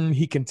burden.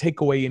 He can take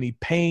away any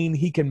pain.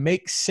 He can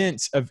make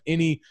sense of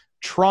any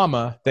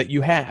trauma that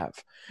you have.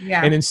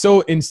 Yeah. And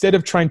so instead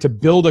of trying to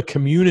build a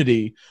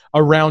community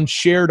around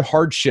shared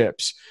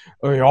hardships,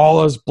 all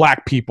of us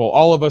black people,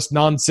 all of us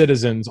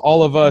non-citizens,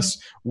 all of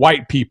us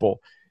white people,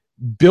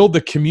 build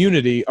the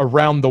community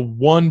around the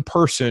one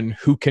person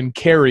who can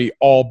carry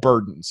all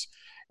burdens.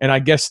 And I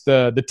guess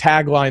the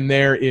tagline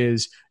there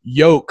is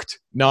yoked,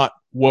 not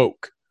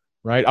woke,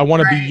 right? I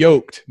want to be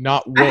yoked,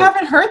 not woke. I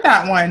haven't heard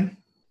that one.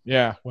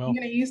 Yeah, well, I'm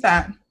going to use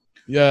that.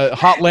 Yeah,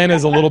 Hotlanta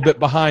is a little bit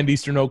behind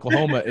Eastern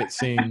Oklahoma, it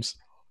seems.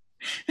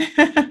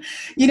 As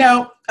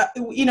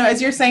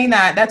you're saying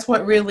that, that's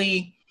what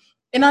really,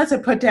 and not to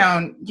put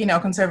down,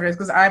 conservatives,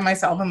 because I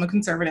myself am a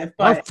conservative,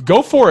 but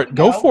go for it.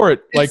 Go for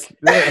it. Like,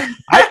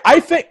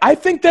 I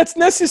think that's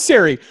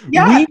necessary.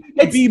 Yeah, we need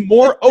to be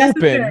more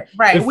open.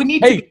 Right. We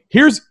need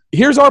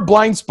here's our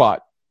blind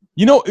spot.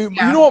 You know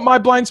what my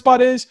blind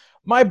spot is?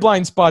 My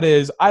blind spot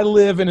is I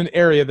live in an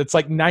area that's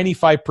like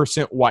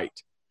 95%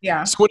 white.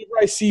 Yeah. So whenever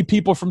I see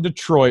people from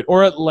Detroit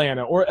or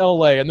Atlanta or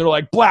LA and they're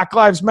like, Black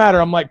Lives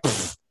Matter, I'm like,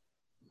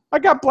 I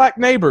got black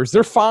neighbors.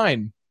 They're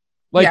fine.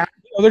 Like,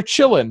 they're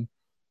chilling.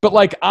 But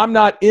like, I'm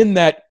not in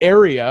that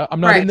area. I'm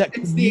not in that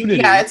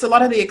community. It's a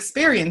lot of the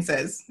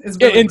experiences.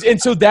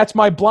 And so that's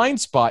my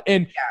blind spot.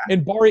 And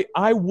Bari,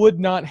 I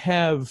would not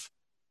have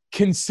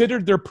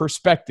considered their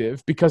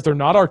perspective because they're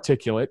not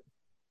articulate.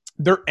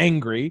 They're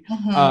angry.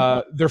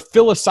 They're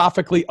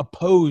philosophically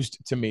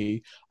opposed to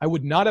me. I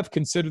would not have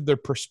considered their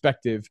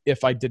perspective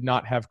if I did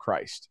not have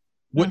Christ.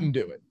 Wouldn't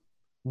do it.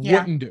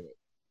 Wouldn't do it.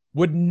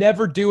 Would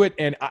never do it.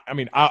 And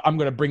I'm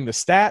going to bring the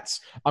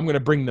stats. I'm going to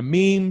bring the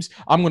memes.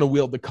 I'm going to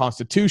wield the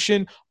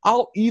Constitution.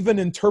 I'll even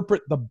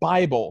interpret the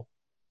Bible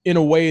in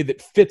a way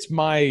that fits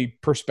my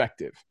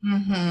perspective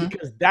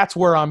because that's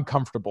where I'm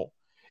comfortable.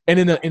 And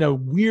in a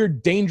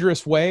weird,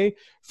 dangerous way,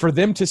 for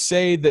them to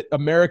say that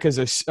America is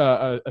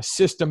a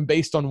system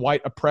based on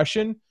white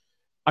oppression,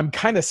 I'm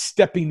kind of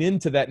stepping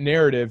into that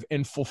narrative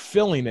and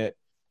fulfilling it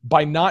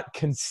by not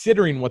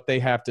considering what they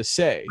have to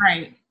say.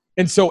 Right.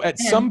 And so at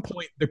some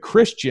point, the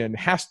Christian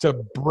has to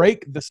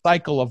break the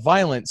cycle of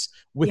violence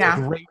with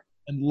grace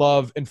and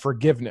love and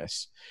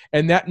forgiveness.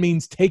 And that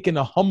means taking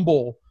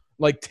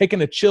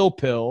a chill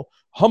pill,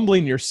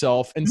 humbling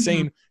yourself and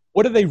saying,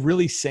 what are they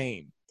really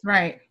saying?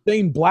 Right.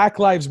 Saying Black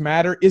Lives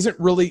Matter isn't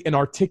really an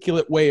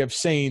articulate way of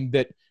saying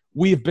that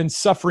we have been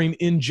suffering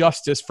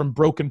injustice from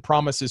broken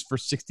promises for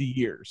 60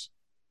 years.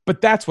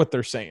 But that's what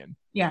they're saying.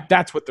 Yeah.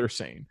 That's what they're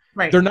saying.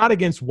 Right. They're not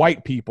against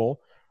white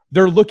people.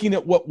 They're looking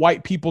at what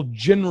white people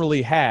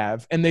generally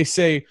have, and they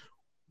say,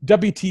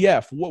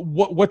 WTF,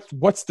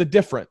 what's the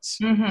difference?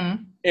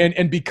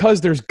 And because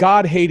there's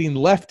God-hating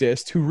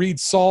leftist who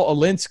reads Saul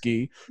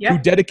Alinsky, who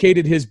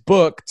dedicated his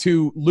book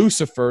to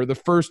Lucifer, the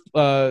first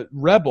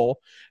rebel,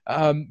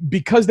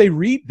 because they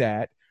read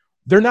that,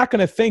 they're not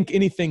going to think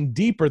anything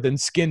deeper than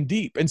skin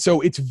deep. And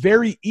so it's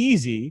very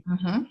easy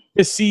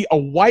to see a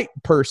white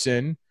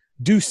person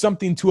do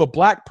something to a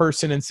black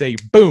person and say,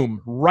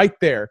 boom, right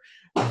there.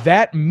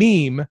 That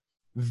meme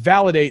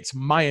validates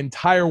my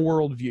entire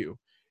worldview.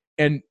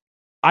 And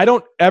I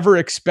don't ever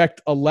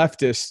expect a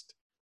leftist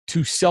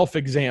to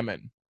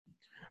self-examine.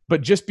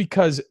 But just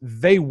because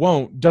they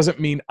won't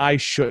doesn't mean I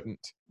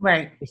shouldn't.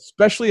 Right.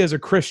 Especially as a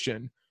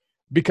Christian,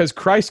 because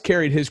Christ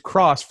carried his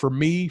cross for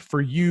me,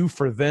 for you,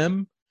 for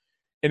them.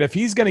 And if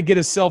he's going to get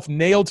himself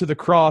nailed to the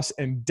cross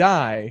and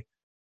die,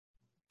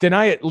 then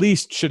I at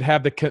least should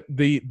have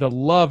the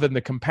love and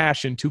the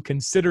compassion to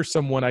consider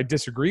someone I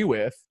disagree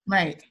with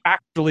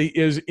actually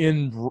is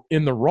in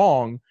the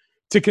wrong,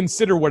 to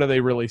consider what are they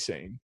really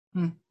saying.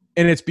 And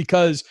it's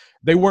because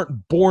they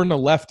weren't born a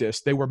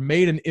leftist. They were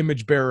made an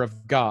image bearer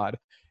of God.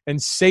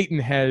 and Satan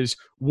has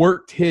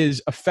worked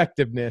his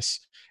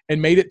effectiveness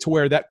and made it to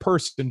where that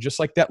person, just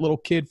like that little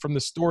kid from the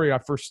story I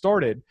first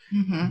started,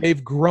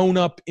 they've grown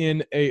up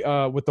in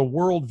a with a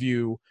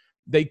worldview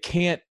they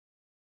can't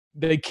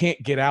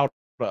get out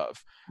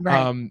of.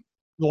 Right.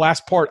 The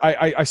last part,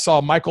 I saw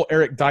Michael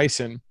Eric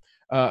Dyson,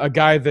 a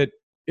guy that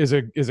is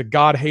a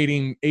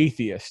God-hating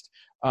atheist,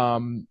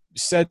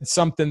 said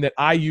something that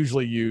I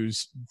usually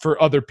use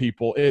for other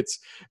people. It's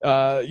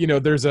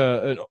there's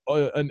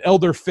an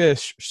elder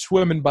fish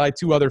swimming by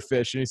two other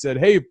fish, and he said,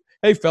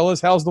 hey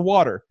fellas, how's the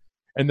water?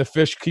 And the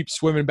fish keeps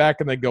swimming back,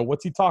 and they go,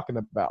 what's he talking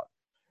about?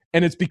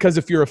 And it's because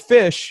if you're a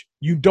fish,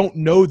 you don't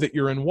know that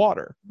you're in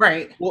water.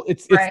 Right. Well,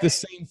 it's the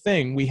same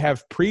thing. We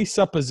have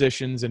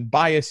presuppositions and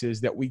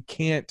biases that we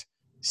can't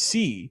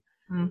see.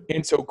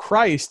 And so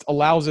Christ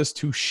allows us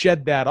to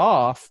shed that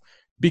off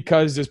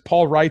because, as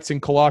Paul writes in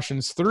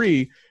Colossians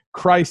 3,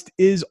 Christ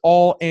is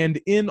all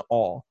and in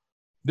all.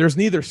 There's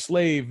neither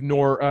slave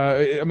nor,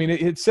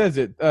 it says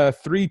it,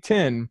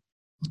 3:10,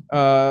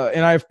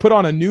 and I have put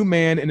on a new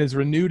man and is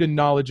renewed in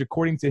knowledge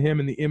according to him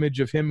in the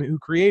image of him who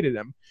created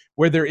him,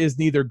 where there is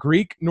neither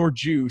Greek nor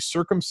Jew,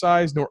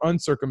 circumcised nor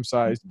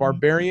uncircumcised,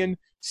 barbarian,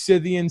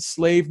 Scythian,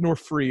 slave nor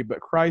free,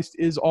 but Christ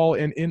is all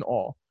and in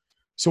all.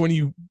 So when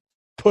you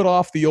put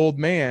off the old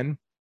man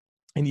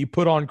and you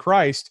put on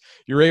Christ,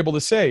 you're able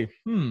to say,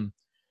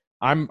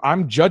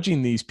 I'm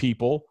judging these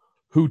people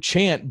who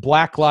chant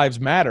Black Lives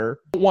Matter.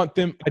 I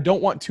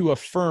don't want to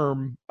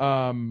affirm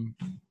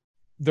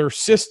their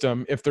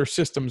system if their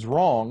system's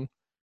wrong.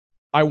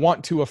 I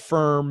want to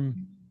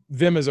affirm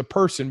them as a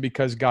person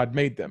because God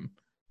made them.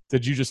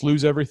 Did you just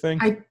lose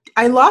everything?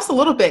 I lost a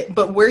little bit,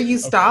 but where you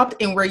stopped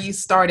and where you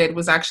started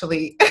was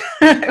actually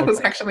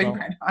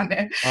right on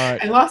there. All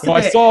right. I lost a bit.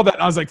 I saw that.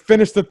 I was like,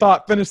 finish the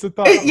thought.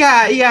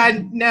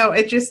 Yeah. No,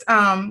 it just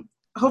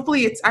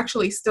hopefully it's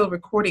actually still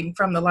recording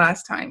from the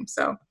last time.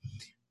 So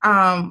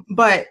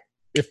but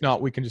if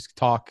not, we can just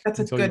talk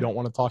until you don't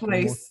want to talk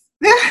anymore.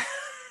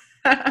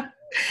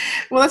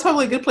 Well, that's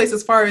probably a good place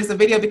as far as the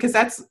video, because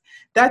that's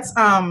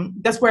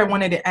where I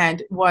wanted to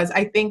end. Was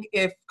I think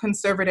if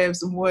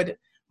conservatives would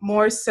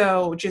more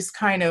so just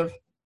kind of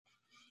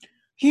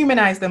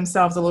humanize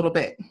themselves a little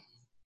bit,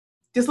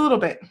 just a little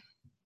bit,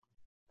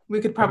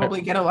 we could probably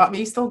get a lot. But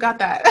you still got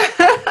that.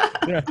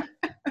 Yeah.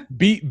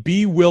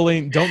 Be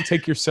willing. Don't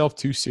take yourself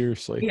too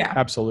seriously. Yeah,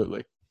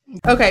 absolutely.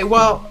 Okay.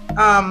 Well,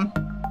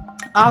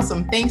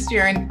 awesome. Thanks,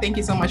 Jarrin. Thank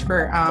you so much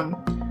for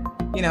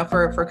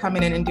for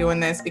coming in and doing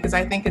this, because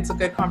I think it's a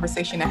good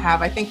conversation to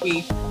have. I think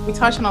we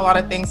touched on a lot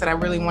of things that I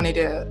really wanted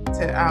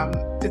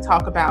to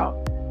talk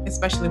about,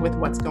 especially with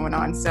what's going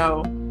on.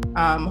 So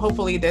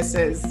hopefully this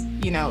is,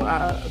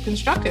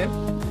 constructive.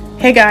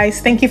 Hey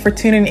guys, thank you for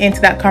tuning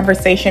into that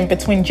conversation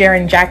between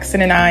Jarrin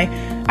Jackson and I.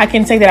 I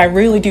can say that I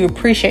really do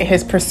appreciate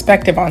his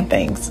perspective on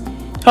things.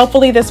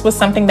 Hopefully this was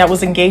something that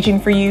was engaging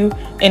for you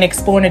in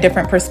exploring a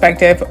different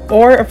perspective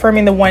or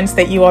affirming the ones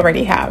that you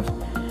already have.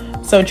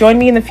 So join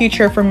me in the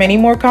future for many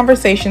more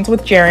conversations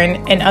with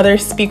Jarrin and other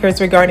speakers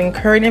regarding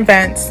current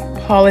events,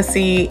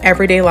 policy,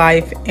 everyday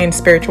life, and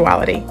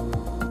spirituality.